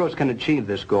that Negroes can achieve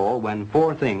this goal when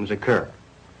four things occur.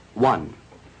 1.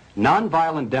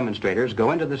 Non-violent demonstrators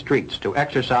go into the streets to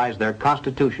exercise their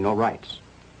constitutional rights.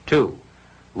 2.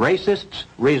 Racists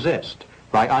resist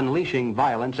by unleashing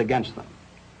violence against them.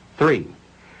 3.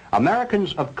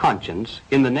 Americans of conscience,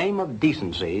 in the name of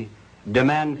decency,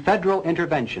 demand federal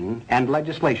intervention and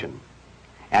legislation.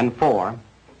 And 4.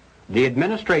 The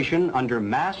administration, under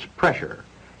mass pressure,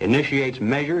 initiates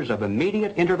measures of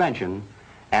immediate intervention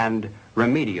and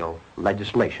remedial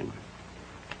legislation.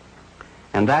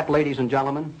 And that, ladies and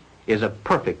gentlemen, is a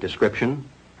perfect description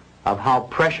of how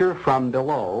pressure from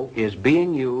below is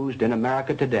being used in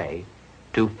America today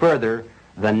to further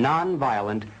the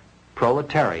nonviolent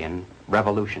proletarian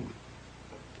revolution.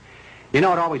 You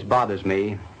know, it always bothers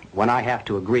me when I have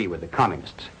to agree with the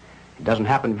communists. It doesn't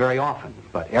happen very often,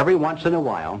 but every once in a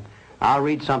while, I'll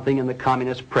read something in the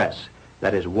communist press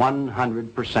that is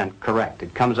 100% correct.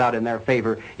 It comes out in their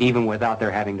favor even without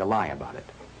their having to lie about it.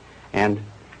 And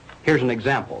here's an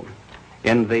example.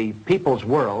 In the People's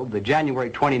World, the January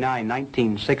 29,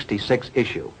 1966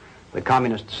 issue, the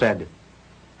communists said,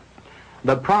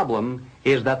 "The problem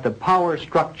is that the power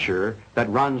structure that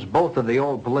runs both of the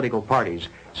old political parties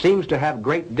seems to have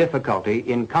great difficulty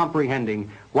in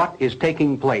comprehending what is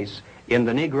taking place in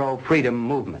the Negro freedom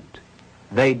movement.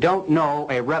 They don't know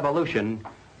a revolution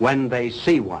when they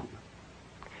see one."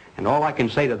 And all I can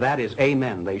say to that is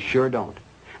amen. They sure don't.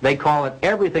 They call it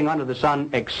everything under the sun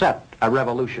except a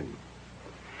revolution.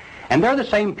 And they're the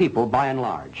same people, by and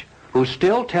large, who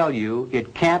still tell you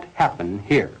it can't happen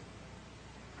here.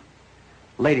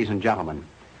 Ladies and gentlemen,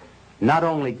 not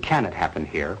only can it happen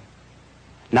here,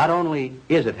 not only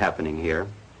is it happening here,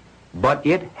 but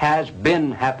it has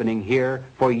been happening here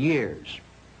for years.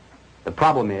 The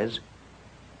problem is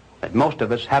that most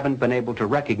of us haven't been able to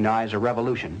recognize a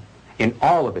revolution in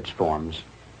all of its forms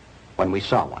when we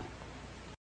saw one.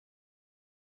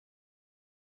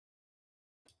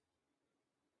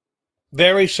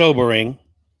 Very sobering.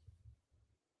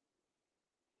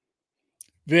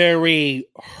 Very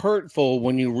hurtful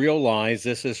when you realize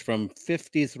this is from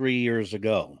 53 years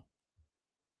ago.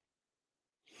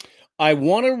 I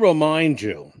want to remind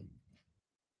you,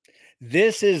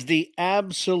 this is the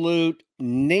absolute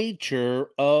nature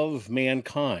of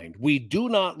mankind. We do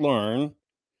not learn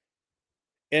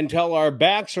until our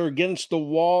backs are against the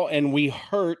wall and we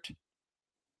hurt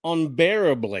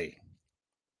unbearably.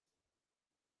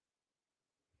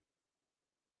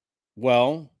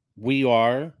 Well, we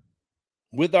are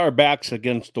with our backs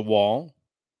against the wall.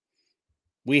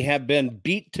 We have been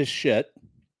beat to shit.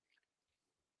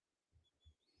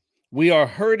 We are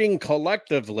hurting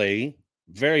collectively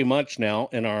very much now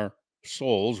in our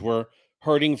souls. We're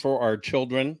hurting for our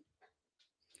children.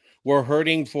 We're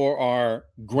hurting for our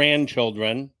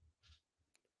grandchildren.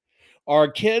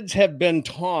 Our kids have been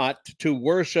taught to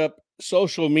worship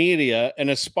social media and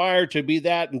aspire to be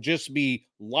that and just be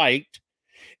liked.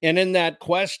 And in that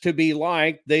quest to be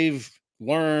liked, they've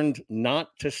learned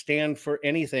not to stand for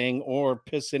anything or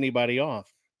piss anybody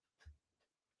off.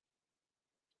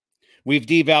 We've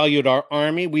devalued our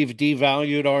army. We've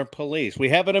devalued our police. We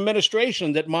have an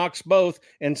administration that mocks both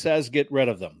and says, get rid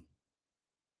of them.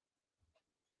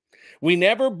 We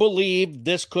never believed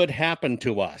this could happen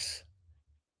to us.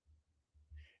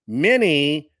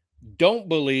 Many don't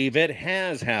believe it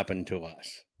has happened to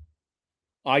us.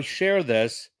 I share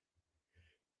this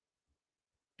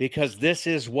because this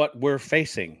is what we're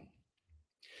facing.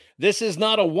 This is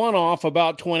not a one-off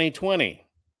about 2020.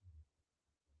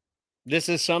 This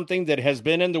is something that has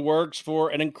been in the works for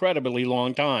an incredibly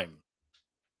long time.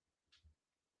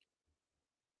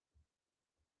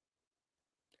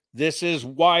 This is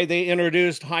why they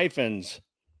introduced hyphens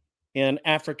in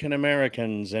African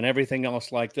Americans and everything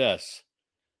else like this.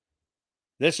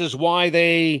 This is why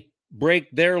they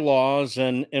break their laws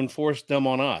and enforce them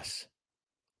on us.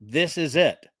 This is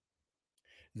it.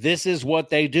 This is what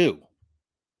they do.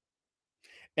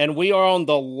 And we are on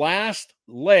the last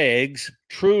legs,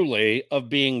 truly, of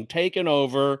being taken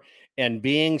over and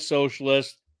being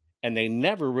socialist, and they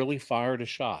never really fired a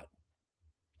shot.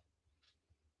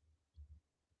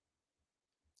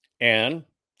 And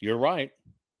you're right.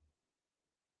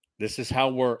 This is how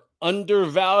we're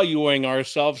undervaluing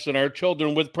ourselves and our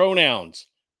children with pronouns.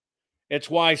 It's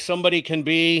why somebody can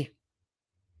be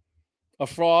a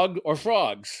frog or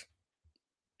frogs.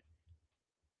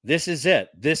 This is it.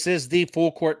 This is the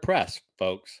full court press,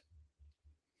 folks.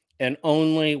 And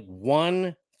only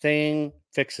one thing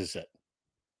fixes it.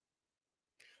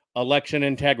 Election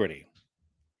integrity.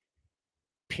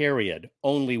 Period.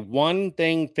 Only one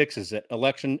thing fixes it.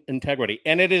 Election integrity.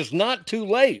 And it is not too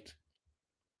late.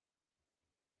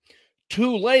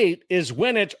 Too late is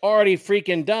when it's already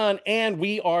freaking done and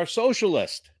we are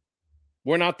socialist.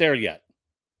 We're not there yet.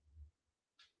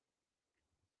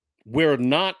 We're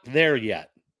not there yet.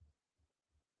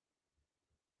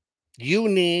 You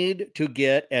need to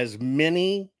get as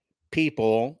many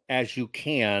people as you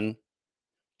can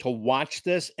to watch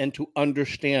this and to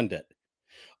understand it.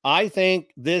 I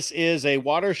think this is a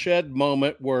watershed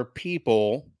moment where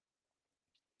people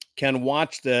can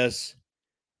watch this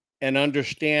and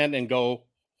understand and go,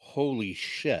 holy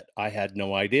shit, I had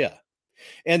no idea.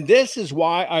 And this is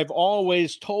why I've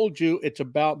always told you it's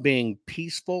about being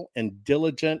peaceful and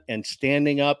diligent and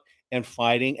standing up and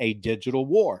fighting a digital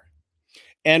war.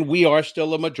 And we are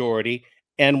still a majority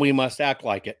and we must act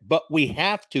like it. But we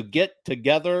have to get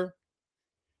together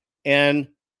and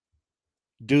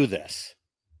do this.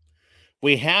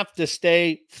 We have to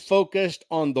stay focused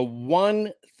on the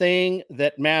one thing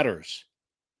that matters.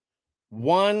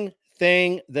 One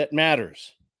thing that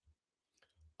matters.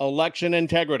 Election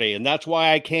integrity. And that's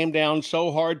why I came down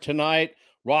so hard tonight.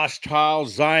 Rothschild,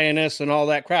 Zionists, and all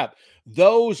that crap.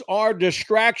 Those are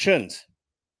distractions.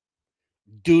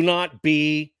 Do not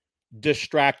be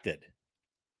distracted.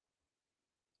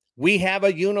 We have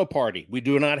a uniparty. We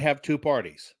do not have two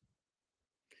parties.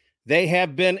 They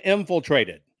have been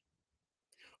infiltrated.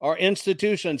 Our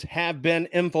institutions have been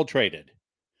infiltrated,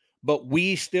 but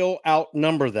we still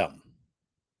outnumber them.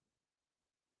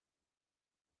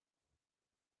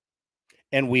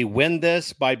 And we win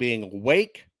this by being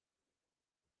awake,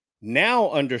 now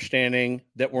understanding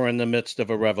that we're in the midst of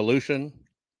a revolution,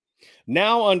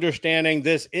 now understanding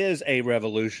this is a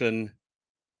revolution,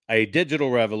 a digital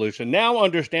revolution, now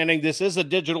understanding this is a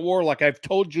digital war like I've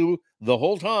told you the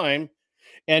whole time,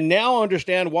 and now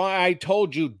understand why I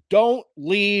told you don't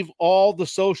leave all the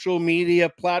social media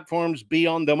platforms, be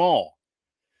on them all.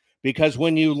 Because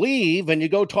when you leave and you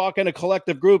go talk in a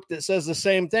collective group that says the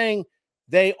same thing,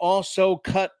 they also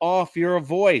cut off your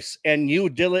voice, and you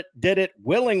did it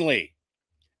willingly,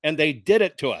 and they did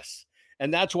it to us.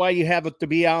 And that's why you have it to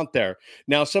be out there.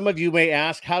 Now, some of you may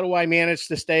ask, how do I manage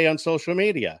to stay on social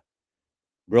media?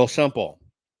 Real simple.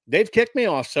 They've kicked me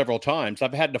off several times.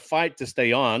 I've had to fight to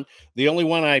stay on. The only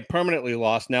one I permanently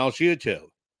lost now is YouTube.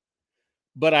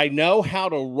 But I know how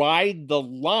to ride the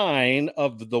line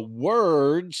of the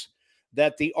words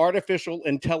that the artificial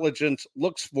intelligence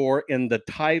looks for in the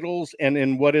titles and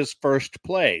in what is first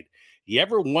played. You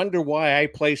ever wonder why I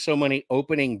play so many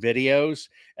opening videos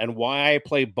and why I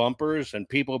play bumpers and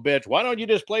people bitch? Why don't you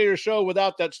just play your show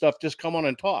without that stuff? Just come on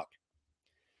and talk.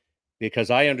 Because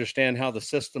I understand how the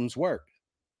systems work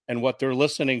and what they're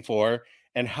listening for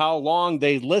and how long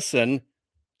they listen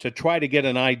to try to get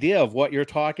an idea of what you're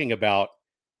talking about.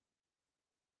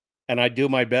 And I do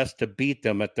my best to beat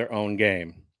them at their own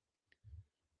game.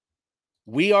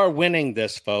 We are winning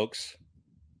this, folks.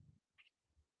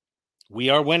 We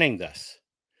are winning this.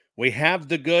 We have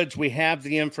the goods, we have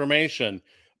the information,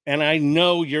 and I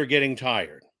know you're getting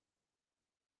tired.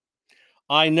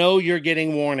 I know you're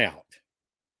getting worn out.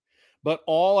 But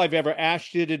all I've ever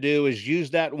asked you to do is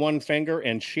use that one finger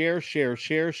and share,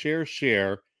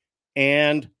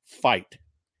 and fight.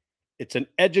 It's an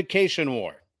education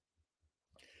war.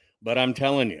 But I'm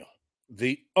telling you,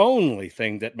 the only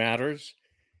thing that matters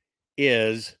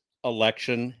is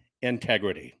election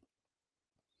integrity.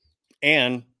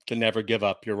 And to never give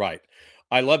up your right.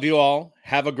 I love you all.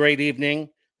 Have a great evening.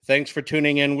 Thanks for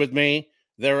tuning in with me.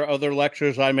 There are other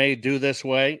lectures I may do this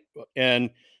way and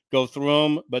go through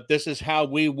them, but this is how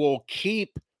we will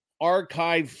keep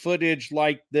archive footage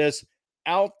like this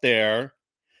out there,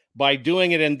 by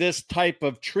doing it in this type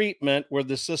of treatment where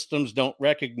the systems don't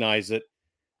recognize it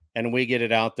and we get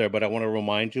it out there. But I want to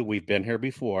remind you, we've been here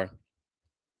before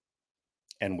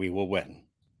and we will win.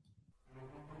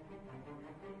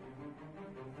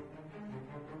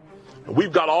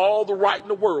 We've got all the right in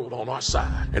the world on our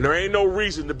side, and there ain't no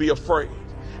reason to be afraid,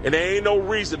 and there ain't no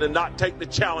reason to not take the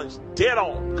challenge dead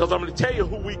on, because I'm going to tell you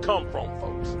who we come from,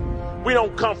 folks. We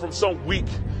don't come from some weak,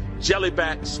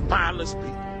 jellyback, spineless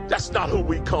people. That's not who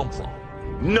we come from.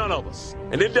 None of us.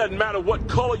 And it doesn't matter what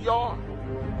color you are,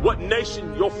 what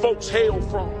nation your folks hail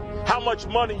from, how much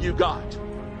money you got.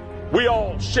 We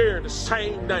all share the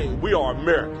same name. We are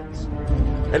Americans.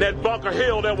 And at Bunker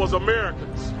Hill, there was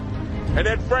Americans. And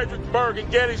at Fredericksburg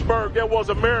and Gettysburg, there was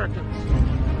Americans.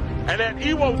 And at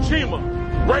Iwo Jima,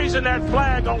 raising that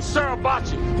flag on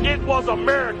Suribachi, it was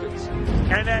Americans.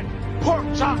 And at Pork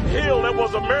Chop Hill, there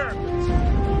was Americans.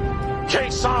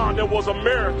 Quezon, there was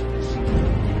Americans.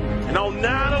 And on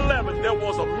 9/11, there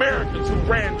was Americans who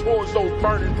ran towards those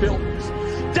burning buildings.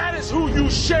 That is who you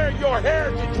share your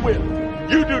heritage with.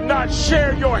 You do not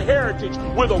share your heritage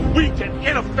with a weak and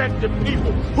ineffective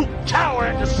people who cower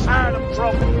at the sight of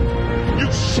trouble. You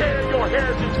share your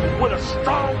heritage with a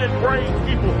strong and brave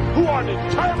people who are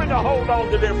determined to hold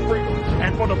on to their freedom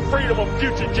and for the freedom of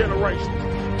future generations.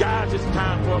 Guys, it's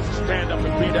time for us to stand up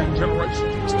and be that generation.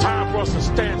 It's time for us to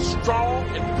stand strong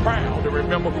and proud and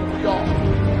remember who we are.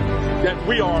 That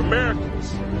we are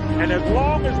Americans. And as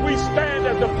long as we stand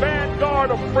as the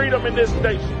vanguard of freedom in this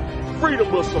nation, freedom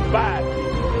will survive.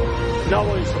 Not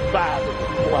only survive, it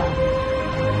will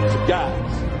thrive. So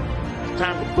guys, it's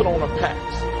time to put on our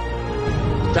packs.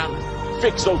 It's time to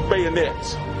fix those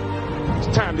bayonets.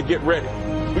 It's time to get ready.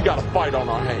 We got a fight on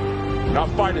our hands. And our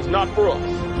fight is not for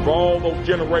us, for all those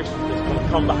generations that's going to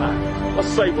come behind. Let's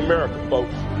save America,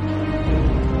 folks.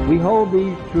 We hold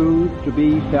these truths to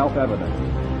be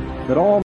self-evident, that all